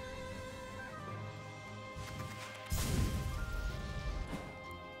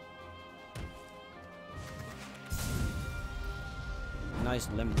 Nice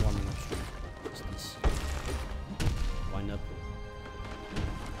lemon warming upstream. What's this? Wind up.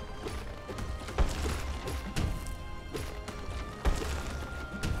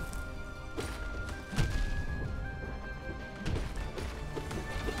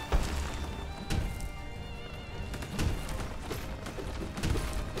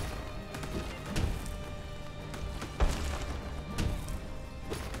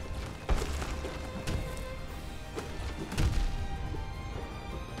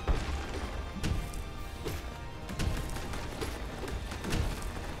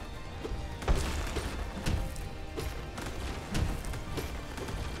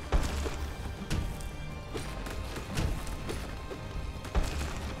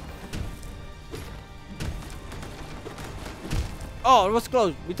 Oh, it was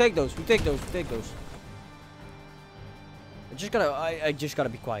close. We take those. We take those. We take those. I just gotta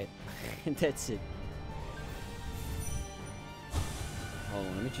be quiet. That's it. Hold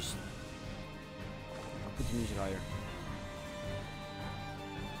on, let me just put the music higher.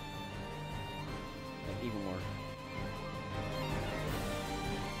 Like even more.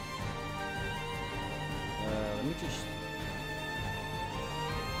 Let me just.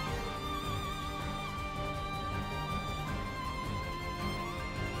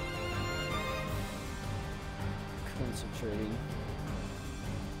 Concentrating.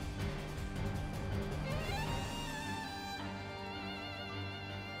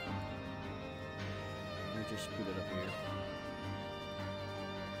 Let me just put it up here.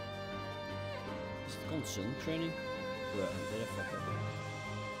 Is it concentrating? Well, did I fuck up?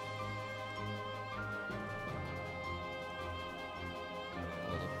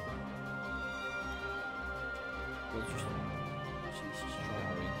 Hold up. We'll just. Jesus, try.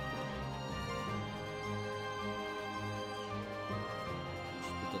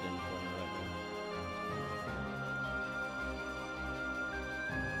 Put it in the corner right now.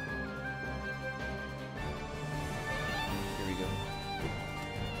 Here we go.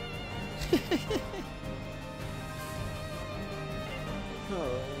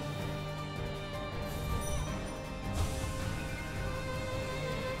 Oh.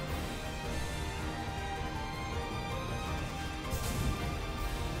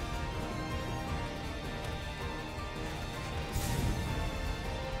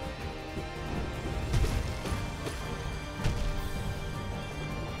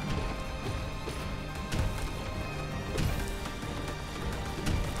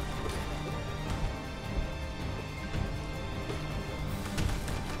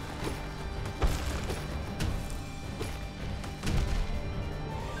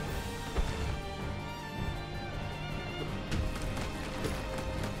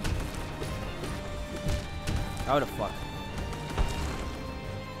 How the fuck?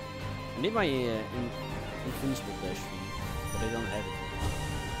 I need my invincible dash thing, but I don't have it.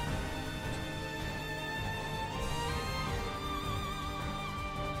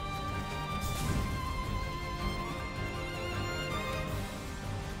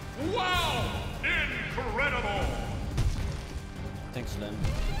 Wow! Incredible! Thanks, Lem.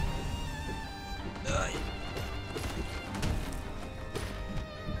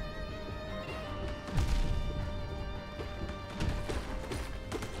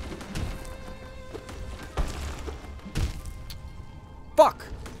 Fuck!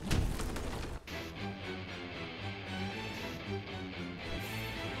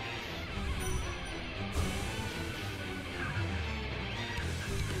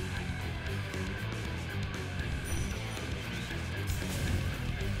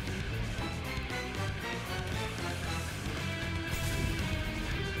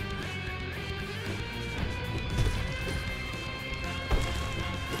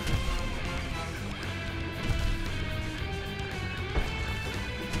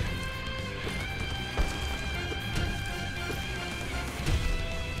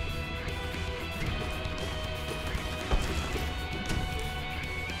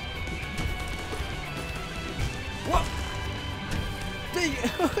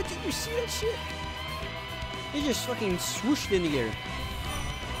 Did you see that shit? He just fucking swooshed in the air.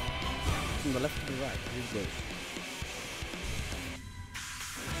 From the left to the right. Here he goes.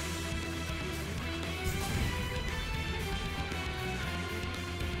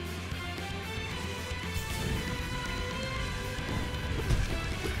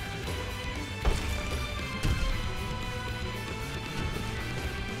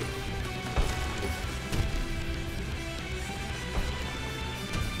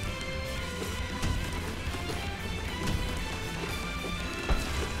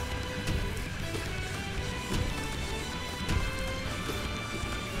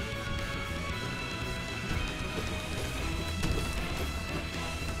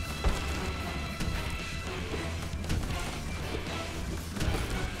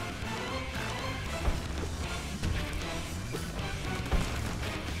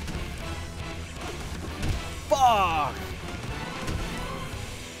 Fuck!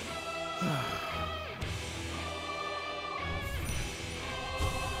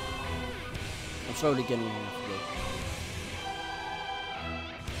 I'm slowly getting enough to go.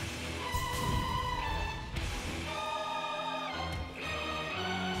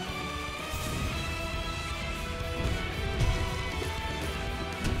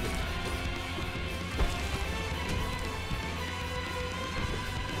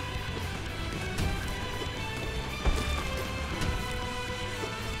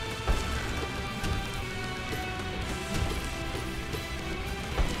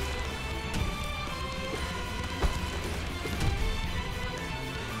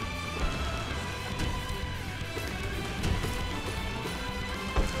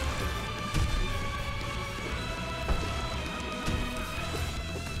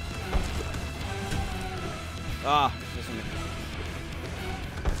 Ah, this one.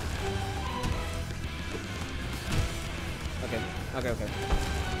 Okay.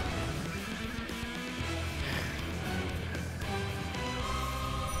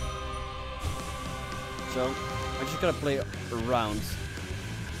 So, I just gotta play around.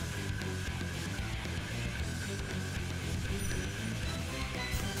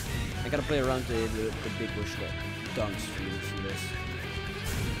 I gotta play around the big bush that dunks for you to see this.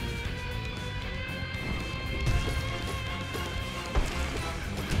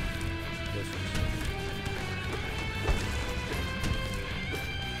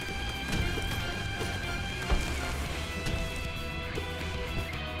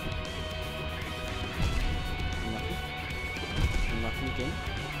 Unlucky again.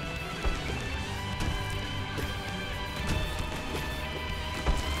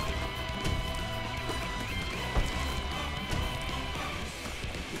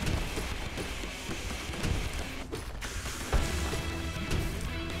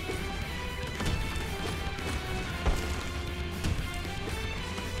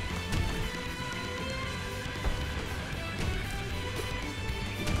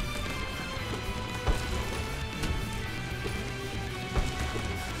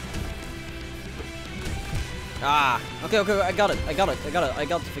 Ah, okay, I got it. I got the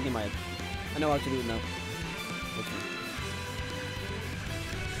thing in my head. I know how to do it now. Okay.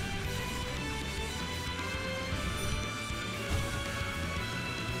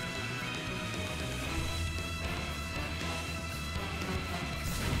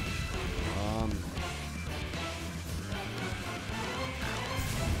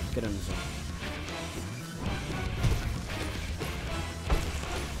 Get in the zone.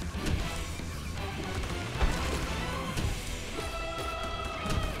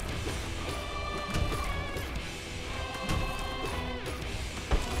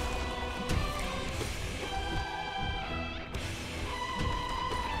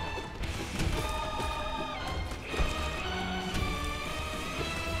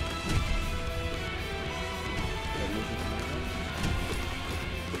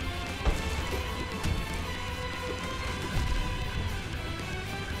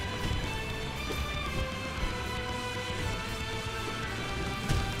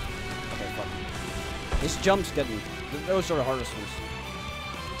 His jumps get me. Those are the hardest ones.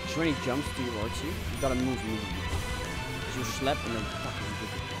 So when he jumps towards you, you gotta move immediately. So you slap and then fucking do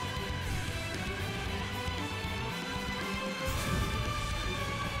it.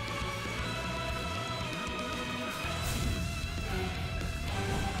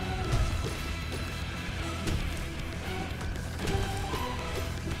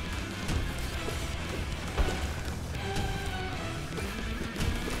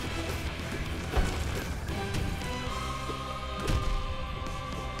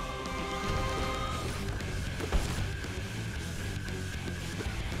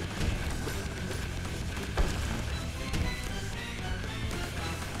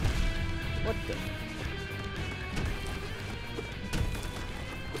 What the?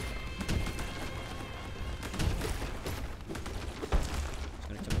 It's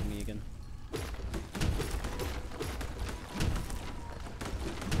gonna jump on me again.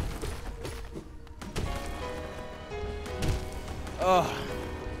 Oh,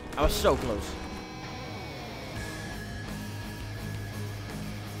 I was so close.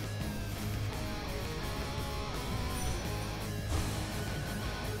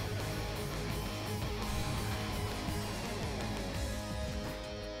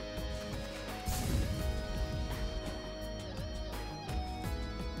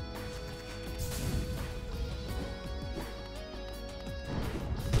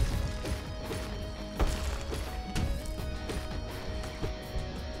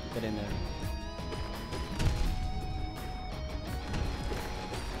 Get in there.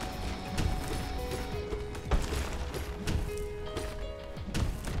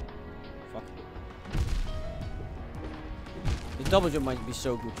 Fuck. The double jump might be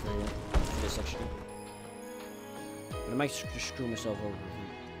so good for this actually. But I might just screw myself over.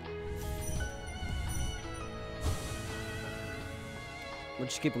 We'll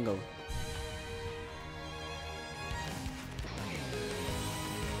just keep on going.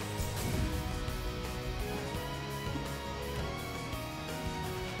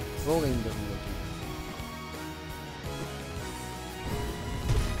 Rolling doesn't work.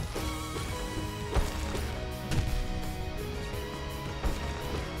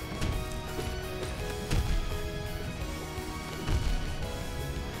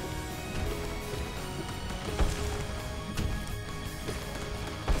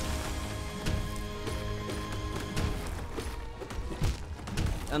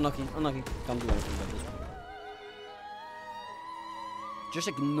 Unlucky. Can't do anything about this one. Just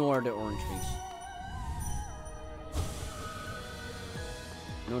ignore the orange things.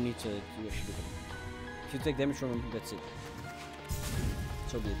 No need to do a shit with them. If you take damage from them, that's it.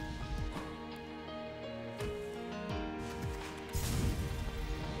 So be it.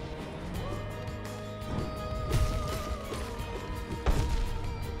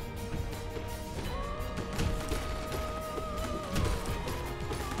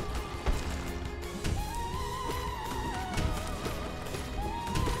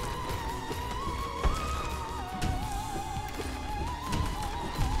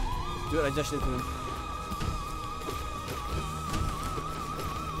 Dude, I just did to him.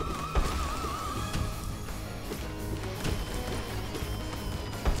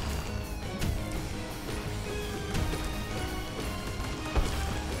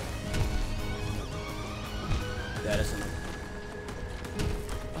 That is enough.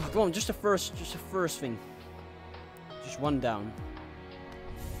 Oh, come on, just the first thing. Just one down.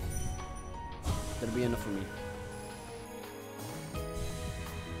 That'll be enough for me.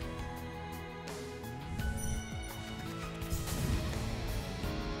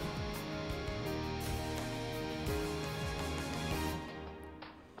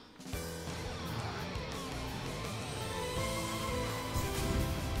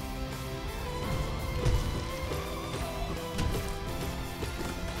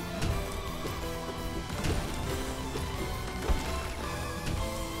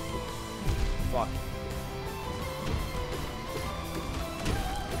 Fuck.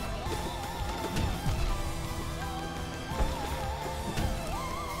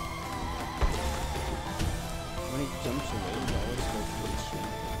 When he jumps away, he always goes really slow.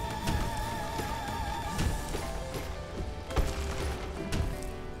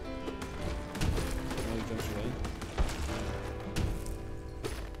 When he jumps away.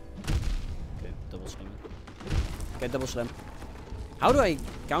 Okay, double slam it. Okay, double slam. How do I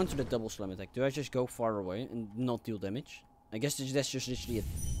counter the double slam attack? Do I just go far away and not deal damage? I guess that's just literally it.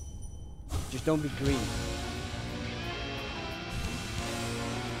 Just don't be greedy.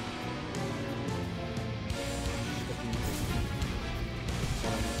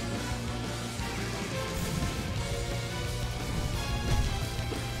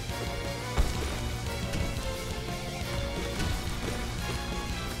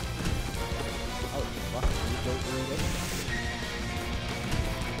 Oh, fuck. You go through this?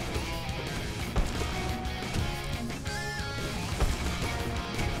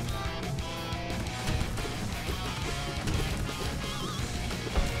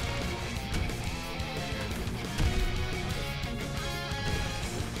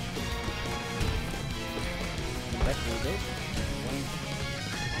 Back to the gate. One.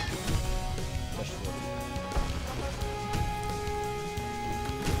 Just one.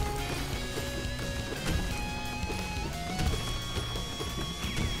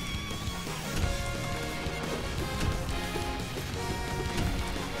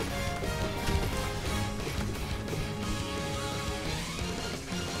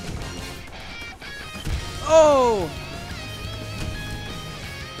 Oh!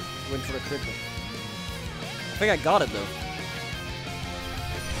 Went for a critical. I think I got it though. I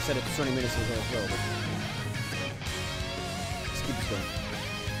said it 20 minutes ago as well, but let's keep this going.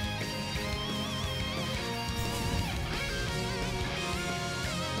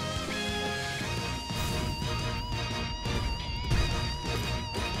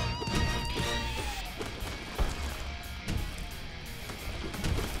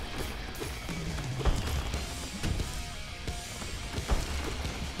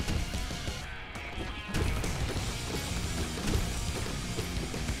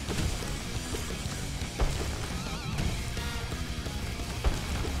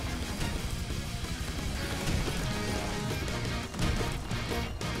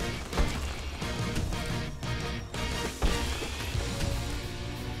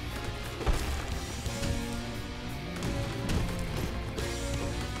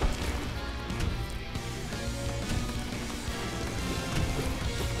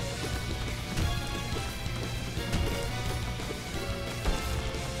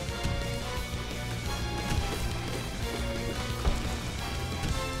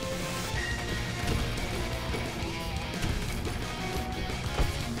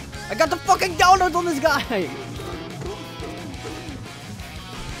 I got the fucking download on this guy! Wait,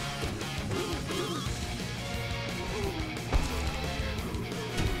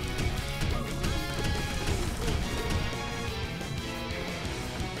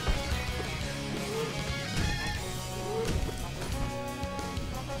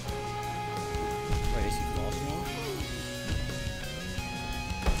 is he false now?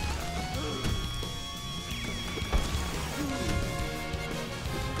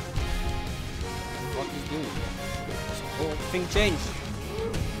 Everything changed.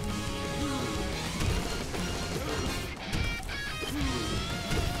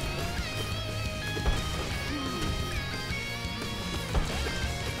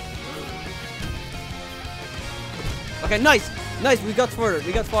 Okay, nice! Nice, we got further.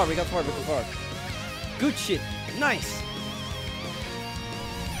 We got far. Good shit. Nice!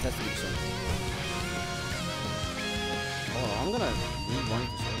 That's the good song. Oh, I'm gonna rewind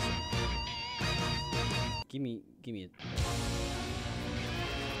this also. Give me it.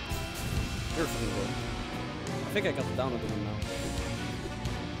 You're fucking good. I think I got the download one now.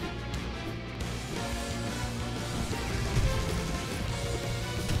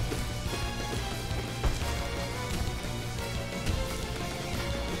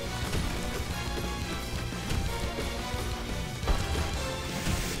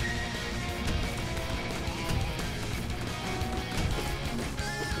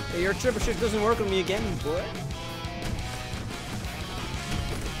 Hey, your triple shit doesn't work on me again, boy.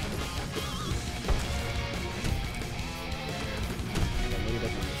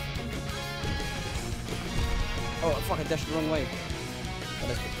 Oh, fuck, I dashed the wrong way. Oh,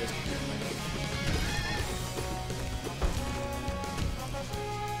 that's good.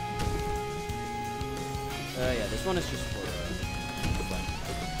 Yeah, this one is just for, fun.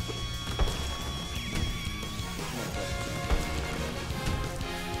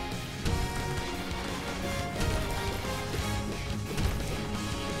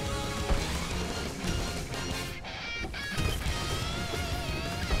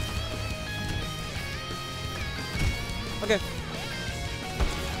 Okay.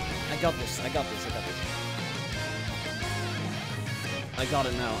 I got this. I got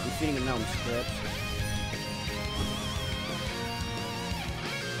it now. I'm feeding it now in scraps.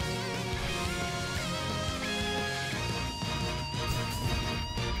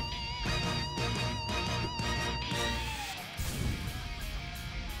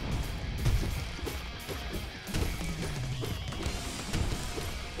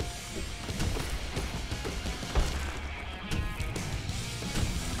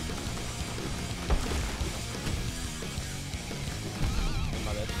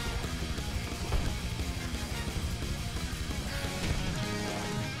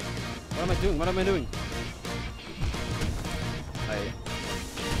 What am I doing? Hey.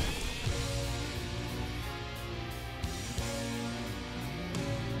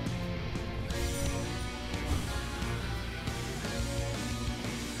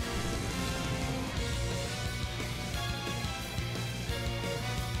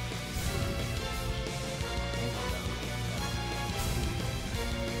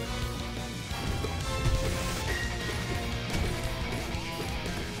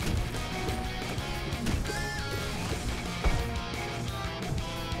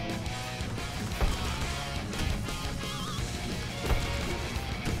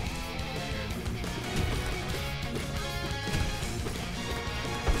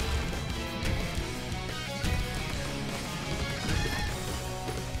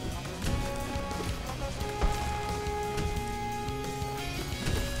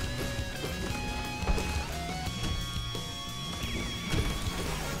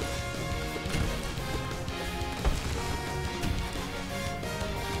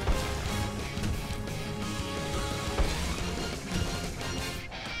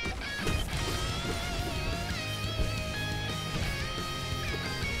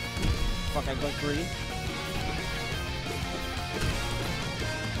 Fuck, I got greedy.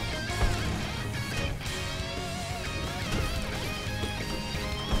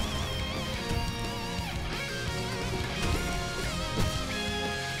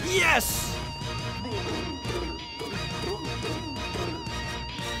 Yes!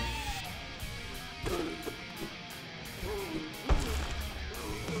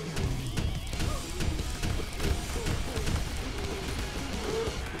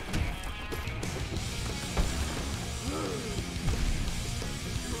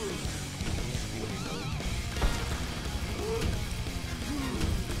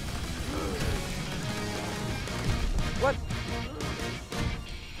 What?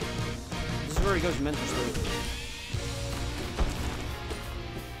 This is where he goes mental state.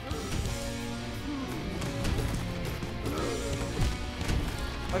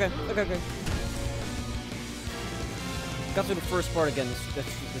 Okay. Got to the first part again. That's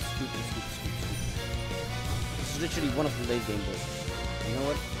stupid. This is literally one of the late game bosses. You know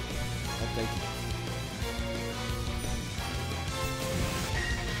what? I'll take it.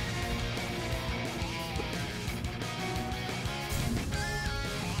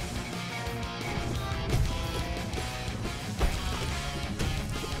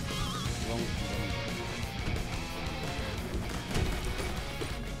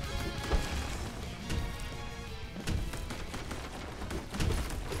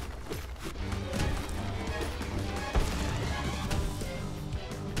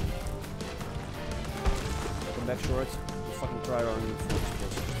 back sword, you fucking try our new force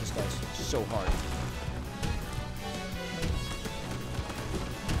explosives. This guy's so hard.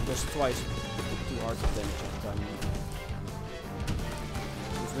 He does twice too hard of damage every time.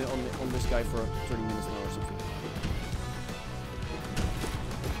 We've been on this guy for 30 minutes now or something.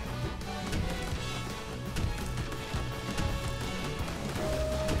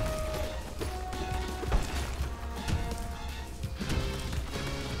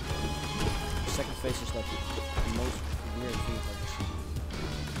 Second phase is like the most weird thing I've ever seen.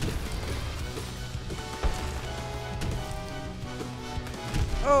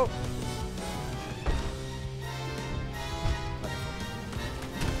 Oh!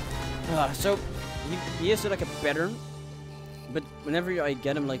 So he has like a pattern, but whenever I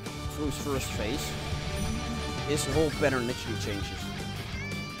get him like through his first phase, his whole pattern literally changes.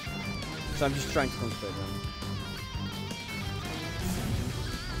 So I'm just trying to concentrate on him.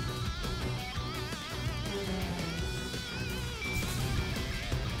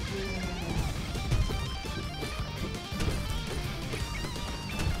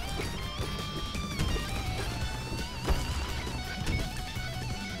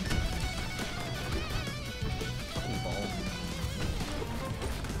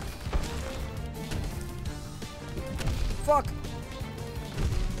 Fuck!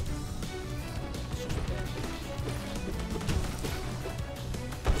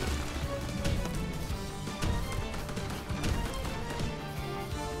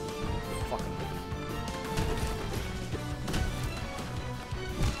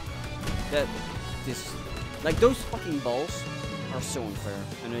 Like those fucking balls are so unfair,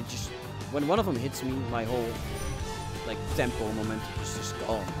 and it just when one of them hits me, my whole like tempo momentum is just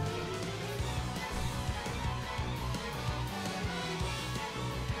gone.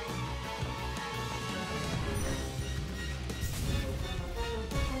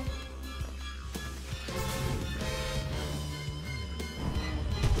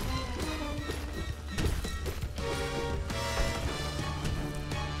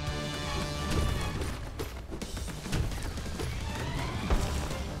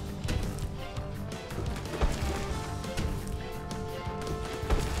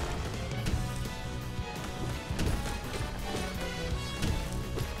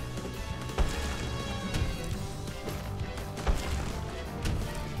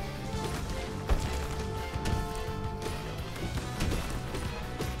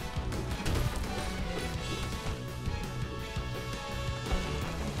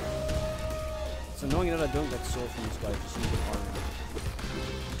 It's annoying that I don't get sword from this guy, just use the armor.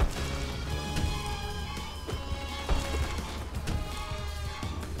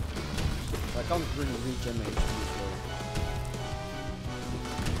 I can't really regen my HP as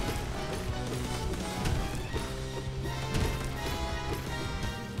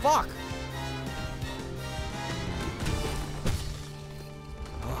well. Fuck!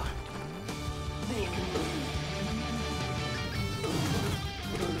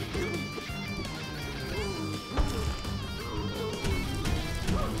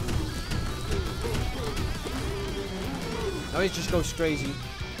 Now he just goes crazy.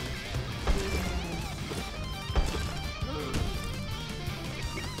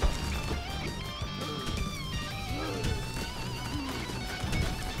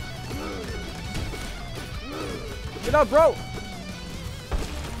 Get up, bro!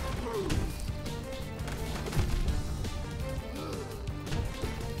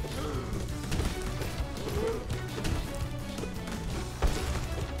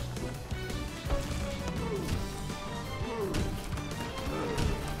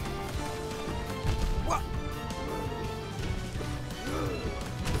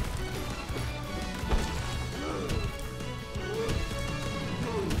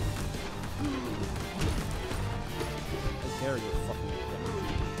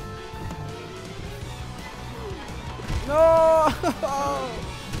 No!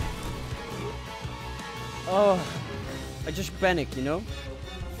 Oh, I just panicked, you know?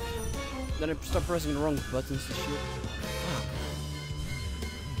 Then I start pressing the wrong buttons and shit. Fuck.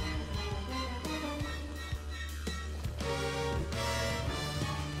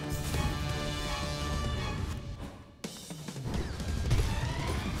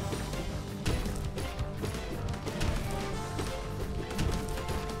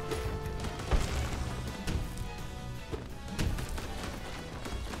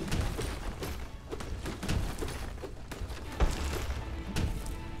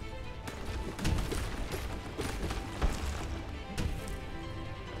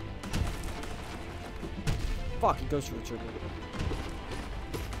 Fuck, he goes for the trigger.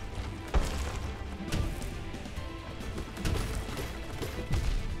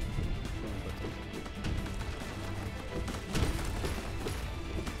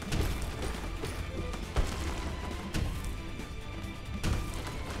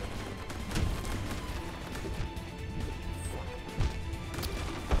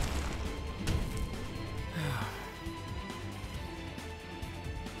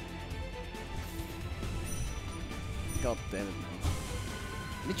 God damn it, man.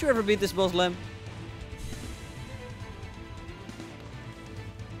 Did you ever beat this boss, Lem?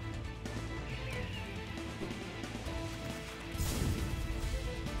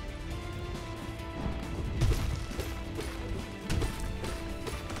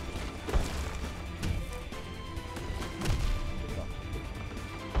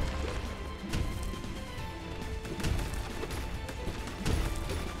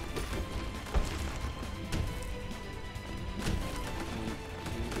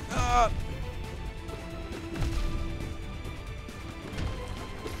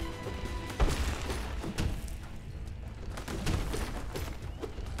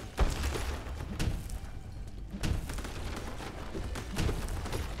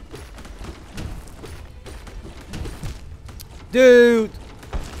 Dude!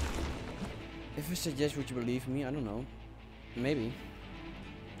 If I said yes, would you believe me? I don't know. Maybe.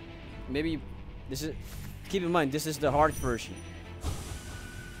 Maybe this is... Keep in mind, this is the hard version.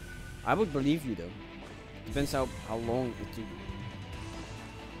 I would believe you though. Depends how long it took.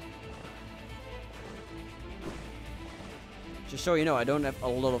 Just so you know, I don't have a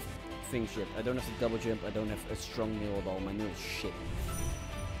lot of things yet. I don't have the double jump, I don't have a strong nail at all. My nail is shit.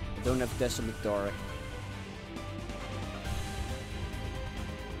 I don't have Decimate Dark.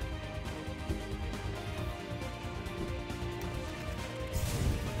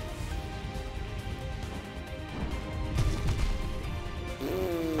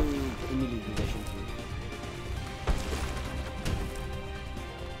 Immediately dashing through.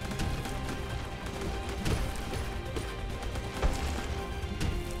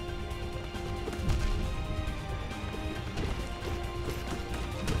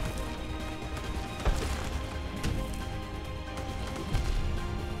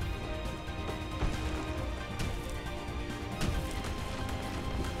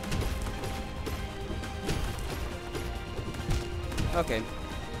 Okay.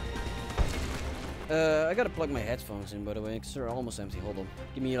 I gotta plug my headphones in, by the way, because they're almost empty. Hold on.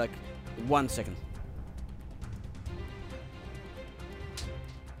 Give me like 1 second.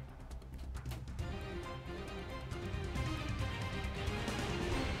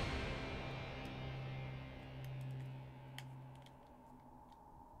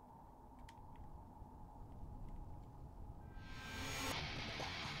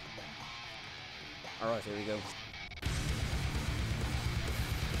 Alright, here we go.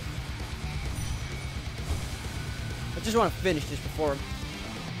 I just want to finish this before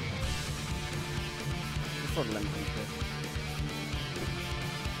the lemon comes back.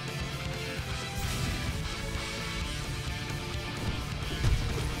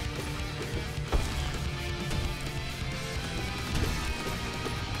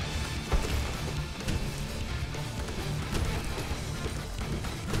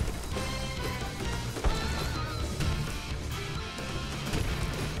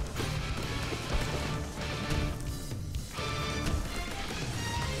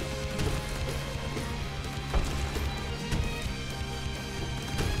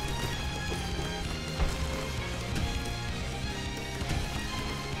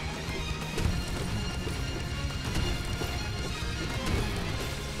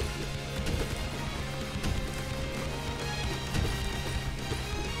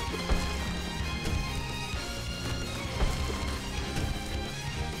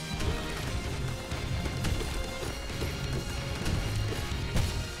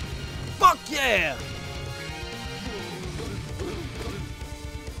 Fuck yeah!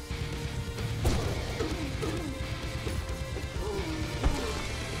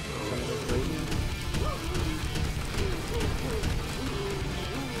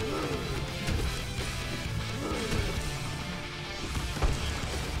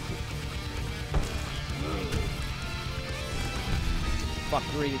 Fuck,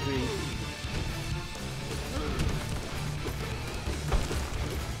 greedy.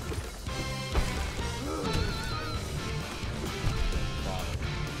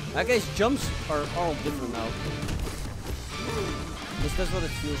 I guess jumps are all different now. At least that's what it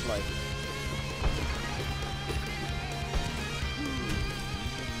feels like.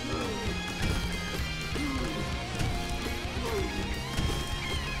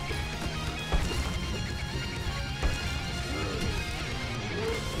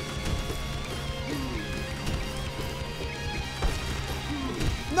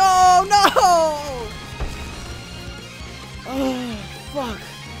 No! Oh, fuck.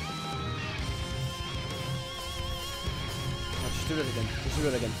 Just do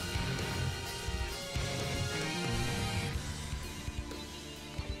it again.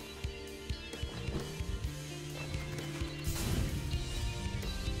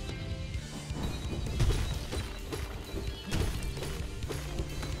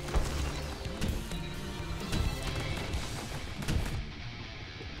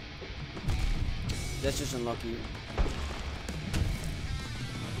 That's just unlucky.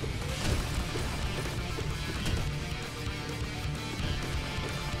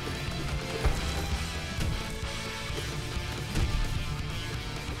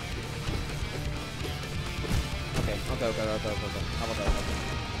 Okay. How about that? Okay.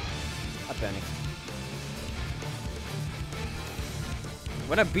 I panicked.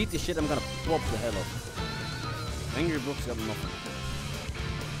 When I beat this shit, I'm gonna plop the hell off. Angry Brooks got nothing.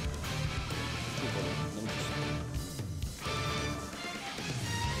 Let me just...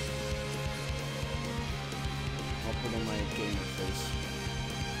 I'll put on my gamer face.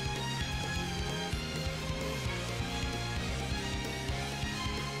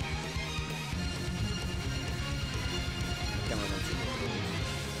 Camera won't see it.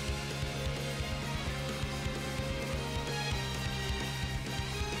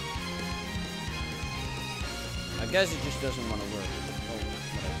 I guess it just doesn't want to work. Oh,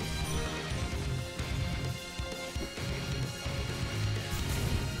 whatever.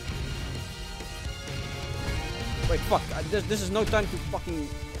 Wait, fuck. This is no time to fucking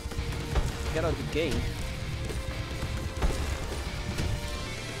get out the game.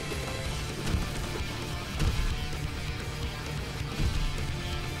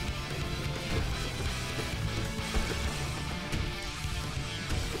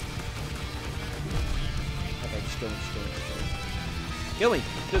 Kill me!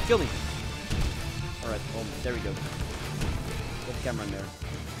 Dude, kill me! Alright, well, there we go. Get the camera in there.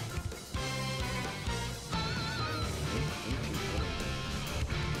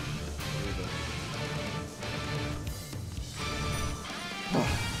 There we go. Come on.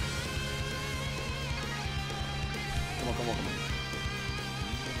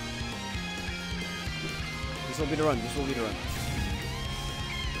 This will be the run.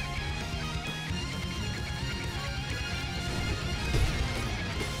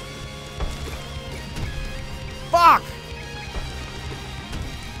 Fuck!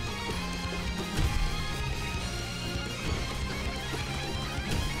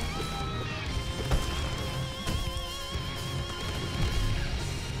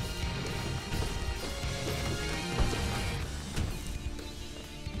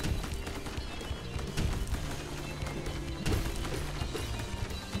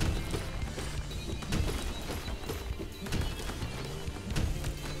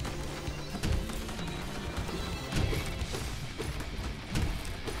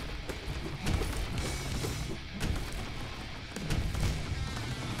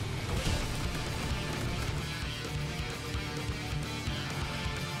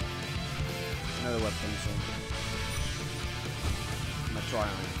 Another weapon, so I'm gonna try on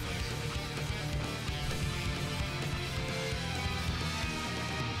it.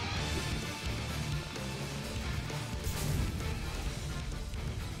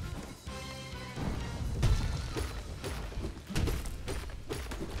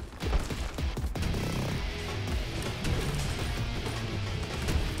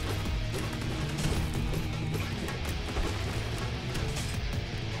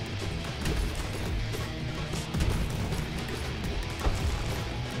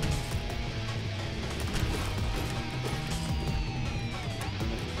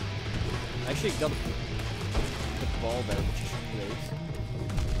 Actually got the ball there, which is great.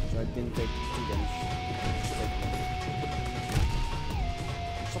 So I didn't take 2 damage.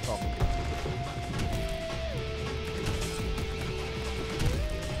 Stop talking.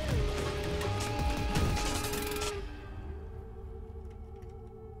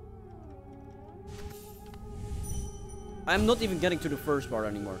 I'm not even getting to the first bar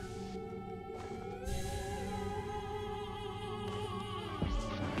anymore.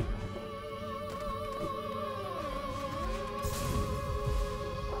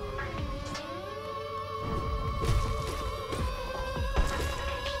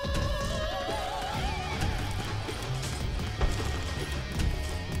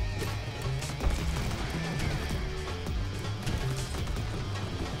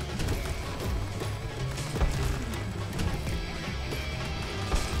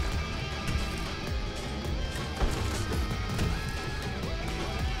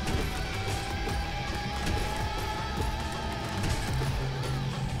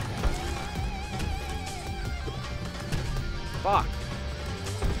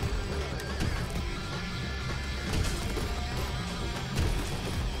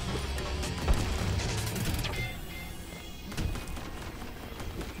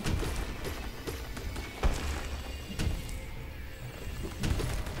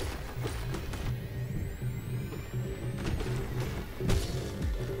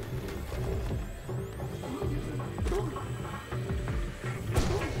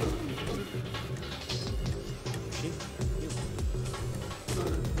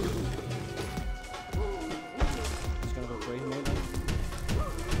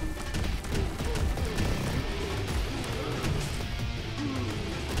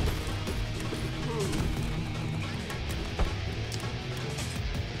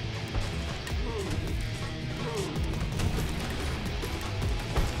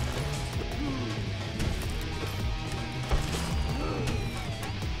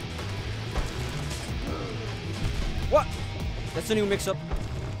 a new mix-up.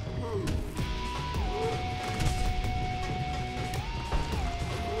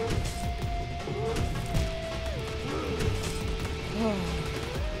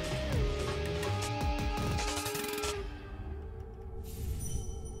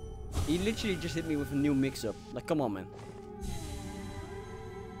 He literally just hit me with a new mix-up. Like, come on, man.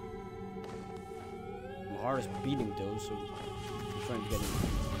 My heart is beating though, so I'm trying to get in.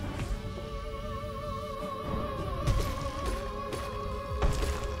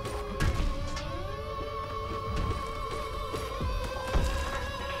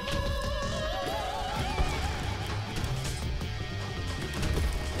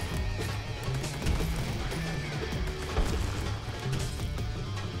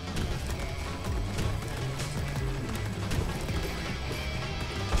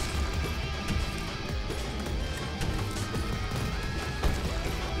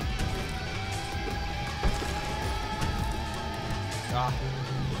 Ah,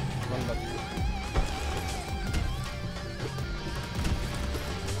 wrong button.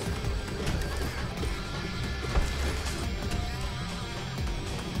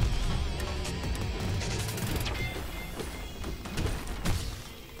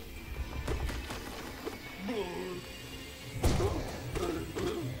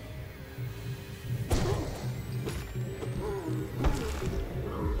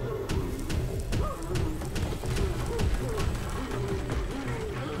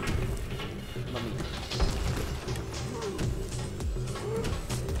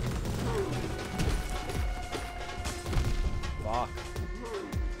 Fuck.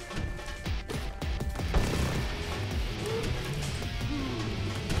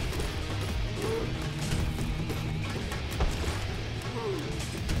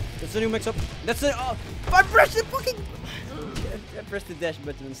 That's a new mix-up. That's it. Oh, I pressed the fucking. I pressed the dash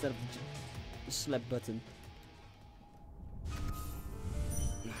button instead of the slap button.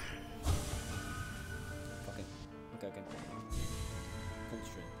 Fucking. Okay.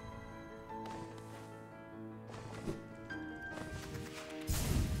 Concentrate.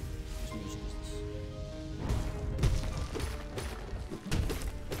 Whose music is this?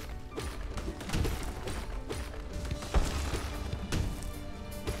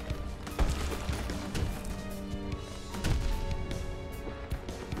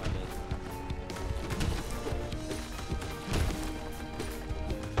 My bad.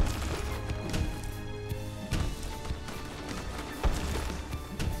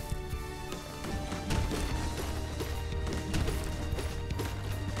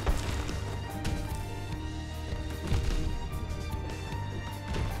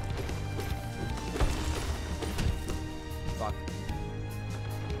 Fuck.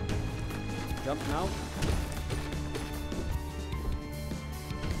 Jump now.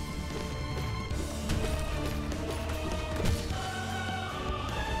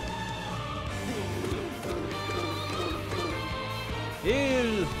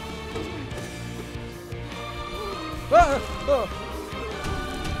 Heal. Ah, ah.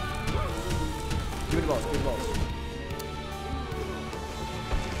 Give me the balls. Give me the balls.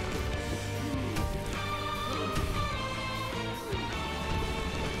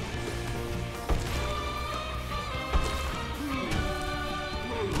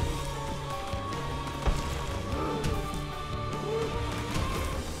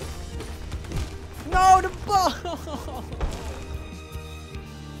 No, the ball!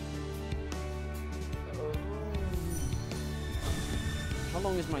 How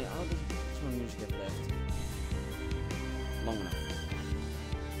long is my how does my music have left? Long enough.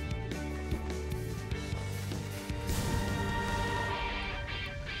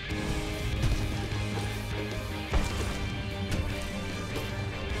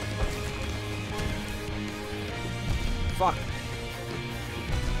 Fuck.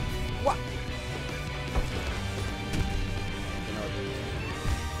 What?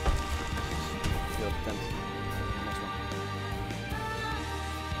 Still tempted. Next one.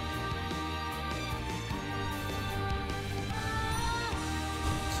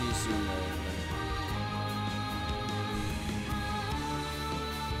 See you soon.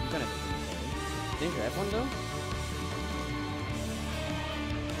 You can have it. Didn't you have one though?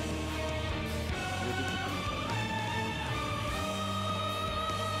 Where did you come from?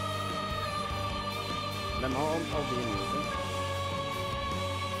 Lem, I'll be in you, okay?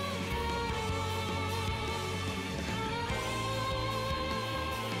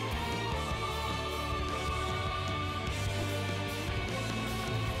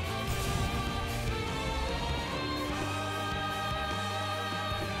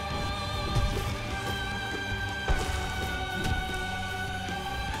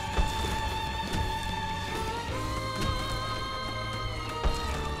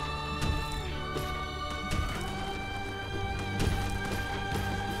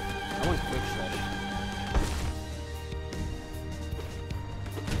 I want quick slash.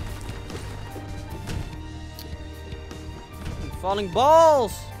 Falling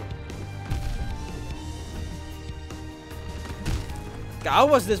balls! Okay, how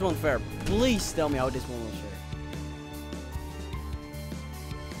was this one fair? Please tell me how this one was fair.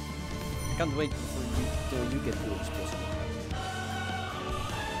 I can't wait for you till you get through this puzzle.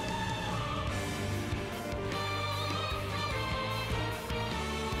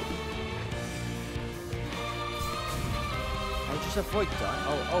 I'll just avoid that.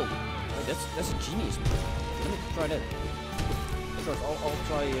 Oh, that's a genius move. Let me try that. First, I'll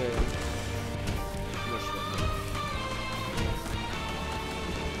try your shot.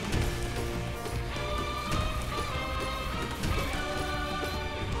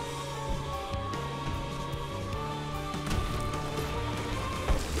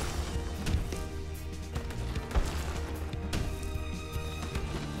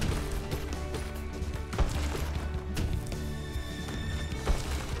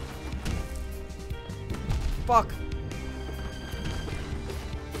 Fuck!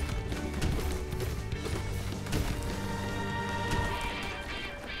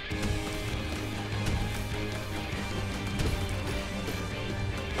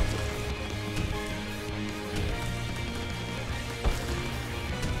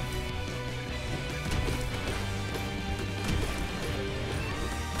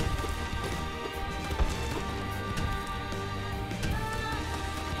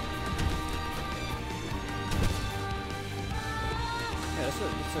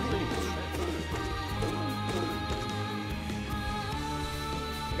 That's a really good strat.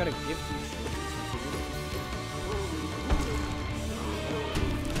 I gotta give these.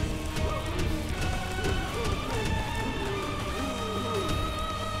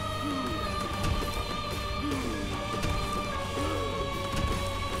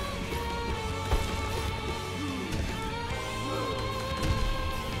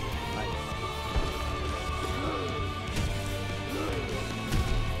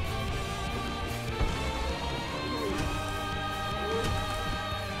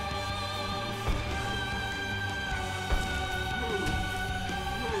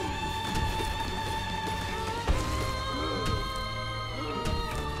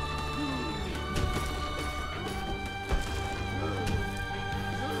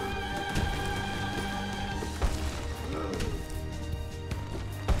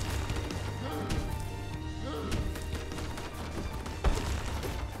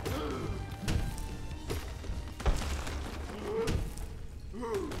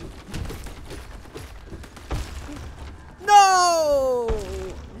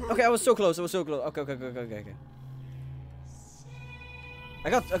 Okay, I was so close. Okay. I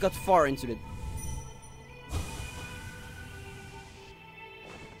got far into it.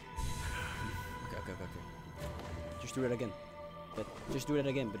 Okay. Just do it again. Just do it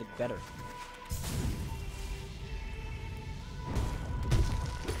again, but it's better.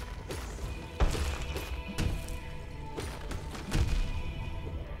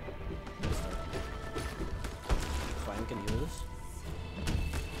 Fine, we can heal this.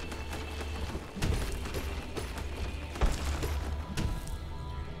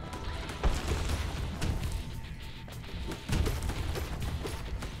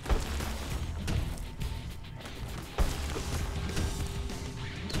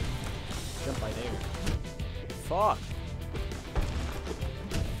 Jump right there. Fuck.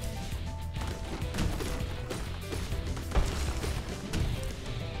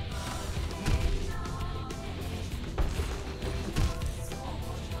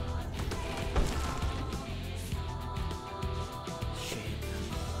 Shit.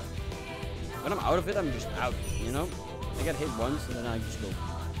 When I'm out of it, I'm just out, you know? I get hit once and then I just go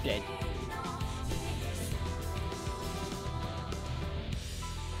dead.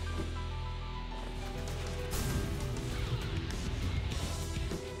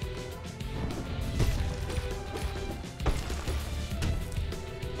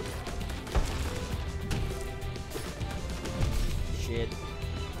 Shit.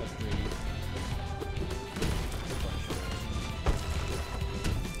 That's greedy.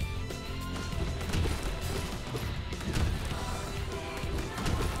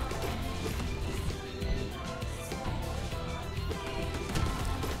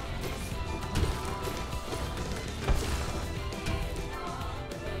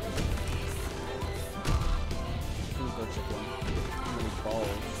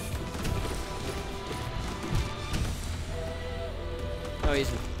 No, he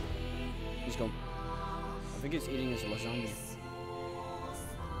isn't. He's gone. I think he's eating his lasagna. Did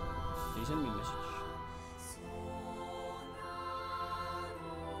he send me a message?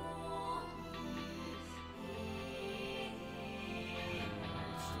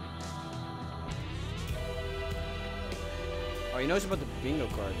 he knows about the bingo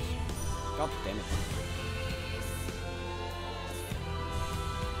cards. God damn it.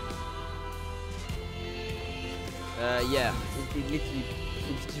 Yeah, it literally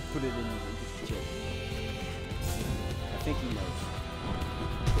just put it in the chat. I think he knows.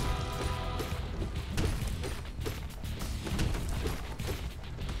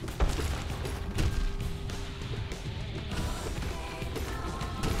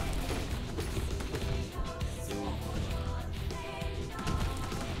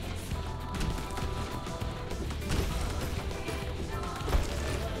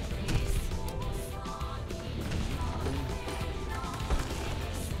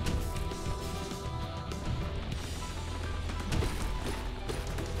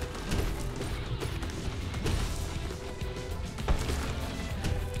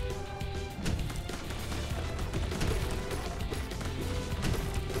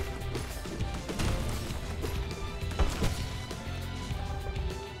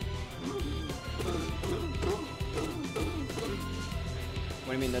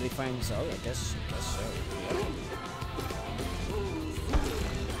 What do you mean that he finds out? I guess so. Yeah.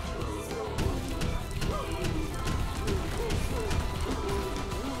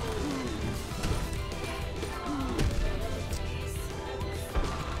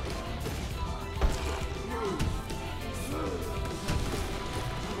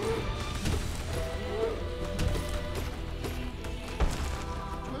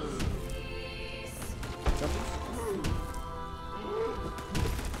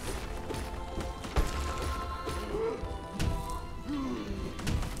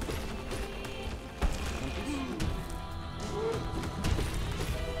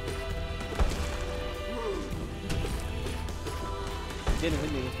 Didn't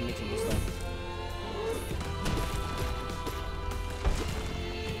hit me with the mixing this time.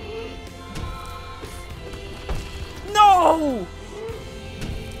 No!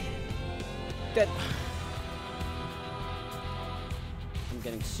 That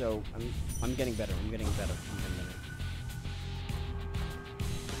I'm getting better. I'm getting better.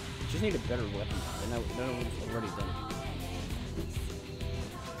 Just need a better weapon. Then I would have already done it.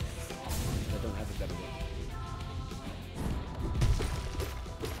 I don't have a better weapon.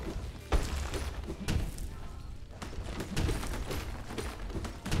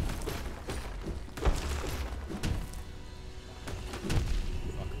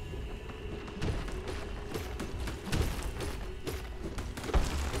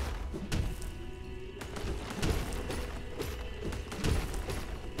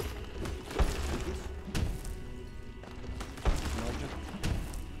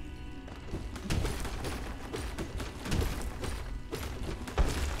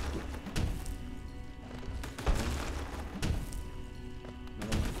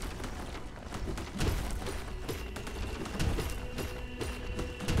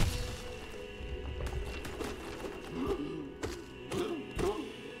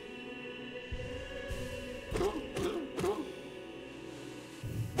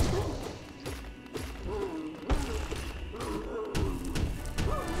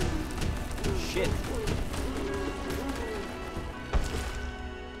 Shit.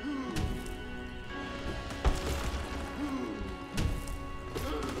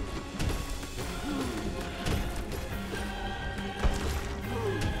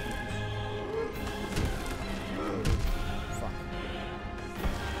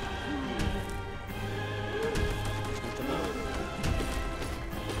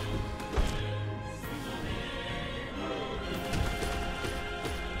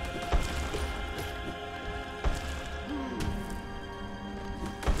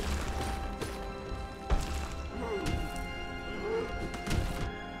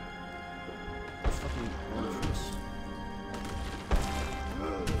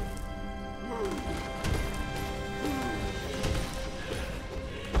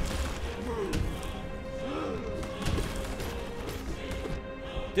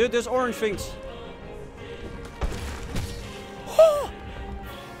 Dude, there's orange things. No!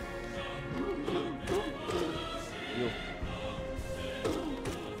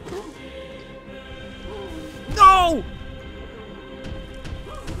 No!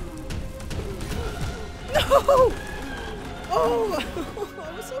 Oh!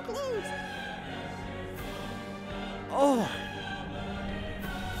 I was so close. Oh!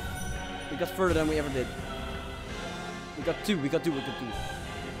 We got further than we ever did. We got two.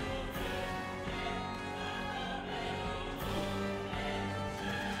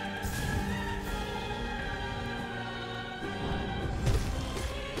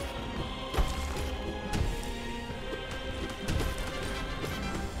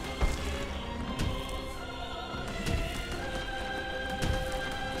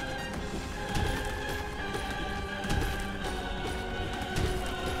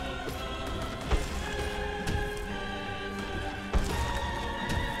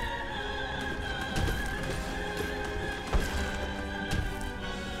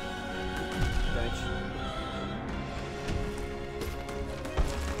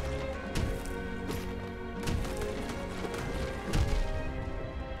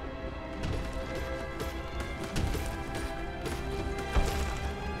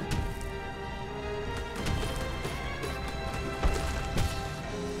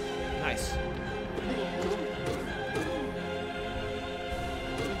 Nice.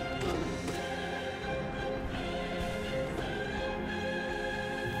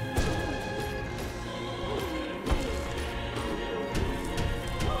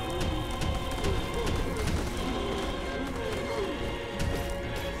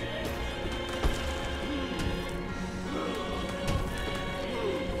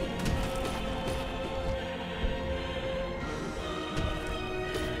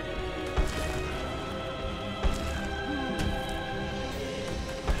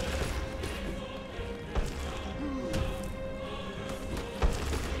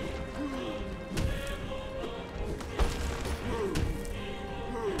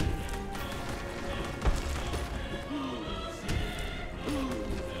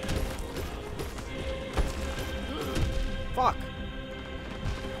 Fuck!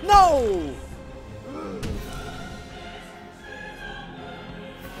 No!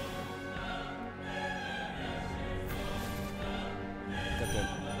 Okay.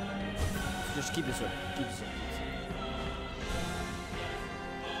 Just keep this up. Keep this up.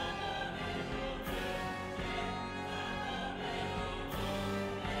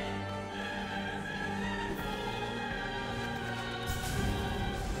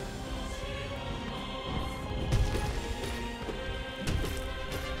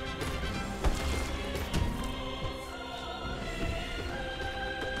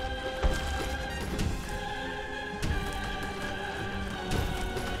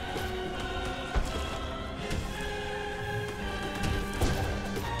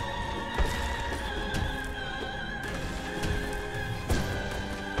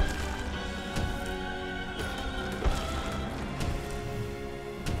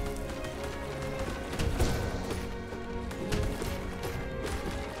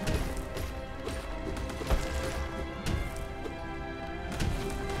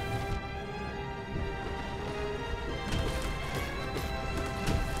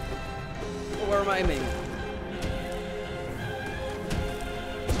 Where am I aiming?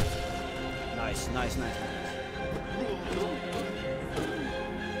 Nice, nice, nice, nice. There we go.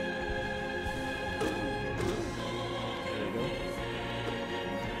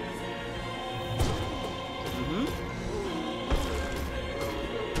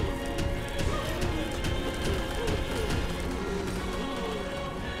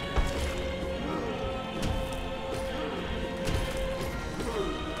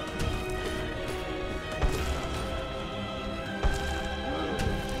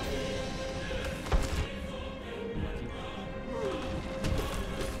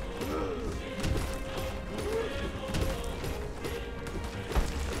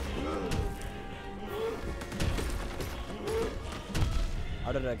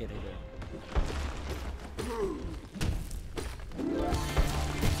 How did I get here?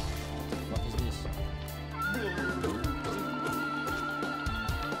 What is this?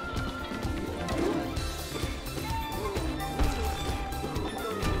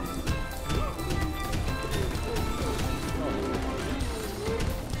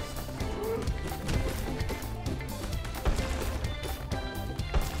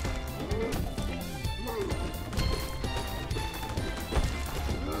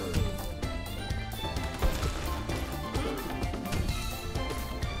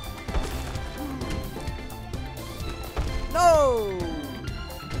 No!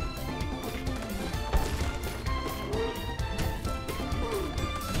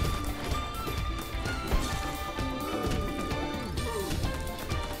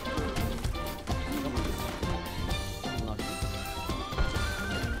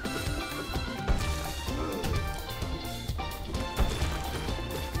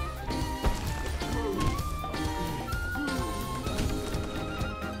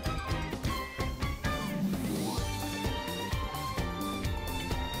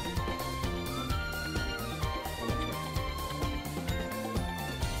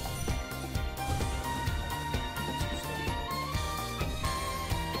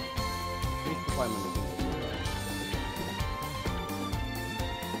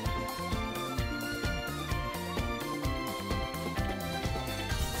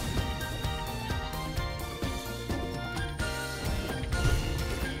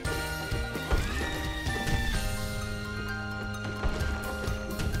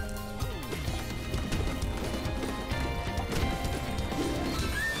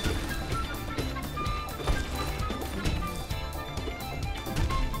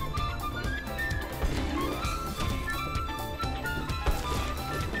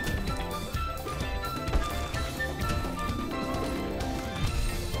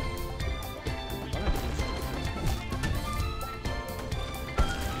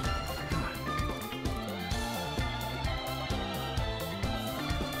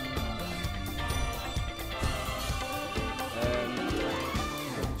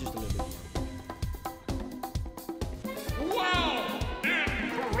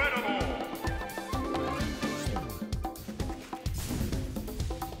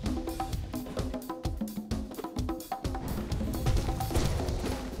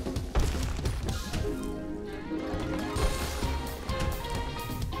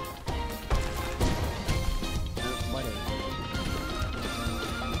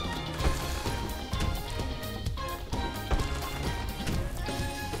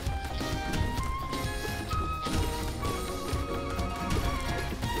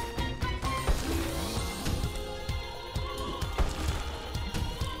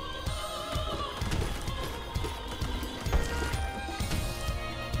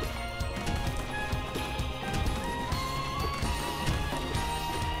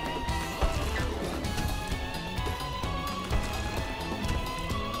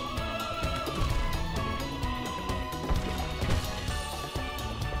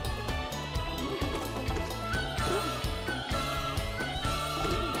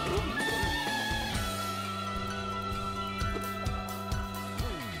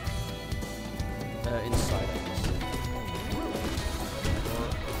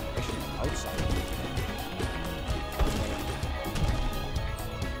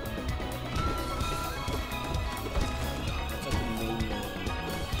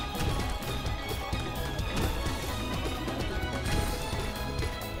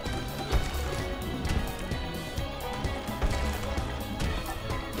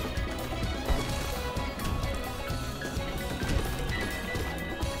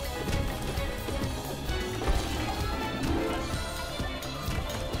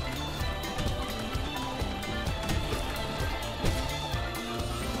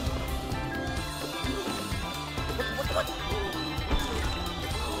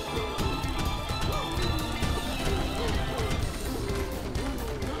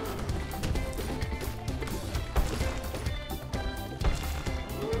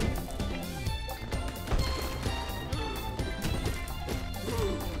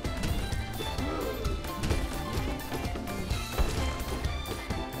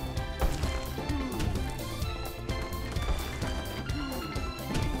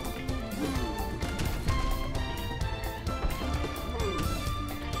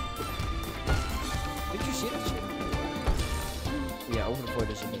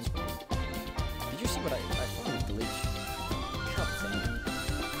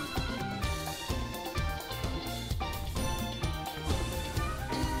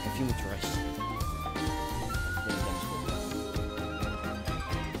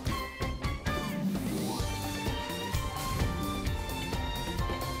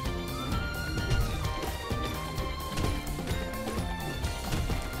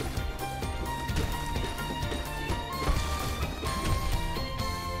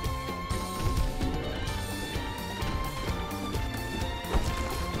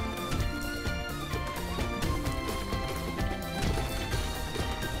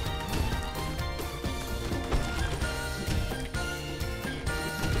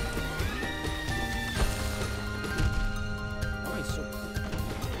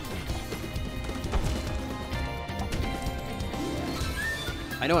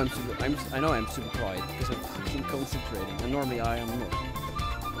 I know I'm super quiet because I'm fucking concentrating, and normally I am not.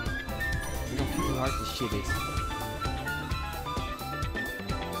 You know how fucking hard this shit is.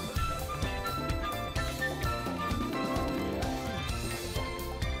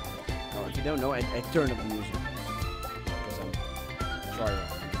 Oh, if you don't know, I turn up the music because I'm trying.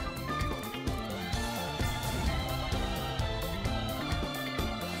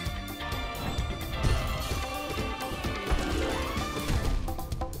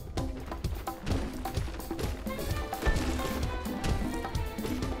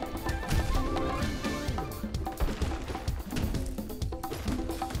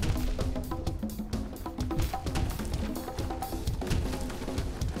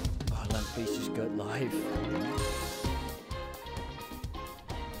 Please just go live.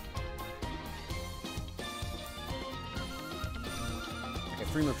 Okay,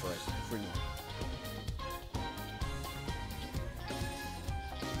 3 more tries. 3 more.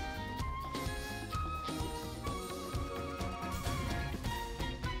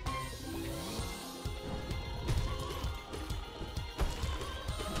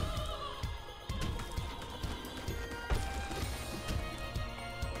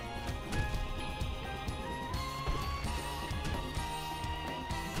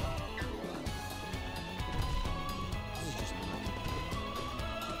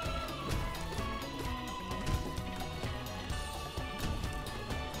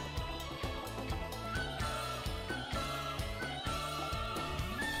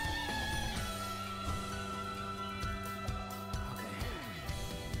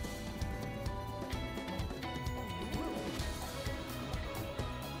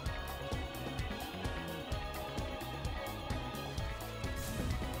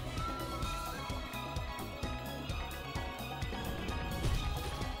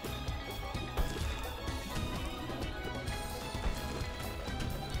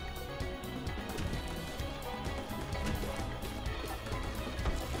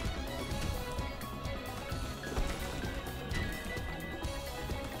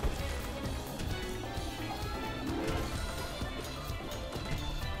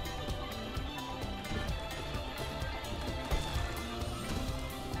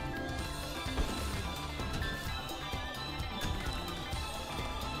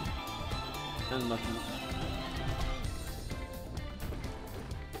 Unlucky.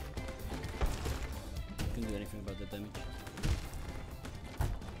 Couldn't do anything about that damage.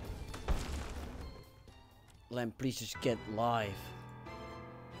 Lem, please just get live.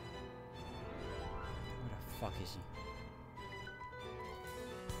 Where the fuck is he?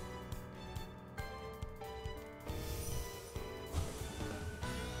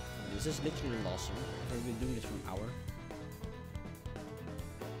 This is literally awesome. We've been doing this for an hour.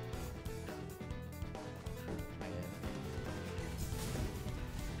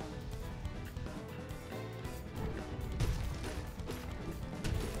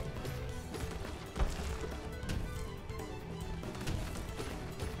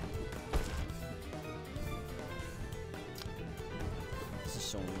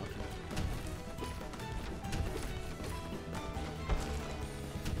 So unlucky.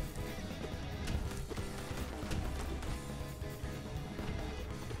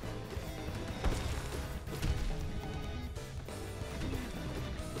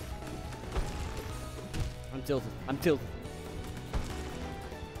 I'm tilted. I'm tilted.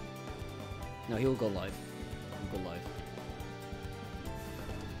 No, he'll go live. He'll go live.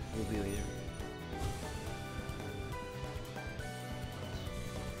 He'll be later.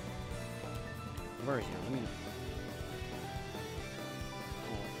 Where is he? Let me.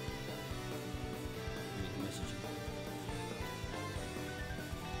 Oh. Read the message.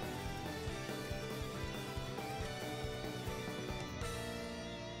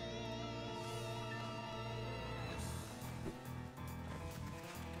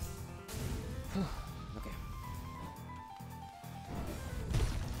 Okay.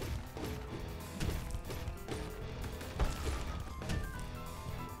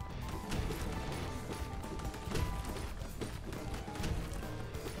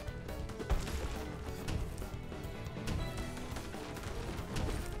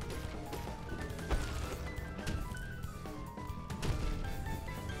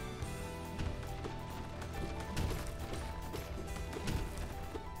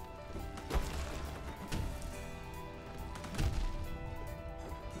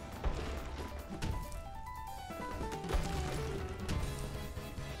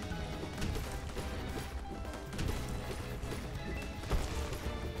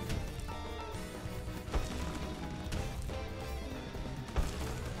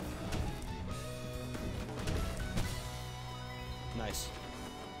 Nice.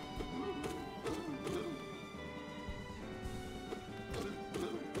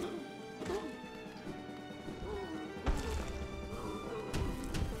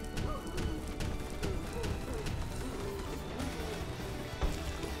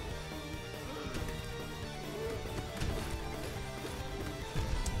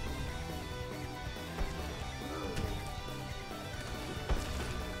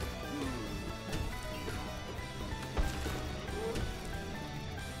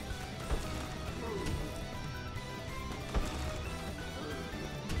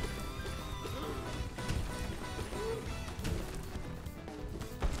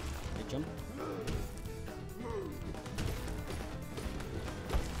 Jump.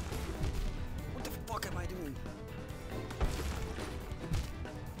 What the fuck am I doing?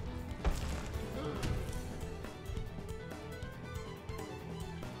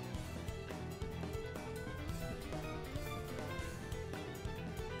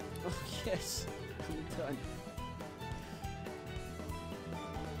 Oh yes, I'm done.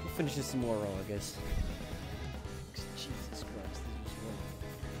 We'll finish this tomorrow, I guess. Jesus Christ, this was wrong.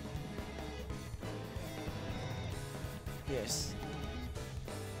 Yes.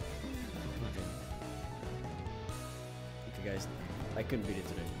 Okay. Okay, guys, I couldn't beat it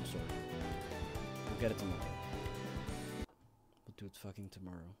today. I'm sorry. We'll get it tomorrow. We'll do it fucking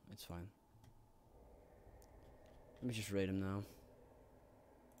tomorrow. It's fine. Let me just raid him now.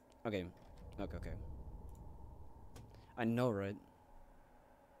 Okay. Okay. I know, right?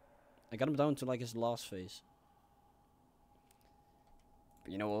 I got him down to like his last phase.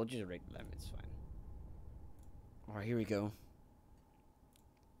 But you know, we'll just raid Lem, it's fine. Alright, here we go.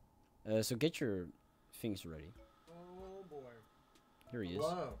 So get your things ready. Oh boy. Here he is.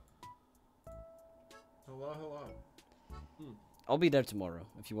 Hello. Hello. I'll be there tomorrow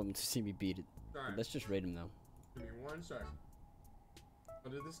if you want to see me beat it. But Alright, let's just raid him now. give me 1 sec. Oh,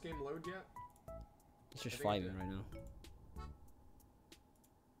 did this game load yet? It's just I think it fighting did. right now.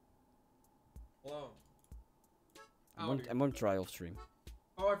 Hello. I'm on trial stream.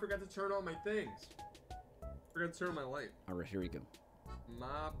 Oh, I forgot to turn on my things. Forgot to turn on my light. Alright, here we go.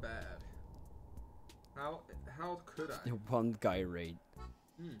 My bad. How could I? The one guy raid.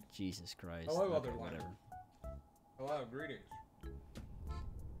 Hmm. Jesus Christ. Hello, Okay, other whatever. Lem. Hello, greetings.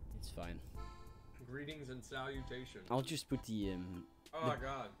 It's fine. Greetings and salutations. I'll just put the Oh my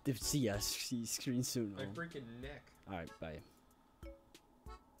god. screen soon. My freaking neck Alright, bye.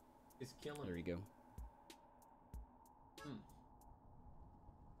 is killing There me. we go.